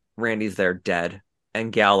and Randy's there dead.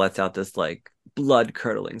 And Gal lets out this like blood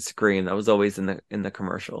curdling scream that was always in the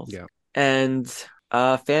commercials. Yeah. And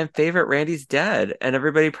Fan favorite, Randy's dead, and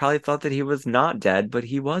everybody probably thought that he was not dead, but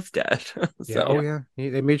he was dead. Yeah. So Oh yeah.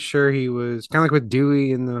 They made sure he was kind of like with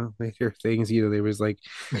Dewey in the later things. You know, they was like,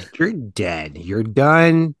 "You're dead. You're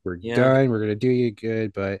done. We're yeah, done. We're gonna do you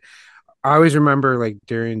good." But I always remember like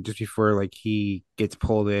during just before like he gets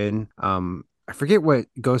pulled in. I forget what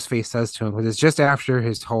Ghostface says to him because it's just after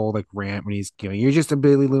his whole like rant when he's you're just a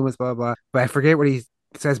Billy Loomis, blah blah. But I forget what he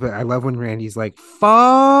says. But I love when Randy's like,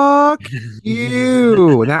 "Fuck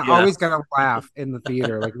you," and that yeah, always got a laugh in the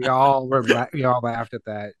theater. Like we all laughed at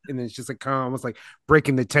that, and it's just like kind of almost like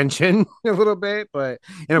breaking the tension a little bit. But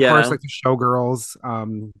and of course yeah. like the Showgirls,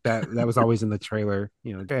 that was always in the trailer.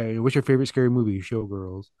 You know, hey, what's your favorite scary movie?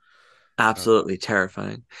 Showgirls. Absolutely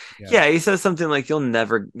terrifying. Yeah. Yeah, he says something like you'll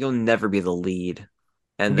never be the lead.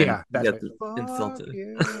 And then Yeah, he that's gets right. Fuck insulted.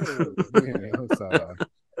 you. Yeah,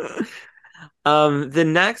 so, The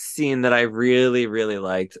next scene that I really, really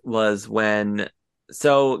liked was when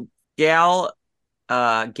so Gal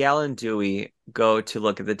and Dewey go to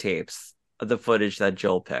look at the tapes of the footage that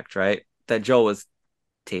Joel picked, right? That Joel was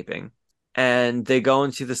taping. And they go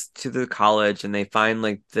into this to the college and they find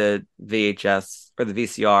like the VHS or the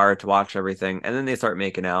VCR to watch everything, and then they start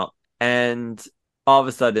making out. And all of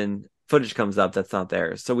a sudden, footage comes up that's not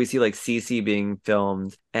there. So we see like Cece being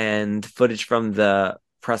filmed and footage from the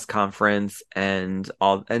press conference and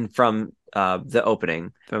from the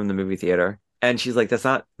opening from the movie theater. And she's like, "That's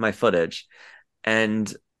not my footage."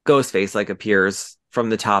 And Ghostface like appears from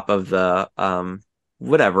the top of the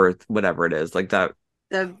whatever it is, like that.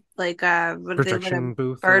 The like what do they what a projection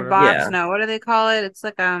booth or bird whatever. box? Yeah. No, what do they call it? It's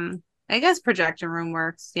like I guess projection room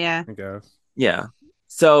works. Yeah. I guess. Yeah.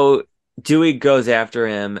 So Dewey goes after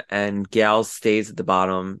him and Gal stays at the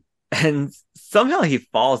bottom and somehow he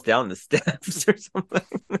falls down the steps or something.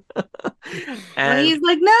 Well, And he's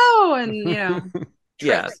like no, and yeah.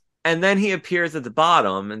 tricks. And then he appears at the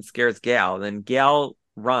bottom and scares Gal. Then Gal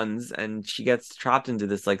runs and she gets trapped into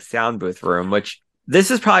this like sound booth room, which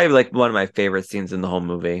this is probably like one of my favorite scenes in the whole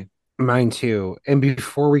movie. Mine too. And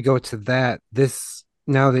before we go to that, this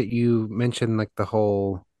now that you mentioned like the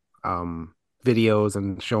whole um videos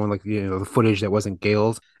and showing like the footage that wasn't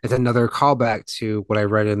Gale's, it's another callback to what I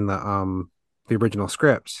read in the original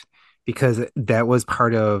script because that was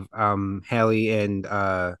part of Hallie and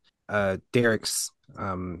Derek's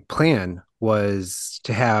plan was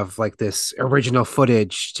to have like this original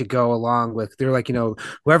footage to go along with they're like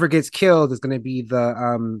whoever gets killed is going to be the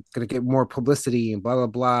going to get more publicity and blah blah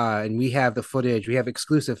blah, and we have the footage, we have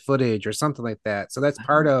exclusive footage or something like that, so that's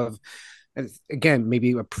part of again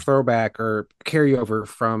maybe a throwback or carryover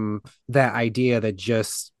from that idea that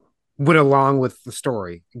just went along with the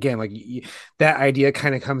story again like that idea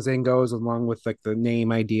kind of comes and goes along with like the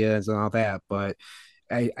name ideas and all that, but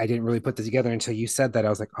I didn't really put this together until you said that. I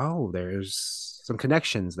was like, oh, there's some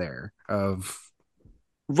connections there of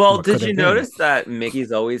Well, what could did you have been. notice that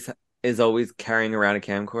Mickey's always carrying around a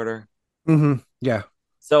camcorder? Yeah,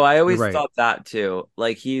 So I you're always right. thought that too.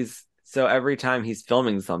 Like so every time he's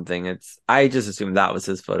filming something, I just assumed that was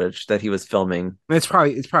his footage that he was filming. It's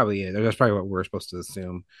probably it. That's probably what we're supposed to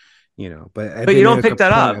assume, but But they you made don't like pick a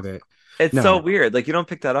that point up. of it. It's so No, weird. Like you don't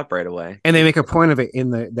pick that up right away. and they make a point of it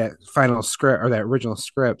in that final script or that original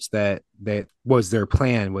scripts that was their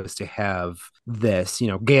plan was to have this.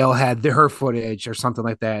 Gail had her footage or something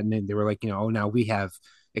like that, and then they were like, oh, now we have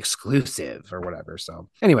exclusive or whatever. So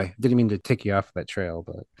anyway, didn't mean to take you off that trail,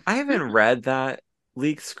 but I haven't read that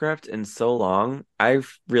leaked script in so long. I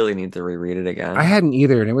really need to reread it I again. hadn't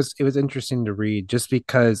either, and it was interesting to read just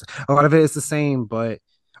because a lot of it is the same, but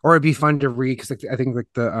or it'd be fun to read because like, I think like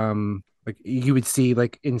the like you would see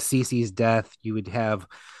like in Cece's death, you would have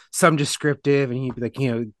some descriptive, and he'd be like,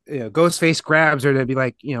 Ghostface grabs her, and it'd be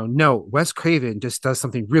like, no, Wes Craven just does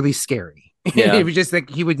something really scary. Yeah. It was just like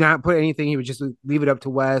he would not put anything; he would just leave it up to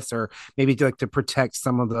Wes, or maybe to protect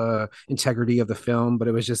some of the integrity of the film. But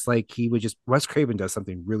it was just like he would just Wes Craven does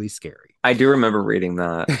something really scary. I do remember reading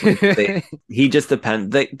that. Like he just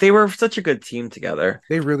they were such a good team together.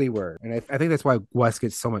 They really were. And I think that's why Wes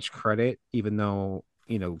gets so much credit, even though,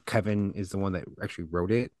 Kevin is the one that actually wrote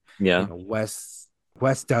it. Yeah. Wes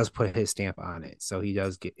does put his stamp on it. So he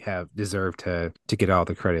does deserve to get all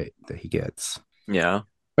the credit that he gets. Yeah.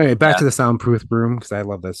 Anyway, back Yeah. to the soundproof room because I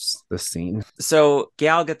love this scene. So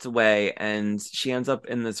Gal gets away and she ends up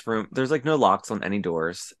in this room. There's like no locks on any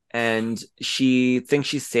doors. And she thinks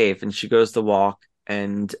she's safe and she goes to walk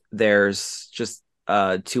and there's just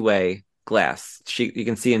two-way glass. You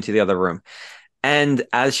can see into the other room. And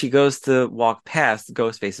as she goes to walk past,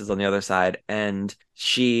 Ghostface is on the other side and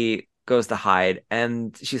she goes to hide,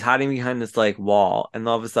 and she's hiding behind this like wall, and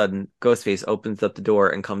all of a sudden Ghostface opens up the door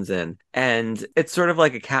and comes in, and it's sort of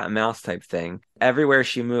like a cat and mouse type thing. Everywhere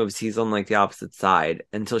she moves, he's on like the opposite side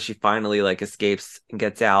until she finally like escapes and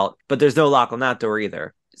gets out, but there's no lock on that door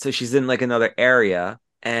either. So she's in like another area,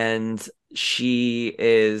 and she's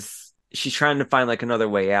trying to find like another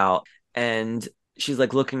way out, and she's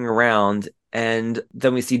like looking around, and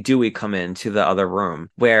then we see Dewey come into the other room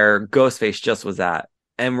where Ghostface just was at.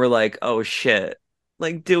 And we're like, oh shit,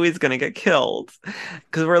 like Dewey's gonna get killed.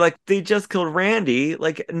 Because we're like, they just killed Randy.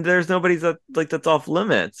 Like, and there's nobody that's off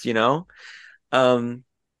limits, you know?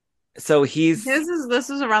 So this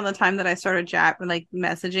is around the time that I started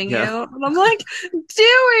messaging you. Yeah. And I'm like,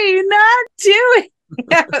 Dewey, not Dewey.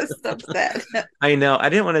 I was upset. I know. I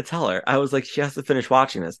didn't want to tell her. I was like, she has to finish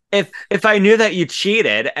watching this. If I knew that you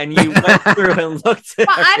cheated and you went through and looked at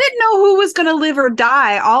Well, I didn't know who was going to live or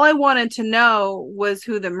die. All I wanted to know was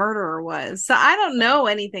who the murderer was. So I don't know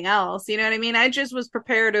anything else. You know what I mean? I just was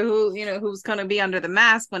prepared to who's going to be under the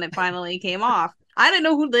mask when it finally came off. I didn't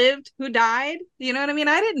know who lived, who died. You know what I mean?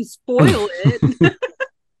 I didn't spoil it.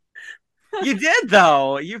 You did,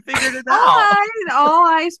 though. You figured it out. All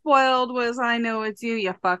I spoiled was I know it's you,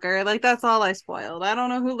 you fucker. Like, that's all I spoiled. I don't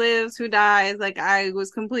know who lives, who dies. Like, I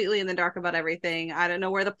was completely in the dark about everything. I don't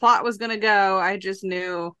know where the plot was going to go. I just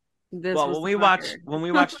knew this was when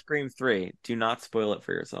we watch Scream 3, do not spoil it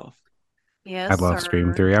for yourself. Yes, I love sir.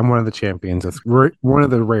 Scream 3. I'm one of the champions. One of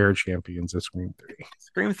the rare champions of Scream 3.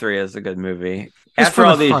 Scream 3 is a good movie. Just After for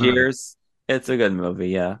all the these fun of it. years, it's a good movie,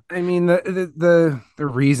 yeah. I mean, the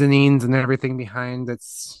reasonings and everything behind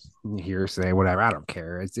it's hearsay, whatever. I don't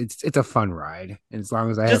care. It's a fun ride, and as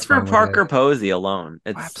long as I Just have for fun with Parker it. Posey alone,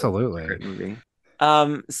 it's Absolutely. a great movie.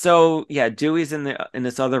 So yeah, Dewey's in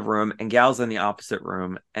this other room, and Gal's in the opposite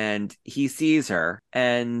room, and he sees her,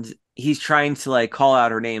 and he's trying to like call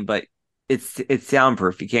out her name, but it's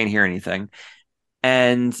soundproof. You can't hear anything.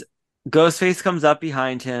 And Ghostface comes up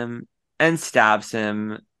behind him and stabs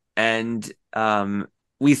him, and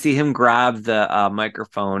we see him grab the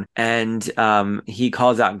microphone, and he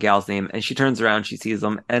calls out Gal's name, and she turns around, she sees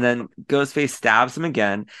him, and then Ghostface stabs him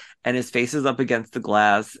again, and his face is up against the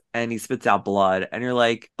glass, and he spits out blood, and you're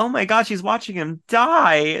like, oh my god, she's watching him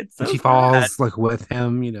die. It's so She sad. falls like with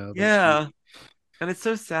him, Yeah. And it's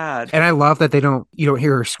so sad. And I love that you don't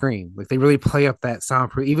hear her scream. Like they really play up that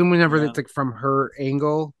soundproof. Even whenever it's like from her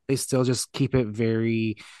angle, they still just keep it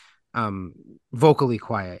very vocally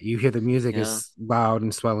quiet. You hear the music is loud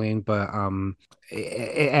and swelling, but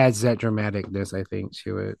it adds that dramaticness, I think,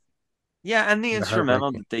 to it. Yeah, and the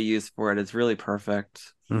instrumental that they use for it is really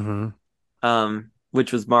perfect. Mm-hmm.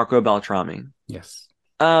 Which was Marco Beltrami. Yes.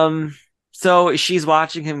 So she's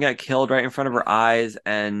watching him get killed right in front of her eyes,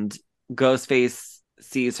 and Ghostface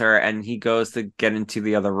sees her, and he goes to get into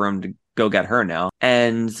the other room to go get her now.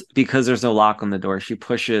 And because there's no lock on the door, she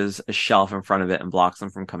pushes a shelf in front of it and blocks him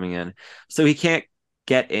from coming in. So he can't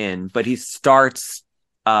get in, but he starts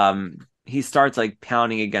like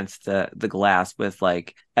pounding against the glass with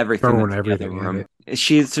like everything in the other room.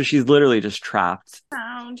 She's literally just trapped.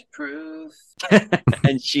 Soundproof.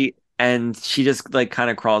 And she just like kind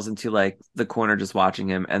of crawls into like the corner just watching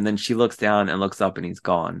him, and then she looks down and looks up and he's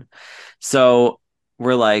gone. So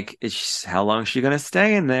we're like, how long is she gonna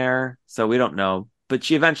stay in there? So we don't know, but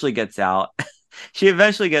she eventually gets out. She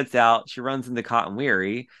runs into Cotton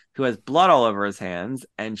Weary, who has blood all over his hands,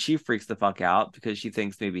 and she freaks the fuck out because she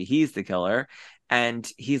thinks maybe he's the killer. And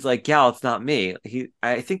he's like, Gal, it's not me.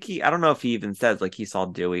 I don't know if he even says like he saw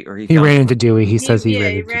Dewey or he ran into Dewey. He says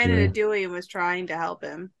he ran into Dewey and was trying to help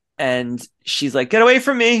him. And she's like, get away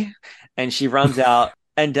from me. And she runs out,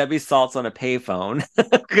 and Debbie Salt's on a payphone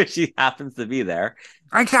because she happens to be there.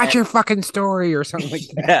 I got your fucking story or something like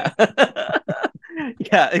that. Yeah.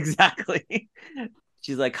 Yeah, exactly.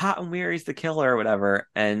 She's like, Cotton Weary's the killer or whatever.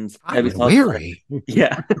 And Debbie Salt's Weary? Like,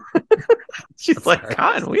 yeah. She's like,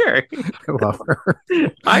 Cotton Weary. I love her.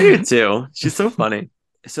 I do too. She's so funny.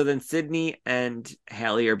 So then Sydney and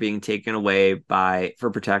Haley are being taken away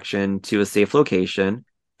for protection to a safe location.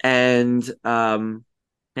 And I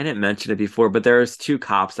didn't mention it before, but there's two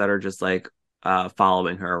cops that are just like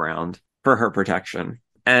following her around for her protection.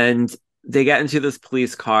 And they get into this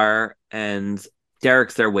police car, and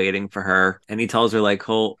Derek's there waiting for her, and he tells her like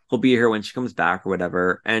he'll be here when she comes back or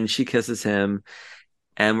whatever. And she kisses him,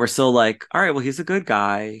 and we're still like, all right, well, he's a good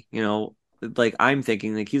guy, like I'm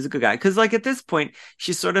thinking like he's a good guy, because like at this point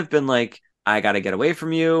she's sort of been like, I gotta get away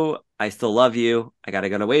from you, I still love you, I gotta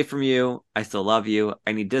get away from you, I still love you,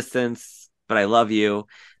 I need distance, but I love you.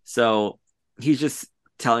 So he's just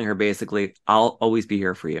telling her basically, I'll always be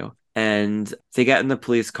here for you. And they get in the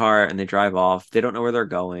police car and they drive off. They don't know where they're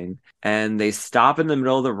going. And they stop in the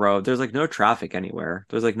middle of the road. There's like no traffic anywhere.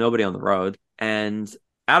 There's like nobody on the road. And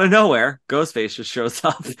out of nowhere, Ghostface just shows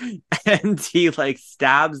up and he like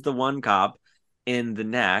stabs the one cop in the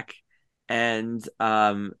neck and pulls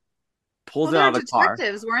Well, him they're out of the car.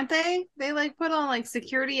 detectives, weren't they? They like put on like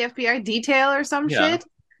security FBI detail or some Yeah. shit.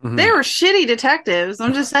 Mhm. They were shitty detectives.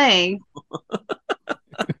 I'm just saying.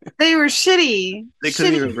 They were shitty. They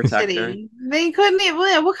couldn't Shitty, even protect her. shitty. They couldn't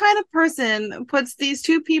even. What kind of person puts these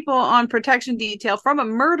two people on protection detail from a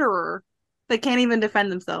murderer that can't even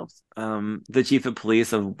defend themselves? The chief of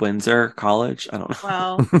police of Windsor College. I don't know.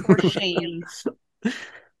 Well, for shame.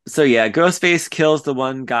 So yeah, Ghostface kills the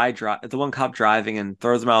one guy, the one cop driving, and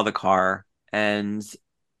throws him out of the car. And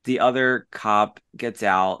the other cop gets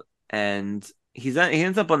out, and he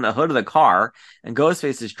ends up on the hood of the car. And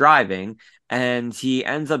Ghostface is driving, and he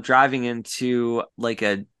ends up driving into like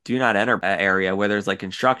a do not enter area where there's like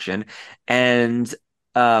construction, and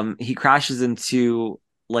he crashes into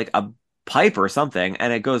like a pipe or something,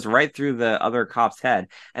 and it goes right through the other cop's head,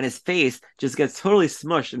 and his face just gets totally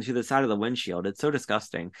smushed into the side of the windshield. It's so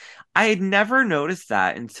disgusting. I had never noticed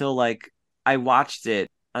that until like I watched it,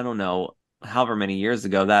 I don't know, however many years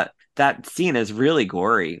ago. That scene is really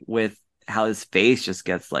gory with how his face just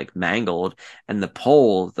gets like mangled and the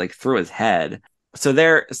pole like through his head. So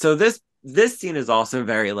this scene is also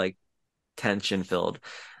very like tension filled.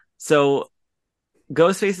 So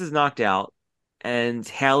Ghostface is knocked out, and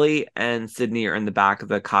Haley and Sydney are in the back of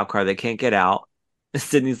the cop car. They can't get out.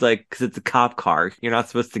 Sydney's like, because it's a cop car, you're not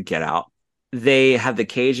supposed to get out. They have the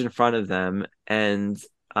cage in front of them, and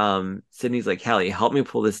Sydney's like, Haley, help me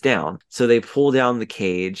pull this down. So they pull down the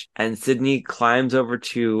cage, and Sydney climbs over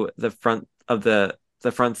to the front of the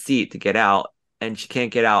front seat to get out, and she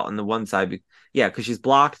can't get out on the one side. Yeah, because she's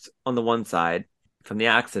blocked on the one side from the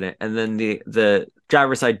accident, and then the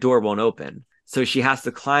driver's side door won't open. So she has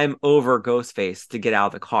to climb over Ghostface to get out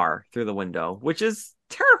of the car through the window, which is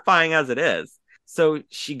terrifying as it is. So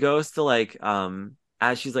she goes to like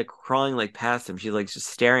as she's like crawling like past him, she's like just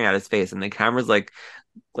staring at his face, and the camera's like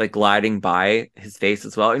gliding by his face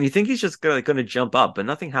as well. And you think he's just gonna jump up, but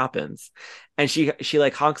nothing happens. And she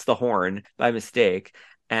like honks the horn by mistake,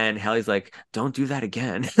 and Haley's like, "Don't do that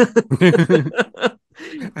again." I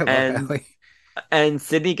love and Haley. and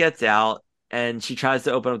Sydney gets out, and she tries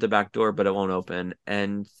to open up the back door, but it won't open.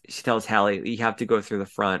 And she tells Haley, "You have to go through the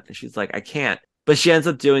front." And she's like, "I can't." But she ends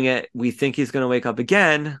up doing it. We think he's going to wake up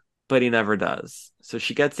again, but he never does. So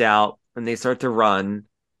she gets out, and they start to run,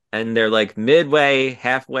 and they're like midway,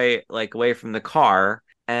 halfway, like away from the car.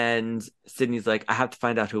 And Sydney's like, "I have to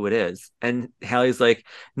find out who it is." And Haley's like,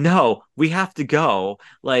 "No, we have to go.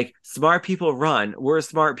 Like, smart people run. We're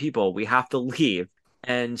smart people. We have to leave."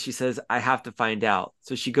 And she says, "I have to find out."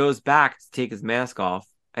 So she goes back to take his mask off,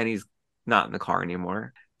 and he's not in the car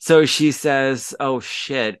anymore. So she says, "Oh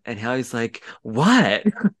shit." And Haley's like, "What?"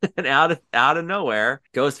 And out of nowhere,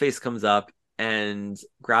 Ghostface comes up and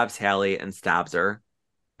grabs Haley and stabs her.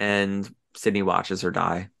 And Sydney watches her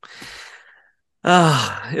die.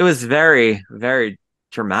 It was very, very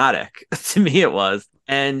dramatic. To me it was.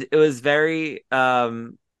 And it was very I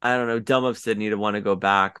don't know, dumb of Sydney to want to go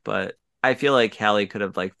back, but I feel like Haley could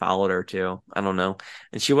have like followed her too. I don't know.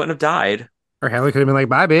 And she wouldn't have died. Or Haley could have been like,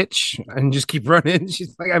 "Bye, bitch," and just keep running.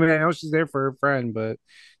 She's like, I mean, I know she's there for her friend, but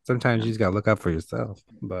sometimes you just gotta look out for yourself.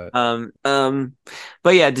 But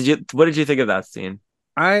But yeah, what did you think of that scene?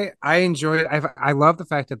 I enjoy it. I love the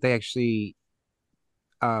fact that they actually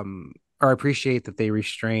or appreciate that they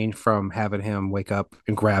restrained from having him wake up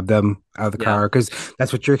and grab them out of the Yeah. car, because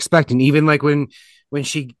that's what you're expecting. Even like when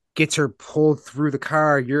she gets her pulled through the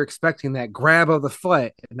car, you're expecting that grab of the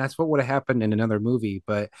foot, and that's what would have happened in another movie.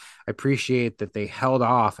 But I appreciate that they held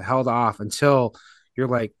off until you're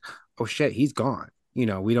like, oh shit, he's gone. We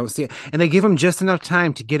don't see it, and they give him just enough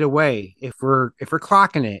time to get away. If we're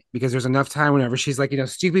clocking it, because there's enough time whenever she's like,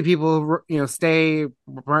 stupid people, stay,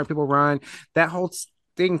 smart people run. That whole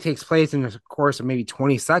thing takes place in the course of maybe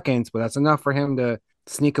 20 seconds, but that's enough for him to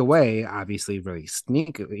sneak away, obviously really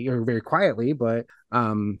sneak or very quietly, but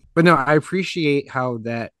no, I appreciate how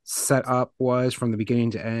that setup was from the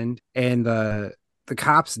beginning to end. And the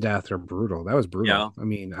cops' death are brutal. That was brutal. Yeah. I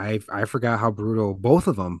mean, I forgot how brutal both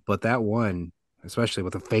of them, but that one, especially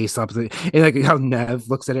with the face up, and like how Nev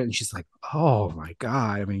looks at it and she's like, oh my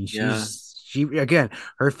god. I mean, she again,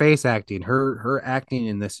 her face acting, her acting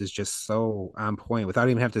in this is just so on point without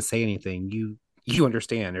even having to say anything. you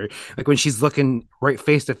understand. Or like when she's looking right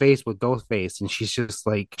face to face with Ghostface and she's just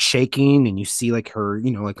like shaking and you see like her,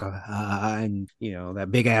 like and that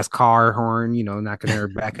big ass car horn, knocking her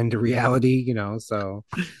back into reality, so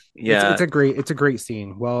Yeah, it's a great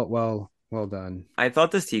scene. Well done. I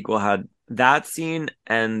thought the sequel had that scene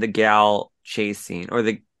and the gal chase scene or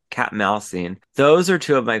the cat mouse scene. Those are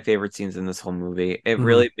two of my favorite scenes in this whole movie. It Mhm.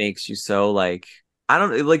 really makes you so like I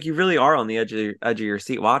don't like you really are on the edge of your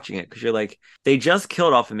seat watching it because you're like they just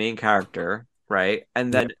killed off a main character, right?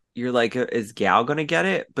 And Yep. then you're like, is Gal gonna get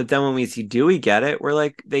it? But then when we see Dewey get it, we're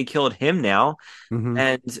like, they killed him now. Mhm.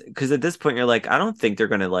 And because at this point you're like, I don't think they're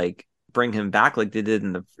gonna like bring him back like they did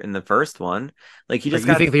in the first one. Like he Right. just You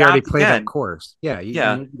got think they already stabbed played that again. course? Yeah.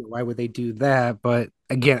 Yeah, Why would they do that? But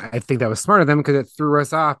again, I think that was smart of them because it threw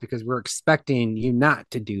us off because we're expecting you not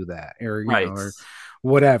to do that, or right. or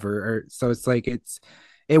whatever. Or so it's like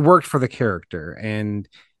it worked for the character, and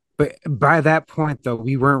but by that point though,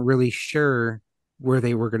 we weren't really sure where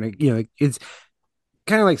they were gonna. It's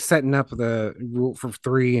kind of like setting up the rule for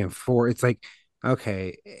 3 and 4. It's like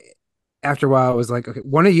okay, after a while, it was like, okay,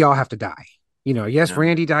 one of y'all have to die. Yes, Yeah.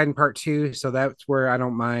 Randy died in part 2, so that's where I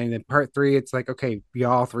don't mind. In part 3, it's like, okay,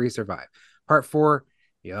 y'all three survive. Part 4,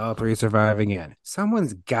 y'all three survive again.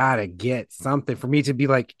 Someone's got to get something for me to be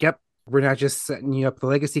like, yep, we're not just setting you up the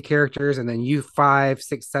legacy characters, and then you 5,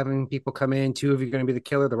 6, 7 people come in. 2 of you are going to be the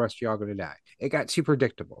killer. The rest of y'all going to die. It got too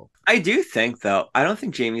predictable. I do think though, I don't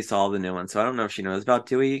think Jamie saw the new one, so I don't know if she knows about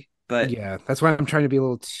Dewey, but Yeah, that's why I'm trying to be a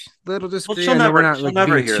little well, discreet. I know we're not she'll like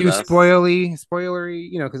never being hear too this.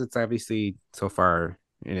 spoilery, because it's obviously so far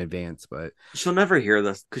in advance. But She'll never hear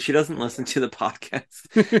this because she doesn't listen to the podcast.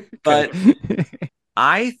 good. But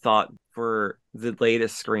I thought for the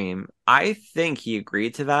latest Scream, I think he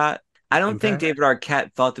agreed to that. I don't think Impact. David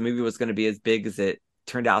Arquette thought the movie was going to be as big as it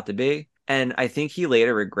turned out to be, and I think he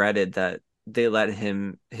later regretted that they let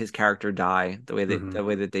his character die Hmm. the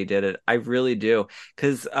way that they did it. I really do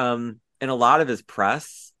because in a lot of his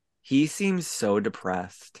press, he seems so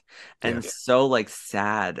depressed and Yes. so like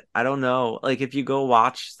sad. I don't know, like if you go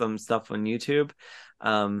watch some stuff on YouTube,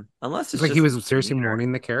 unless It's it's like he just was seriously demeanor.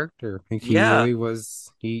 mourning the character. Like he Yeah, really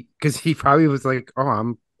was. Because he probably was like, "Oh,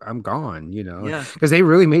 I'm gone," yeah, because they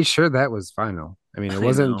really made sure that was final. I mean, it I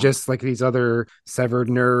wasn't know. just like these other severed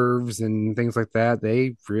nerves and things like that.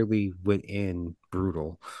 They really went in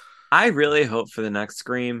brutal. I really hope for the next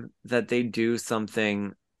Scream that they do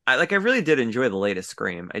something. I really did enjoy the latest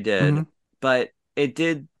Scream. I did, Hmm. but it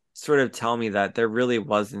did sort of tell me that there really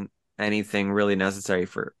wasn't anything really necessary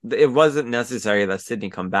for it wasn't necessary that Sydney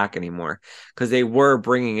come back anymore because they were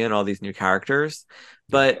bringing in all these new characters.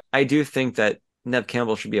 Yeah. But I do think that Nev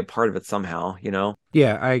Campbell should be a part of it somehow, you know?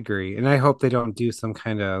 Yeah, I agree. And I hope they don't do some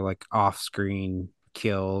kind of like off-screen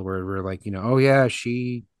kill where we're like, oh yeah,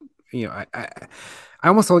 she, I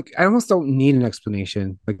almost don't need an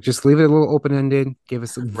explanation. Like just leave it a little open-ended, give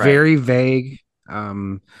us a Right. very vague.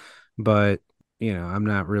 Um, but I'm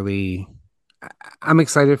not really I, I'm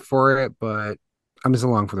excited for it, but I'm just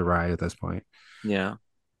along for the ride at this point. Yeah.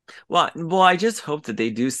 Well, I just hope that they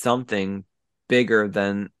do something bigger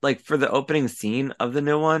than like for the opening scene of the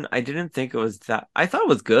new one. I didn't think it was that. I thought it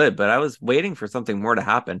was good, but I was waiting for something more to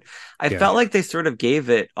happen. I Yeah. felt like they sort of gave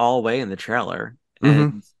it all away in the trailer, Hmm.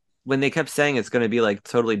 and when they kept saying it's going to be like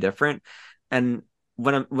totally different, and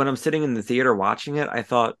when I'm sitting in the theater watching it, I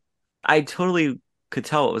thought I totally could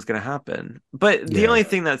tell what was going to happen. But the Yeah. only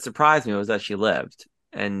thing that surprised me was that she lived.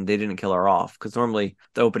 And they didn't kill her off because normally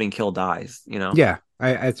the opening kill dies, you know? Yeah,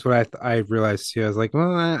 that's what I realized too. I was like,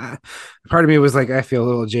 well, part of me was like, I feel a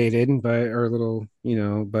little jaded, but or a little,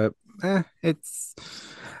 but it's.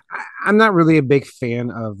 I'm not really a big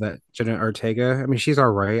fan of that Jenna Ortega. I mean, she's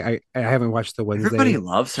all right. I haven't watched the Everybody Wednesday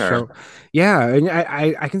loves her. show. Yeah, and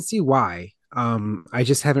I can see why. I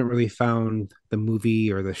just haven't really found the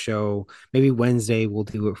movie or the show. Maybe Wednesday will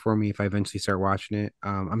do it for me if I eventually start watching it.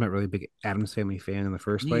 I'm not really a big Adams Family fan in the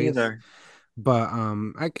first Me place, either. but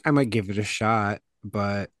I might give it a shot.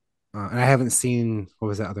 But and I haven't seen what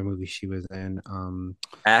was that other movie she was in?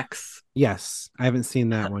 X. Yes, I haven't seen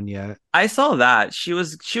that one yet. I saw that. She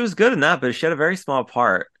was good in that, but she had a very small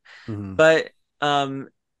part. Hmm. But um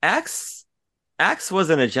X X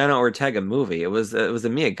wasn't a Jenna Ortega movie. It was a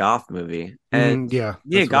Mia Goth movie. And Hmm. Yeah,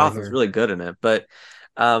 Mia that's what I Goth was hear. really good in it. But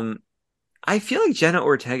um I feel like Jenna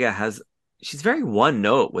Ortega she's very one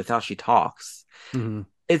note with how she talks. Hmm.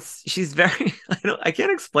 She's very I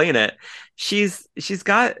can't explain it. She's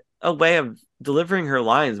got a way of delivering her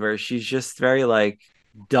lines where she's just very like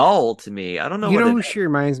dull to me. I don't know You what know it who is. she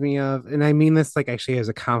reminds me of, and I mean this like actually as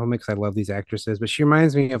a compliment because I love these actresses, but she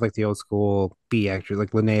reminds me of like the old school B actors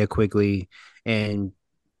like Linnea Quigley and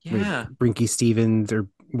Yeah. Brinky Stevens or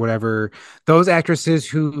whatever. Those actresses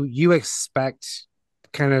who you expect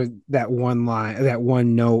kind of that one line, that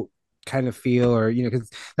one note kind of feel, or because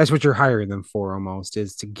that's what you're hiring them for almost,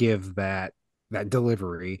 is to give that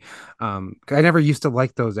delivery. I never used to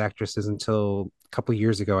like those actresses until a couple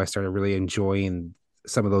years ago. I started really enjoying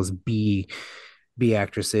some of those B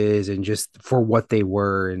actresses and just for what they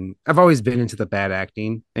were. And I've always been into the bad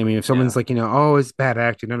acting. I mean, if Yeah. someone's like, oh, it's bad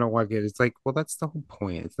acting, I don't like it. It's like, well, that's the whole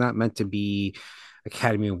point. It's not meant to be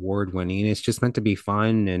Academy Award winning. It's just meant to be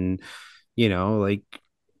fun. And, like,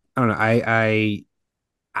 I don't know. I,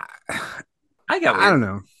 I get what I you're don't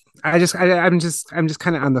know. I'm just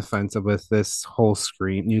kind of on the fence with this whole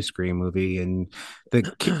new Scream movie and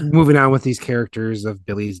moving on with these characters of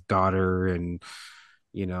Billy's daughter and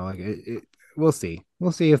like we'll see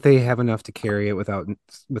if they have enough to carry it without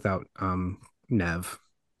Nev.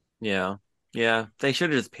 Yeah. Yeah. They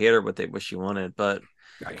should have just paid her what she wanted. But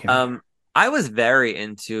I can't. I was very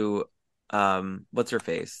into what's her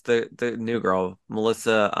face? The new girl,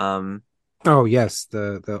 Melissa, Oh yes,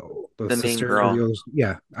 the the main sister or the girl. older,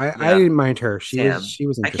 yeah. I Yeah. didn't mind her. She was Sam. she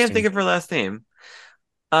was I can't think interesting. of her last name.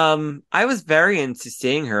 I was very into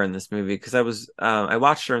seeing her in this movie because I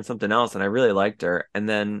watched her in something else and I really liked her. And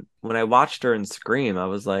then when I watched her in Scream, I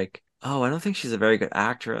was like, oh, I don't think she's a very good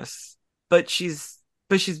actress. But she's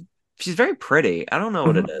very pretty. I don't know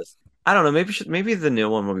what it Mhm. is. I don't know. Maybe the new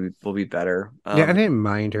one will be better. Yeah, I didn't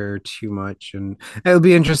mind her too much, and it'll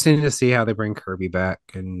be interesting to see how they bring Kirby back.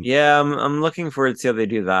 And Yeah, I'm looking forward to see how they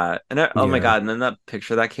do that. And oh my yeah, God, and then that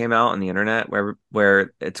picture that came out on the internet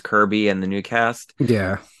where it's Kirby and the new cast.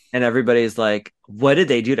 yeah, And everybody's like, what did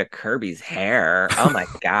they do to Kirby's hair? Oh my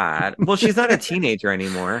God. Well, she's not a teenager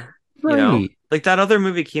anymore, you know? right, Like that other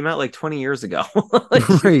movie came out like 20 years ago. Like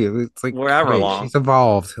she's right. It's like, wherever wait, long. she's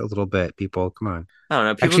evolved a little bit. People, come on. I don't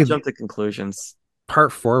know. People Actually, jump to conclusions.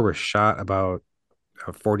 part four was shot about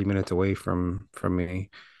 40 minutes away from me.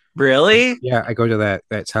 Really? Yeah, I go to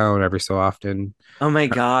that town every so often. Oh my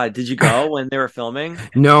God. Did you go when they were filming?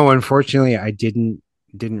 No, unfortunately, I didn't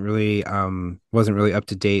really wasn't really up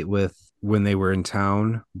to date with when they were in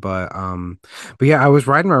town, but yeah, I was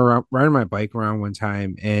riding my bike around one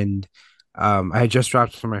time, and I had just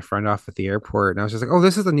dropped my friend off at the airport, and I was just like, oh,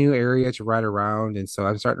 this is a new area to ride around, and so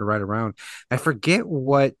I'm starting to ride around. I forget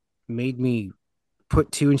what made me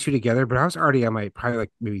put two and two together, but I was already on my probably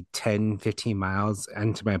like maybe 10-15 miles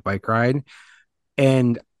into my bike ride,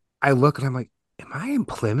 and I look and I'm like, am I in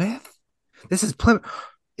Plymouth? This is Plymouth.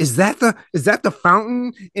 Is that the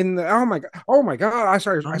fountain in the oh my god I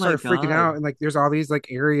started Oh I my started freaking God. out, and like there's all these like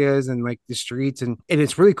areas and like the streets, and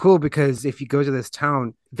it's really cool because if you go to this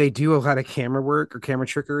town they do a lot of camera work or camera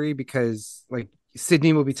trickery, because like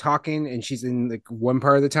Sydney will be talking and she's in like one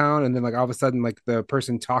part of the town, and then like all of a sudden like the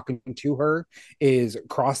person talking to her is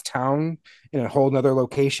across town in a whole nother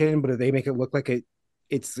location, but they make it look like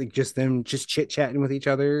it's like just them just chit chatting with each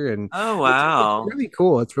other, and Oh it's wow. really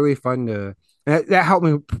cool. It's really fun to that helped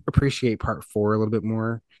me appreciate part four a little bit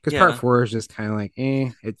more, because part Yeah. four is just kind of like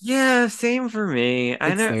Yeah, same for me.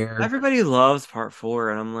 I it's know there. everybody loves part four,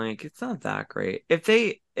 and I'm like, it's not that great. If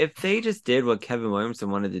they just did what Kevin Williamson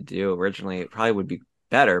wanted to do originally, it probably would be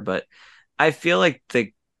better. But I feel like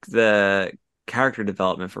the character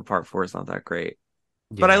development for part four is not that great.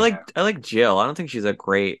 But I Yeah, like Jill. I don't think she's a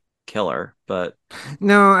great killer, but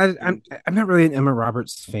no, I'm not really an Emma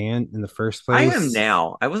Roberts fan in the first I am place.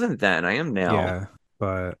 now. I wasn't then. I am now. Yeah,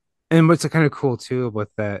 but and what's kind of cool too with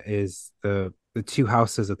that is the two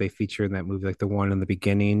houses that they feature in that movie, like the one in the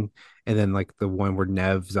beginning and then like the one where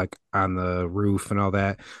Nev's like on the roof and all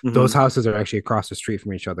that. Those Hmm. houses are actually across the street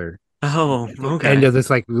from each other Oh, at the end okay. of this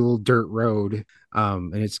like little dirt road.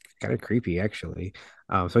 And it's kind of creepy actually.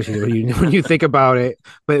 Especially when you when you think about it.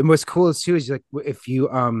 But what's cool is too is like if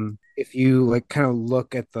you like kind of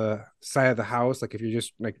look at the side of the house, like if you're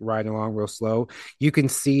just like riding along real slow, you can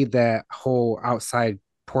see that whole outside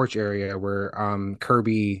porch area where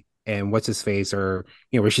Kirby and what's his face are,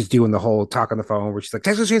 where she's doing the whole talk on the phone where she's like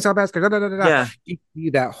Texas Chainsaw Massacre, da, da, da, da, da. Yeah. You see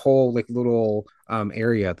that whole like little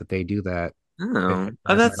area that they do that Oh,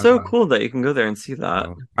 oh, right that's on so the. cool that you can go there and see that.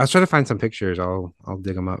 So I was trying to find some pictures. I'll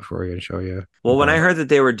dig them up for you and show you. Well, when I But heard that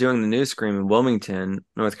they were doing the new Scream in Wilmington,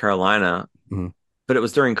 North Carolina, mhm. but it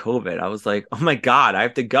was during COVID, I was like, oh my God, I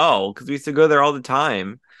have to go because we used to go there all the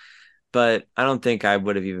time. But I don't think I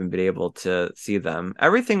would have even been able to see them.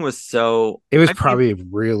 Everything was so, It was I mean, probably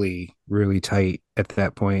really, really tight at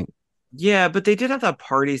that point. yeah, but they did have that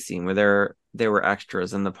party scene where they were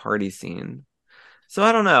extras in the party scene. So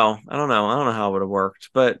I don't know. I don't know. I don't know how it would have worked,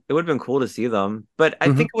 but it would have been cool to see them. But I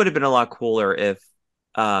Mhm. think it would have been a lot cooler if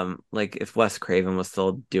like if Wes Craven was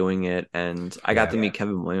still doing it, and I got to meet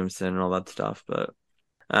Kevin Williamson and all that stuff, but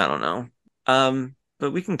I don't know.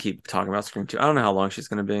 But we can keep talking about Scream 2. I don't know how long she's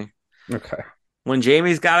gonna be. Okay. When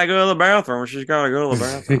Jamie's gotta go to the bathroom, she's gotta go to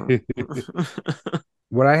the bathroom.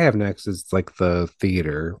 What I have next is like the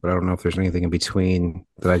theater, but I don't know if there's anything in between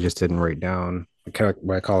that I just didn't write down. Kind of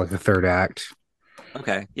what I call like the third act.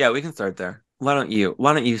 Okay, yeah, we can start there. Why don't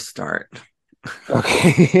you start?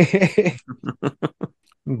 Okay.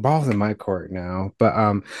 Balls in my court now. But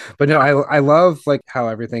no, I love like how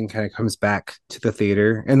everything kind of comes back to the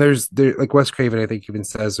theater. And there like Wes Craven, I think even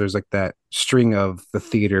says there's like that string of the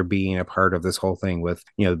theater being a part of this whole thing with,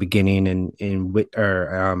 you know, the beginning and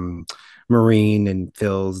Maureen and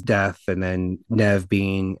Phil's death, and then Nev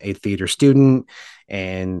being a theater student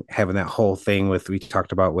and having that whole thing with we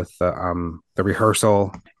talked about with the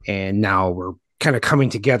rehearsal, and now we're kind of coming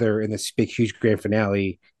together in this big huge grand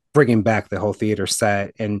finale, bringing back the whole theater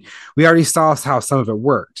set. And we already saw how some of it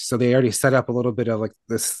worked, so they already set up a little bit of like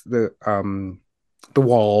the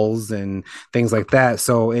walls and things like that,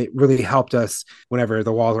 so it really helped us whenever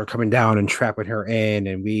the walls are coming down and trapping her in,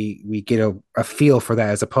 and we get a feel for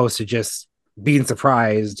that as opposed to just being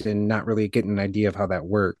surprised and not really getting an idea of how that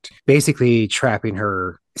worked. Basically trapping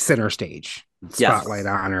her center stage, spotlight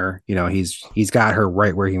on her. You know, he's got her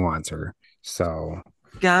right where he wants her. So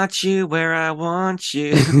got you where I want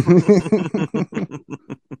you.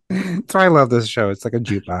 That's why I love this show. It's like a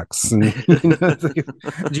jukebox, and, you know, it's like a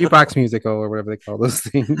jukebox musical or whatever they call those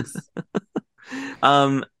things.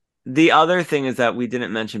 The other thing is that we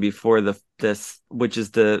didn't mention before this, which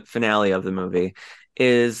is the finale of the movie,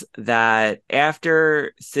 is that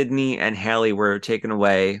after Sydney and Haley were taken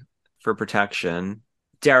away for protection,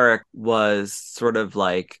 Derek was sort of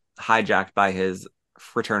like hijacked by his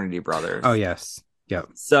fraternity brothers. Oh yes. Yep.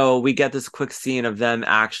 So we get this quick scene of them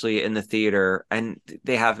actually in the theater, and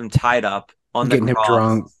they have him tied up on getting the cross. Him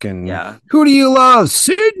drunk and who do you love,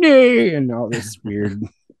 Sydney, and all this weird.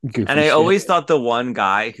 And I always thought the one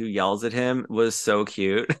guy who yells at him was so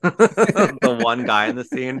cute. The one guy in the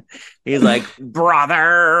scene, he's like,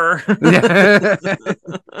 brother.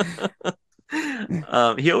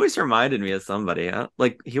 He always reminded me of somebody.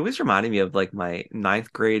 He always reminded me of like my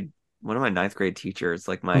one of my ninth grade teachers,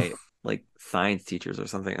 like my like science teachers or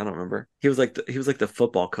something. I don't remember. He was like the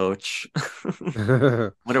football coach.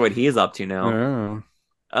 Wonder what he's up to now.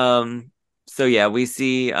 So yeah, we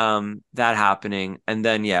see that happening, and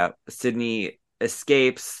then Sydney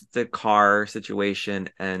escapes the car situation,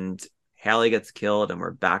 and Haley gets killed, and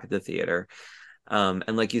we're back at the theater.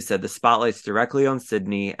 And like you said, the spotlight's directly on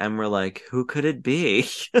Sydney, and we're like, who could it be?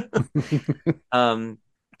 But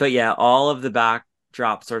yeah, all of the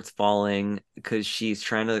backdrop starts falling because she's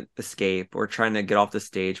trying to escape or trying to get off the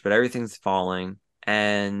stage, but everything's falling,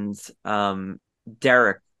 and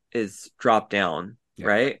Derek is dropped down,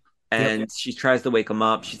 right? And she tries to wake him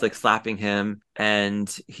up. She's like slapping him, and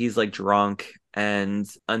he's like drunk, and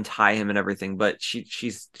untie him and everything. But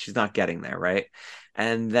she's not getting there, right?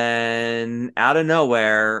 And then out of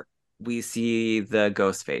nowhere, we see the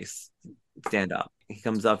ghost face stand up. He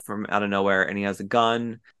comes up from out of nowhere, and he has a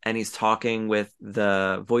gun, and he's talking with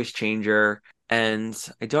the voice changer. And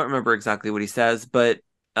I don't remember exactly what he says, but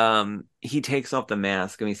he takes off the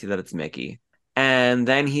mask, and we see that it's Mickey. And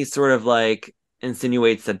then he sort of like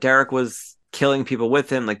insinuates that Derek was killing people with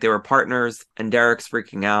him, like they were partners, and Derek's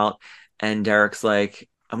freaking out, and Derek's like,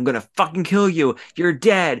 I'm gonna fucking kill you, you're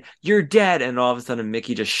dead, and all of a sudden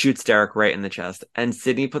Mickey just shoots Derek right in the chest, and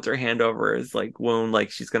Sydney puts her hand over his like wound, like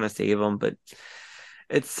she's gonna save him, but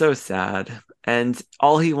it's so sad. And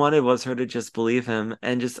all he wanted was her to just believe him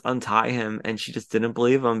and just untie him, and she just didn't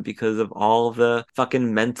believe him because of all the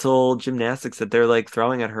fucking mental gymnastics that they're like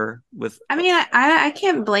throwing at her with. I mean, I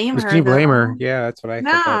can't blame her. Can you blame her? Yeah, that's what I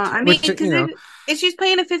thought. No, I mean, because if she's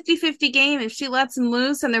playing a 50-50 game, if she lets him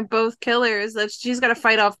loose and they're both killers, she's got to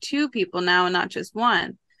fight off two people now and not just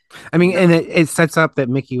one. I mean, and it sets up that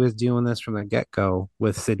Mickey was doing this from the get-go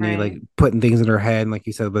with Sydney, like putting things in her head, and like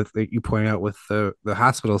you said, you pointed out with the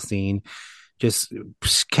hospital scene, just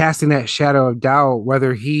casting that shadow of doubt,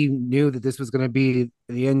 whether he knew that this was going to be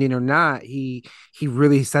the ending or not. He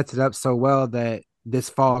really sets it up so well that this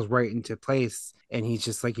falls right into place, and he's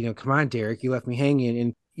just like, come on, Derek, you left me hanging,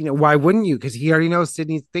 and why wouldn't you? Because he already knows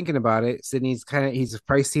Sydney's thinking about it. Sydney's he's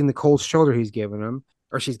probably seen the cold shoulder he's given him.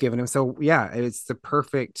 Or she's given him. So yeah, it's the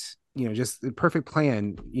perfect, just the perfect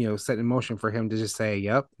plan, set in motion for him to just say,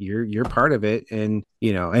 yep, you're part of it. And,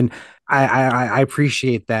 and I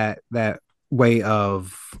appreciate that way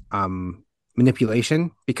of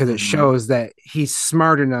manipulation because it shows that he's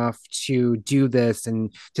smart enough to do this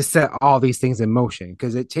and to set all these things in motion,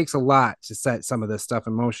 because it takes a lot to set some of this stuff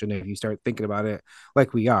in motion if you start thinking about it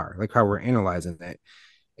like we are, like how we're analyzing it.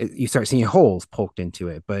 You start seeing holes poked into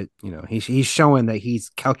it, but he's showing that he's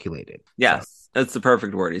calculated. Yes, that's the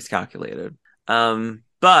perfect word. He's calculated.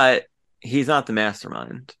 But he's not the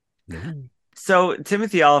mastermind. Mm-hmm. So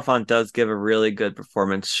Timothy Oliphant does give a really good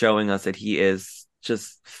performance, showing us that he is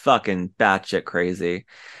just fucking batshit crazy.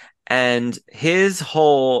 And his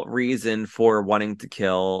whole reason for wanting to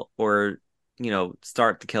kill or,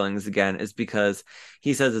 start the killings again is because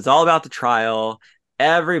he says it's all about the trial.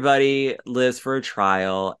 Everybody lives for a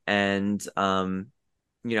trial. And,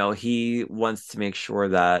 he wants to make sure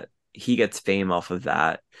that he gets fame off of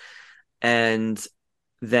that. And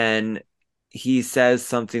then he says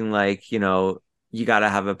something like, you got to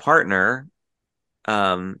have a partner.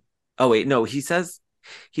 Oh wait, no, he says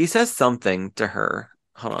something to her.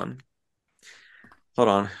 Hold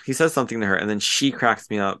on. He says something to her and then she cracks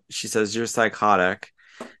me up. She says, "You're psychotic."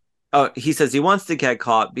 Oh, he says he wants to get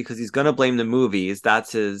caught because he's going to blame the movies.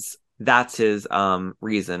 That's his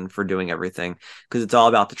reason for doing everything, because it's all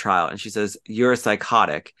about the trial. And she says, "You're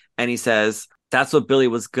psychotic." And he says, "That's what Billy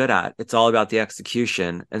was good at. It's all about the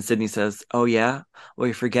execution." And Sidney says, "Oh, yeah? Well,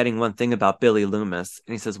 you're forgetting one thing about Billy Loomis."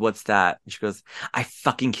 And he says, "What's that?" And she goes, "I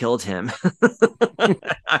fucking killed him."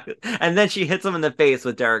 And then she hits him in the face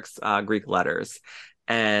with Derek's Greek letters.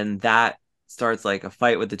 And that starts like a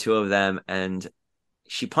fight with the two of them. And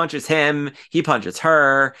she punches him, he punches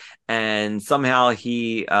her, and somehow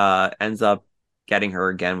he ends up getting her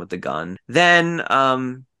again with the gun. Then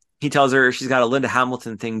he tells her she's got a Linda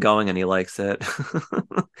Hamilton thing going and he likes it.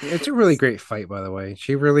 It's a really great fight, by the way.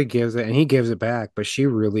 She really gives it, and he gives it back, but she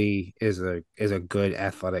really is a good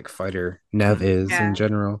athletic fighter. Nev is in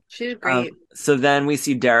general. She's great. So then we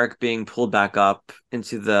see Derek being pulled back up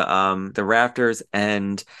into the rafters,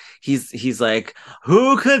 and he's like,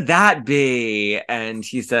 "Who could that be?" And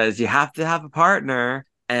he says, "You have to have a partner."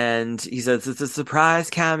 And he says, "It's a surprise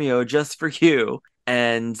cameo just for you."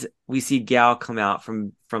 And we see Gal come out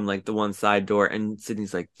from like the one side door, and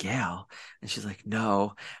Sydney's like, "Gal," and she's like,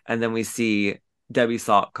 "No." And then we see Debbie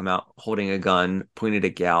Salt come out holding a gun pointed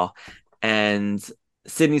at Gal, and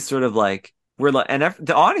Sydney's sort of like,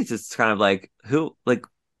 the audience is kind of like, who, like,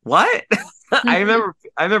 what? I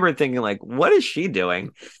remember thinking like, what is she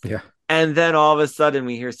doing? Yeah. And then all of a sudden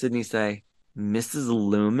we hear Sydney say, "Mrs.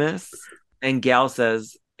 Loomis," and Gal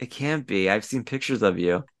says, "It can't be. I've seen pictures of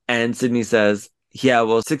you." And Sydney says, "Yeah,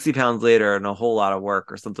 well, 60 pounds later and a whole lot of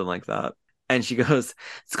work," or something like that. And she goes,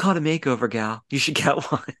 "It's called a makeover, Gal. You should get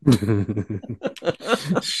one."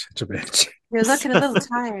 Such a bitch. You're looking a little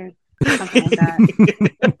tired. Something like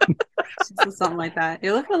that. Something like that.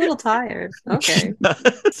 You're looking a little tired. Okay.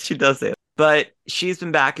 She does say it. But she's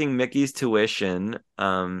been backing Mickey's tuition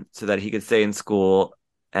so that he could stay in school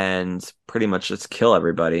and pretty much just kill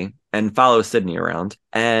everybody and follow Sydney around.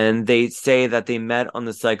 And they say that they met on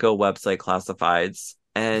the Psycho website classifieds.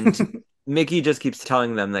 And Mickey just keeps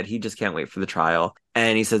telling them that he just can't wait for the trial.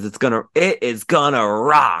 And he says, it is gonna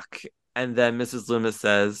rock. And then Mrs. Loomis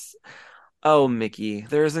says, "Oh, Mickey,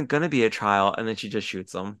 there isn't gonna be a trial." And then she just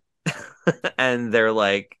shoots him. And they're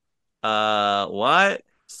like, what?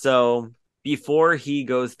 So before he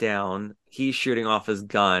goes down, he's shooting off his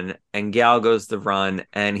gun, and Gal goes to run,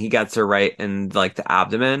 and he gets her right in like the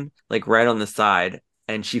abdomen, like right on the side,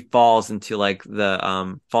 and she falls into like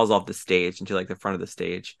the falls off the stage into like the front of the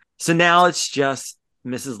stage. So now it's just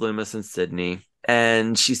Mrs. Loomis and Sydney,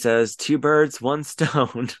 and she says, "Two birds, one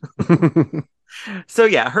stone." So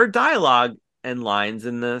yeah, her dialogue and lines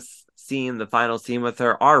in this scene, the final scene with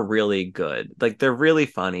her, are really good. Like, they're really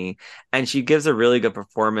funny, and she gives a really good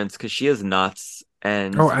performance because she is nuts.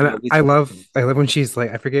 And I love when she's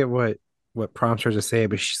like, I forget what prompts her to say,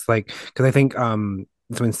 but she's like, because I think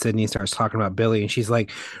it's when Sydney starts talking about Billy, and she's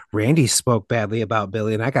like, "Randy spoke badly about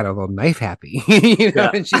Billy, and I got a little knife happy,"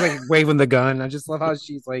 Yeah. And she's like waving the gun. I just love how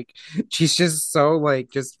she's just so like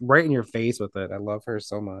just right in your face with it. I love her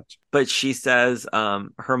so much. But she says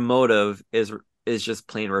her motive is just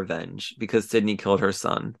plain revenge because Sydney killed her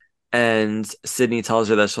son. And Sydney tells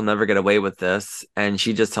her that she'll never get away with this. And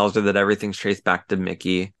she just tells her that everything's traced back to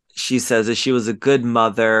Mickey. She says that she was a good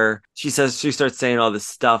mother. She says she starts saying all this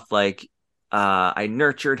stuff like, I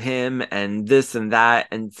nurtured him and this and that.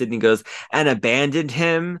 And Sydney goes, and abandoned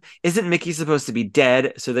him. Isn't Mickey supposed to be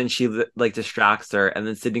dead? So then she like distracts her. And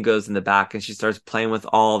then Sydney goes in the back and she starts playing with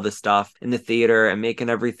all the stuff in the theater and making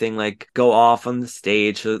everything like go off on the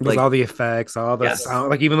stage. So, There's like all the effects, all the Yes. sound,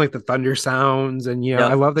 like even like the thunder sounds, and Yep.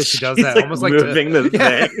 I love that she does She's, that, like, almost like moving the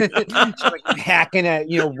thing. She's like hacking at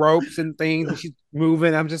ropes and things, and she's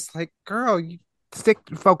moving. I'm just like, girl, you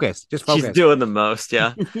focus, just focus. she's doing the most,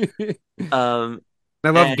 yeah. I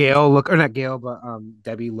love and- Gail or not Gail, but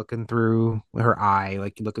Debbie looking through her eye,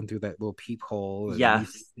 like looking through that little peephole. And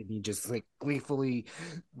Yes. he just like gleefully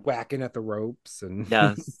whacking at the ropes, and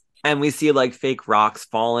Yes. And we see like fake rocks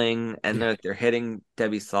falling, and they're hitting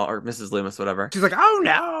Debbie Salt or Mrs. Loomis, whatever. she's like, oh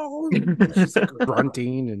no, she's like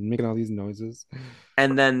grunting and making all these noises.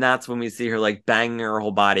 And then that's when we see her like banging her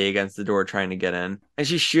whole body against the door trying to get in. And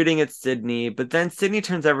she's shooting at Sydney, but then Sydney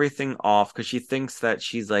turns everything off because she thinks that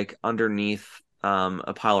she's like underneath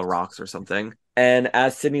a pile of rocks or something. And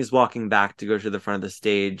as Sydney's walking back to go to the front of the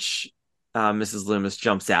stage, Mrs. Loomis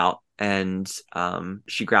jumps out and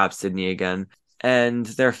she grabs Sydney again. And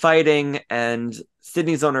they're fighting, and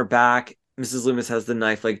Sydney's on her back. Mrs. Loomis has the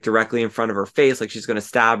knife like directly in front of her face, like she's going to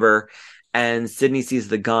stab her. And Sydney sees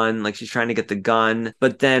the gun, like she's trying to get the gun.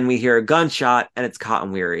 But then we hear a gunshot, and it's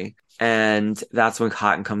Cotton Weary. And that's when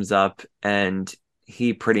Cotton comes up, and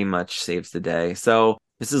he pretty much saves the day. So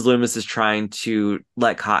Mrs. Loomis is trying to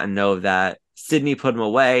let Cotton know that Sydney put him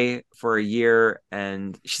away for a year,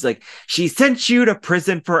 and she's like, she sent you to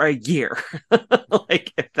prison for a year.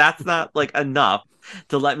 Like, if that's not like enough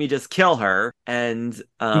to let me just kill her. And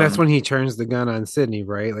that's when he turns the gun on Sydney,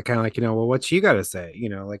 right? Like kind of like, well, what you got to say?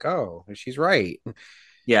 Like, oh, she's right.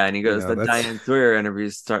 Yeah, and he goes, the that's... Diane Sawyer interview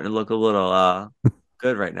is starting to look a little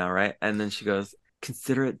good right now, right? And then she goes,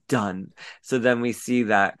 consider it done. So then we see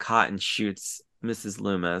that Cotton shoots Mrs.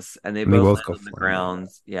 Loomis, and they both land on the ground.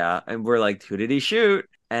 Yeah, and we're like, who did he shoot?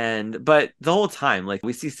 But the whole time, like,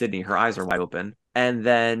 we see Sydney, her eyes are wide open, and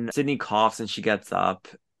then Sydney coughs and she gets up.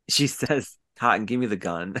 She says, Cotton, give me the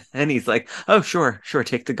gun. And he's like, oh, sure,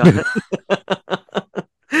 take the gun.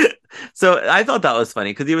 So I thought that was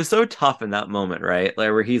funny because he was so tough in that moment, right?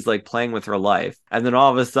 Like where he's like playing with her life, and then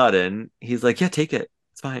all of a sudden he's like, yeah, take it.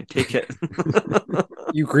 It's fine, take it.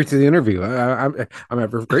 You agreed to the interview. I'm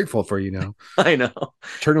ever grateful for you now. I know.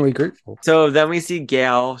 Eternally grateful. So then we see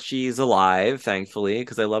Gail. She's alive, thankfully,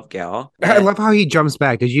 because I love Gail. I love how he jumps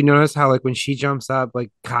back. Did you notice how like when she jumps up,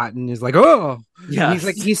 like Cotton is like, oh, yeah.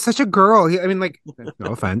 He's such a girl. I mean, like,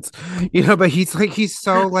 no offense, but he's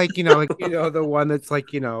so like, the one that's like,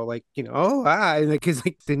 oh, and like, cause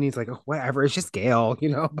like Sydney's like, oh, whatever, it's just Gail,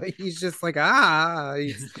 but he's just like,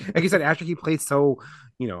 like you said, after he plays so,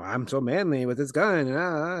 I'm so manly with his gun,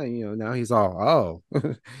 now he's all,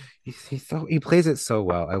 oh, he plays it so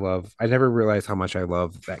well. I never realized how much I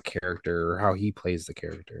love that character or how he plays the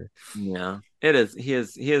character. Yeah, it is. He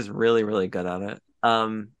is really, really good at it.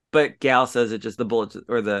 But Gal says it just the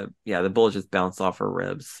bullet just bounced off her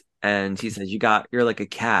ribs. And he says, you're like a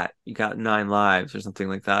cat. You got 9 lives or something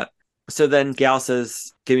like that. So then Gal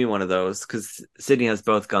says, give me one of those, because Sydney has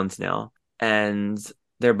both guns now. And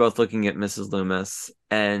they're both looking at Mrs. Loomis.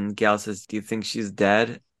 And Gal says, do you think she's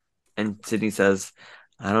dead? And Sydney says,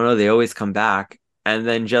 I don't know. They always come back. And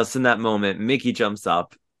then just in that moment, Mickey jumps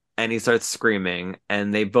up and he starts screaming.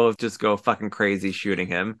 And they both just go fucking crazy shooting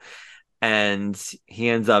him. And he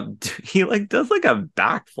ends up, he like does like a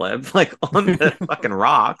backflip like on the fucking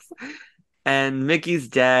rocks, and Mickey's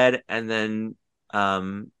dead. And then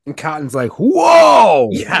and Cotton's like, whoa,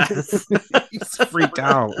 yes. He's freaked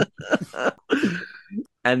out.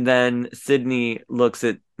 And then Sydney looks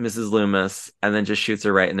at Mrs. Loomis and then just shoots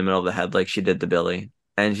her right in the middle of the head like she did to Billy,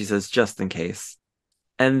 and she says, just in case.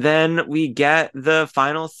 And then we get the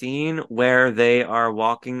final scene where they are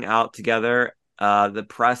walking out together. The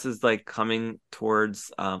press is like coming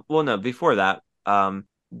towards before that,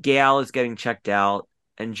 Gail is getting checked out,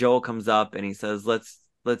 and Joel comes up and he says, let's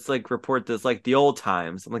like report this like the old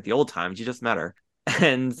times. I'm like, the old times? You just met her.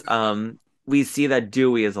 And we see that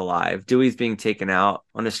Dewey is alive. Dewey's being taken out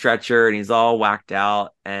on a stretcher and he's all whacked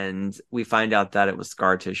out, and we find out that it was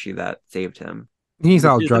scar tissue that saved him. He's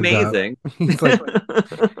all drugged amazing. Up. He's like,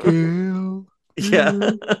 Gail.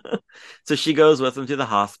 Yeah. So she goes with him to the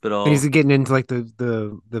hospital. And he's getting into like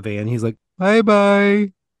the van. He's like,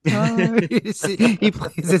 bye. He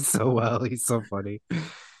plays it so well. He's so funny.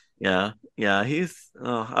 Yeah.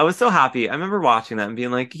 I was so happy. I remember watching that and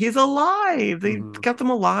being like, he's alive. They kept him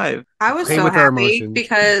alive. I was so happy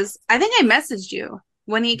because I think I messaged you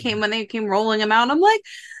when they came rolling him out. I'm like,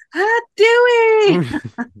 Dewey.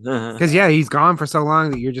 Because yeah, he's gone for so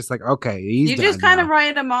long that you're just like, okay, he's You just done kind now. of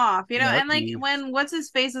write him off, you know, Yep, and like when what's his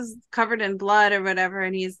face is covered in blood or whatever,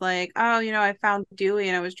 and he's like, oh, you know, I found Dewey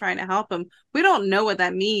and I was trying to help him. We don't know what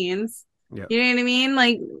that means. Yep. You know what I mean?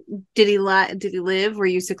 Like, did he live? Were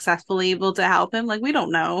you successfully able to help him? Like, we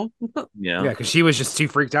don't know. Yeah. Yeah, because she was just too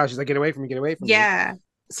freaked out. She's like, get away from me, get away from me. Yeah.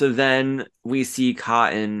 So then we see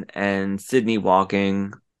Cotton and Sydney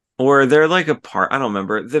walking, or they're like apart. I don't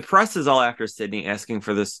remember. The press is all after Sydney asking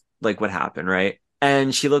for this, like what happened, right?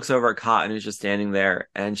 And she looks over at Cotton, who's just standing there,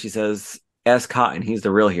 and she says, ask Cotton, he's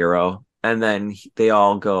the real hero. And then they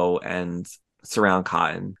all go and surround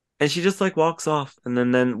Cotton. And she just like walks off. And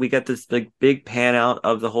then we get this big pan out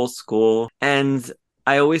of the whole school. And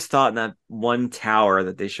I always thought in that one tower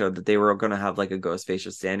that they showed that they were going to have like a ghost face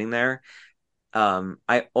just standing there.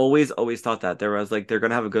 I always thought that there was like they're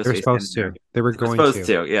gonna have a ghost They're face supposed in there. to. They were going supposed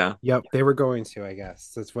to. yeah. Yep, they were going to, I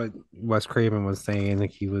guess. That's what Wes Craven was saying.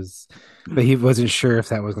 Like he was, but he wasn't sure if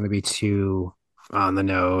that was going to be too on the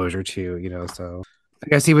nose or too, you know. So I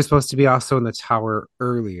guess he was supposed to be also in the tower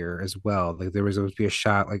earlier as well. Like there was supposed to be a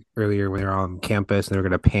shot like earlier when they were on campus and they were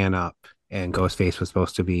going to pan up and Ghostface was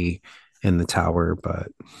supposed to be in the tower, but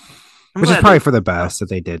which is probably for the best that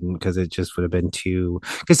they didn't, because it just would have been too.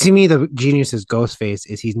 Because to me, the genius is Ghostface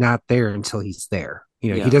is he's not there until he's there. You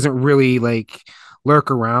know, Yeah. he doesn't really like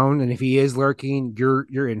lurk around, and if he is lurking,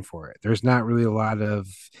 you're in for it. There's not really a lot of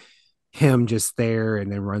him just there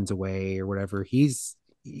and then runs away or whatever. He's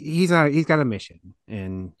got a mission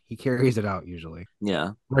and he carries it out usually.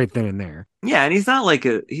 Yeah. Right then and there. Yeah, and he's not like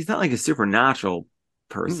a supernatural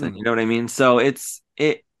person, you know what I mean? So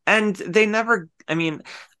and they never, I mean,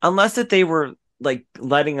 unless that they were like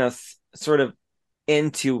letting us sort of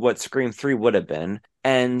into what Scream 3 would have been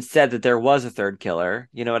and said that there was a third killer,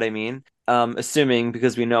 you know what I mean? Assuming,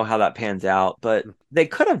 because we know how that pans out, but they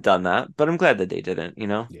could have done that, but I'm glad that they didn't, you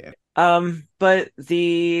know? Yeah. But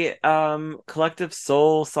the Collective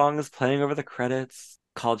Soul song is playing over the credits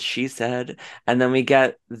called She Said, and then we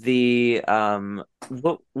get the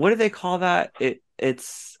what do they call that?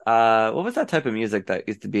 It's what was that type of music that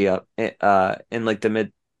used to be up in like the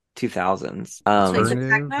mid 2000s?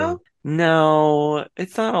 Techno? No,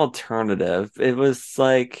 it's not alternative. It was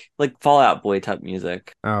like Fall Out Boy type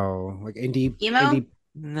music. Oh, like indie Emo? indie.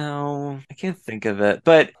 No, I can't think of it.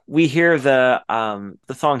 But we hear the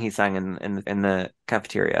song he sang in the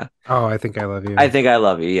cafeteria. Oh, I Think I Love You. I Think I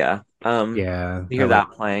Love You, yeah. Yeah. You hear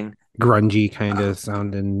that playing. Grungy kind of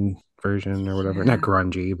sounding version or whatever. Not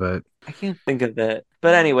grungy, but I can't think of it.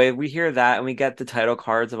 But anyway, we hear that and we get the title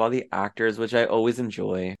cards of all the actors, which I always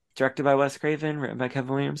enjoy. Directed by Wes Craven, written by Kevin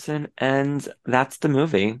Williamson, and that's the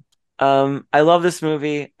movie. I love this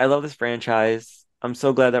movie. I love this franchise. I'm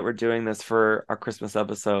so glad that we're doing this for our Christmas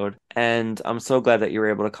episode, and I'm so glad that you were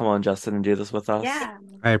able to come on, Justin, and do this with us. Yeah.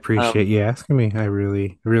 I appreciate you asking me. I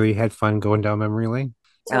really, really had fun going down memory lane.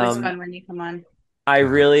 It's always fun when you come on. I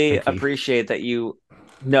really thank you. appreciate that you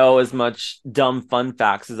know as much dumb fun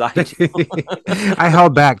facts as I do. I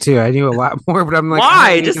held back too. I knew a lot more, but I'm like,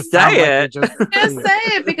 Why? I need to Just sound say like it. Just say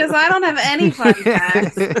it, because I don't have any fun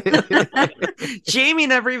facts. Jamie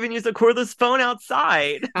never even used a cordless phone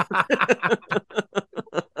outside.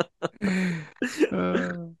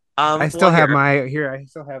 I still have my here. I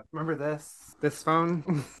still have. Remember this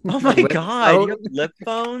phone? Oh my Flip god, phone? you have flip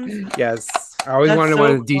phones? Yes, I always That's wanted so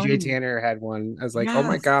one. funny. DJ Tanner had one. I was like, oh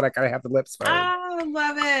my Yes. god, I gotta have the lips phone. I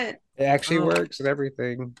love it. It actually Oh. works and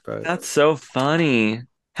everything. But That's so funny.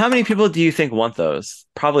 How many people do you think want those?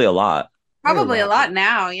 Probably a lot. Probably a lot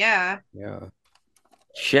now, yeah. yeah,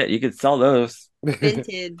 Shit, you could sell those.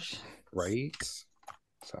 Vintage. right.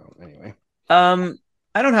 So anyway,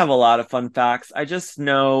 I don't have a lot of fun facts. I just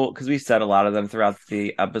know because we said a lot of them throughout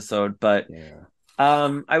the episode, but yeah.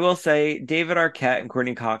 I will say David Arquette and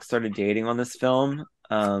Courtney Cox started dating on this film.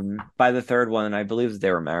 By the third one, I believe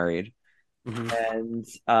they were married. Mhm.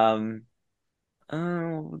 And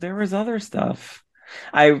there was other stuff.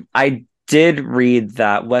 I did read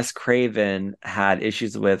that Wes Craven had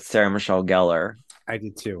issues with Sarah Michelle Gellar. I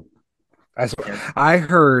did too. I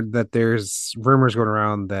heard that there's rumors going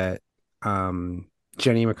around that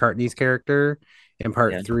Jenny McCartney's character in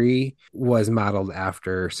part 3 was modeled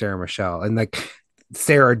after Sarah Michelle, and like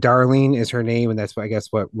Sarah Darling is her name, and that's what I guess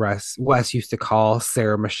what Wes used to call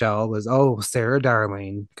Sarah Michelle was Sarah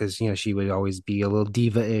Darling, because she would always be a little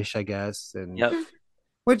diva-ish, I guess, and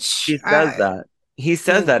which He says that. He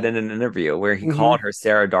says that in an interview where he called her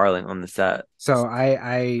Sarah Darling on the set. So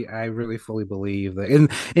I really fully believe that, and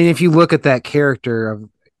if you look at that character of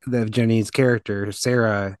the Jenny's character,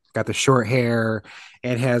 Sarah, got the short hair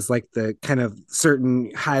and has like the kind of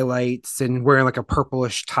certain highlights and wearing like a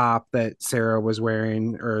purplish top that Sarah was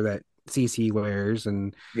wearing or that Cece wears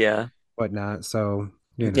and Yeah. whatnot. So,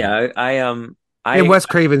 you know. Yeah, And I Wes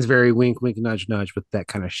Craven's very wink, wink, nudge, nudge with that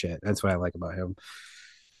kind of shit. That's what I like about him.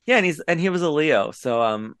 yeah, and he was a Leo,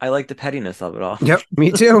 so I like the pettiness of it all. Yep,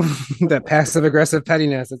 me too. That passive aggressive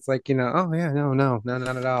pettiness. It's like, oh yeah, no,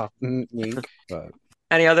 not at all. Wink. But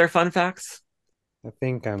Any other fun facts? I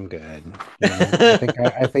think I'm good.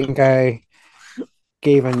 I think I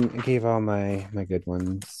gave all my good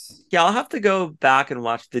ones. Yeah, I'll have to go back and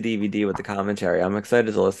watch the DVD with the commentary. I'm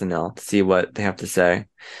excited to listen now to see what they have to say.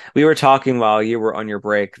 We were talking while you were on your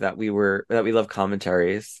break that we love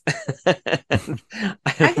commentaries. I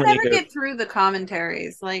can never get through the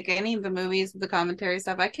commentaries, like any of the movies, the commentary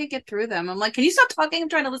stuff. I can't get through them. I'm like, can you stop talking? I'm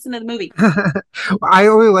trying to listen to the movie. I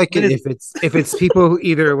only like it if it's people who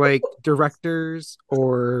either like directors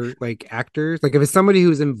or like actors. Like if it's somebody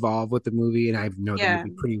who's involved with the movie and I know the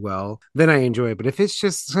movie pretty well, then I enjoy it. But if it's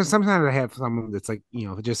just sometimes I have someone that's like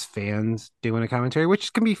just fans doing a commentary,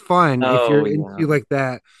 which can be fun if you're into like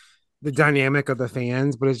that, the dynamic of the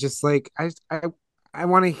fans. But it's just like I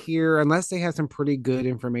want to hear, unless they have some pretty good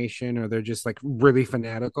information or they're just like really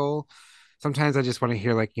fanatical. Sometimes I just want to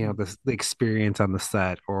hear like the experience on the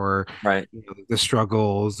set or right the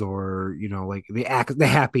struggles or like the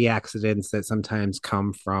happy accidents that sometimes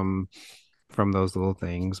come from those little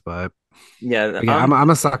things. But yeah, I'm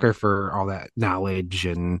a sucker for all that knowledge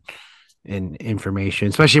and information,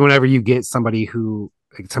 especially whenever you get somebody who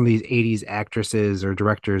like some of these 80s actresses or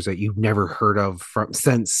directors that you've never heard of from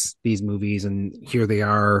since these movies, and here they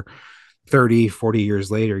are 30-40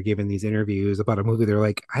 years later giving these interviews about a movie. They're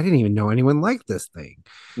like, I didn't even know anyone liked this thing.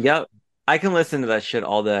 Yep, I can listen to that shit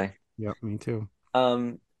all day. Yep, me too.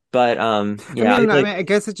 But yeah, I mean, I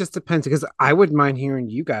guess it just depends because I wouldn't mind hearing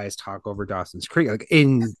you guys talk over Dawson's Creek like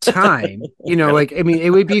in time. Like I mean, it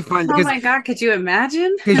would be fun. Oh my god, could you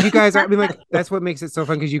imagine? Because you guys are, I mean, like that's what makes it so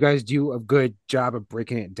fun because you guys do a good job of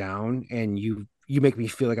breaking it down, and you make me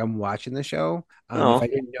feel like I'm watching the show. If I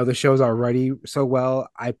didn't know the shows already so well,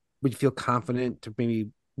 I would feel confident to maybe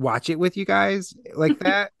watch it with you guys like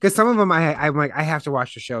that. Because some of them, I'm like, I have to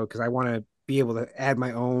watch the show because I want to be able to add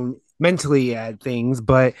my own mentally add things,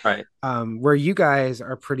 but right. Where you guys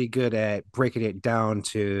are pretty good at breaking it down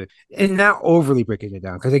to and not overly breaking it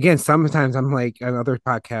down, because again sometimes I'm like on other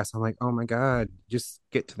podcasts I'm like, oh my god, just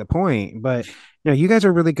get to the point. But you guys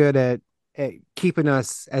are really good at keeping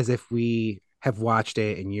us as if we have watched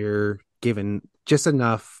it and you're given just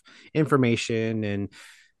enough information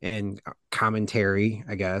and commentary,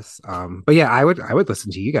 I guess. But yeah, I would listen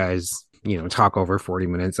to you guys talk over 40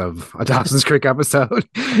 minutes of a Dawson's Creek episode.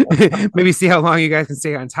 Maybe see how long you guys can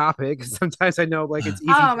stay on topic. Sometimes I know like it's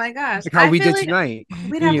easy. Oh my gosh. Like how we did tonight.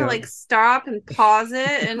 We'd have to like stop and pause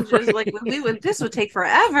it and just like this would take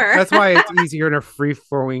forever. That's why it's easier in a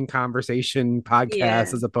free-flowing conversation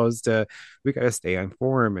podcast as opposed to we gotta stay on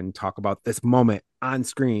form and talk about this moment on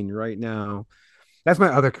screen right now. That's my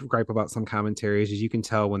other gripe about some commentaries is you can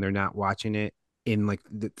tell when they're not watching it in like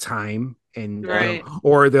the time and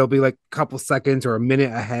or they'll be like a couple seconds or a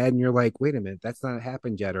minute ahead and you're like, wait a minute, that's not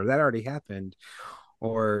happened yet, or that already happened.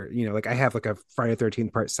 Or like I have like a Friday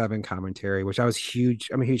 13th Part 7 commentary, which I'm a huge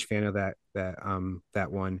fan of that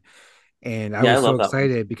one. And I was so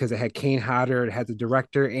excited because it had Kane Hodder, it had the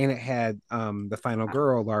director, and it had the final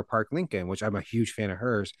girl, Lar Park Lincoln, which I'm a huge fan of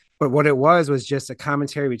hers. But what it was just a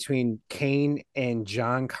commentary between Kane and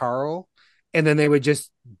John Carl, and then they would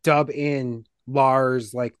just dub in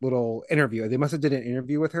Lars like little interview. They must have did an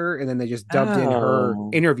interview with her, and then they just dubbed in her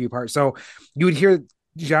interview part. So you would hear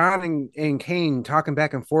John and Kane talking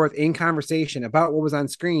back and forth in conversation about what was on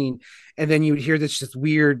screen, and then you would hear this just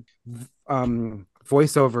weird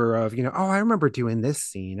voiceover of oh, I remember doing this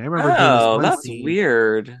scene. I remember doing this one that's scene.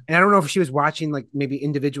 Weird. And I don't know if she was watching like maybe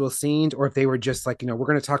individual scenes or if they were just like we're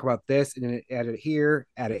going to talk about this and then add it here,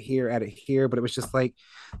 add it here, add it here. But it was just like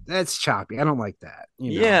that's choppy. I don't like that.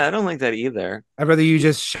 Yeah, I don't like that either. I'd rather you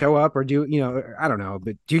just show up or do I don't know,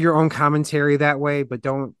 but do your own commentary that way. But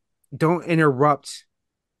don't interrupt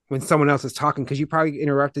when someone else is talking because you probably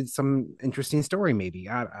interrupted some interesting story. Maybe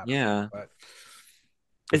I don't know, but.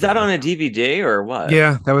 Is that on a DVD or what?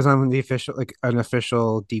 Yeah, that was on the official, like an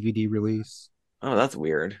official DVD release. Oh, that's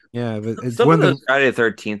weird. Yeah, but it's some of those Friday the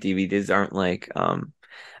 13th DVDs aren't like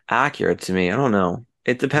accurate to me. I don't know.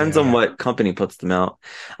 It depends on what company puts them out.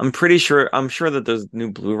 I'm sure that those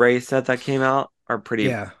new Blu-ray sets that came out are pretty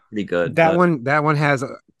good. That one has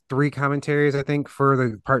 3 commentaries, I think, for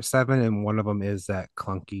the Part 7, and one of them is that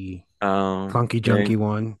clunky junky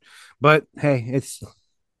one. But hey,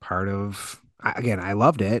 part of. Again, I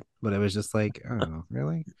loved it, but it was just like, oh,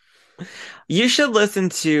 really? You should listen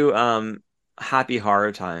to Happy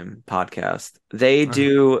Horror Time podcast. They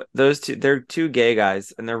do those two, they're two gay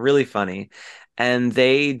guys and they're really funny. And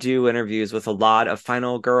they do interviews with a lot of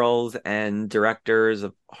final girls and directors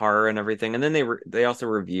of horror and everything. And then they also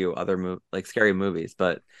review other like scary movies.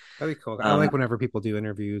 But That'd be cool. I like whenever people do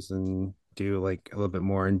interviews and do like a little bit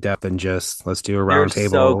more in depth than just let's do a round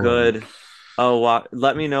table. So good. Oh, wow.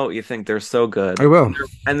 Let me know what you think. They're so good. I will.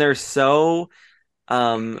 And they're so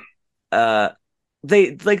they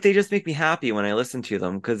just make me happy when I listen to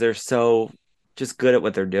them because they're so just good at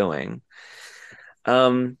what they're doing.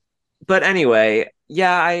 But anyway,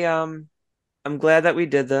 yeah, I'm glad that we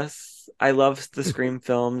did this. I love the Scream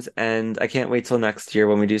films, and I can't wait till next year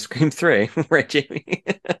when we do Scream 3. Right, Jamie?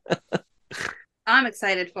 I'm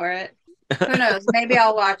excited for it. Who knows? Maybe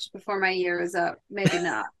I'll watch before my year is up. Maybe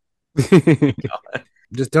not.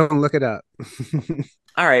 Just don't look it up.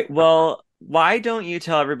 All right. Well, why don't you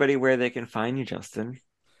tell everybody where they can find you, Justin?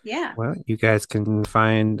 Yeah. Well, you guys can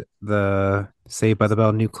find the Saved by the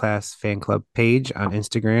Bell New Class fan club page on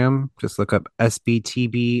Instagram. Just look up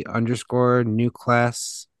SBTB _ new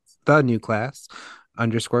class, the new class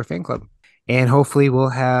 _ fan club. And hopefully we'll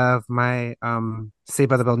have my Saved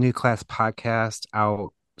by the Bell New Class podcast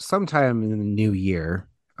out sometime in the new year.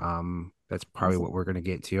 That's probably what we're going to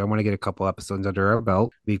get to. I want to get a couple episodes under our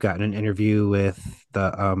belt. We've gotten an interview with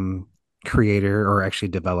the creator, or actually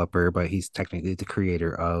developer, but he's technically the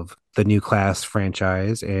creator of the New Class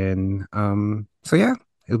franchise. And so yeah,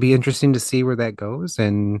 it'll be interesting to see where that goes.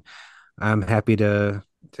 And I'm happy to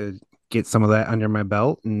get some of that under my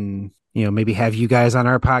belt and maybe have you guys on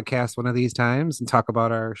our podcast one of these times and talk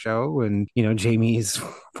about our show and Jamie's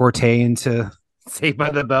forte into Saved by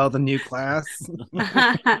the Bell, the New Class.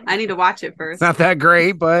 I need to watch it first. It's not that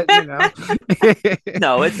great, but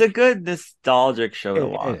No, it's a good nostalgic show to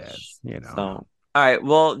watch. It is, So, all right.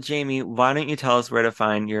 Well, Jamie, why don't you tell us where to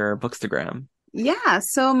find your Bookstagram? Yeah.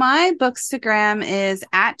 So my Bookstagram is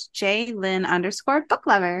at @JLynn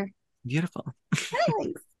 _booklover. Beautiful.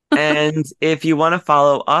 Thanks. And if you want to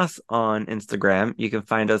follow us on Instagram, you can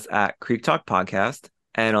find us at Creek Talk Podcast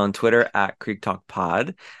and on Twitter at Creek Talk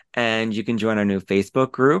Pod. And you can join our new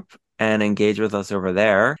Facebook group and engage with us over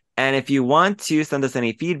there. And if you want to send us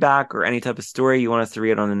any feedback or any type of story you want us to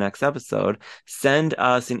read on the next episode, send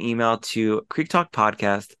us an email to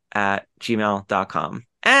creektalkpodcast@gmail.com.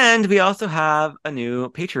 And we also have a new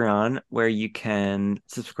Patreon where you can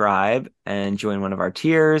subscribe and join one of our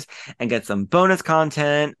tiers and get some bonus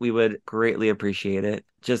content. We would greatly appreciate it.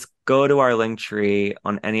 Just go to our link tree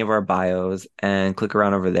on any of our bios and click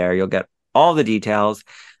around over there. You'll get all the details.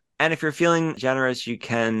 And if you're feeling generous, you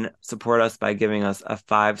can support us by giving us a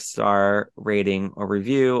 5-star rating or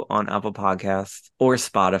review on Apple Podcasts or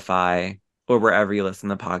Spotify or wherever you listen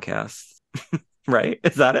to podcasts. Right?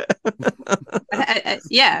 Is that it?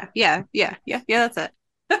 Yeah, that's it.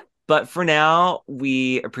 But for now,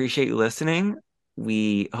 we appreciate you listening.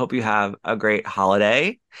 We hope you have a great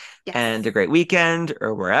holiday and a great weekend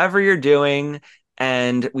or wherever you're doing.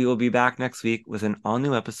 And we will be back next week with an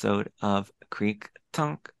all-new episode of Creek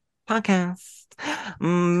Talk Podcast.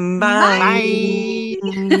 Bye.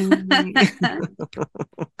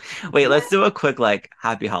 Wait, let's do a quick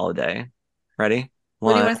happy holiday. Ready?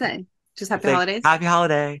 What do you want to say? Just happy holidays? Happy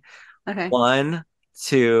holiday. Okay. 1,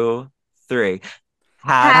 2, 3.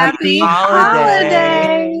 Happy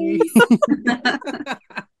holidays.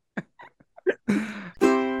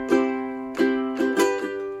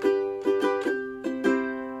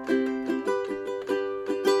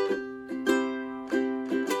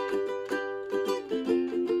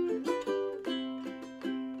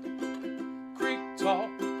 Creek Talk.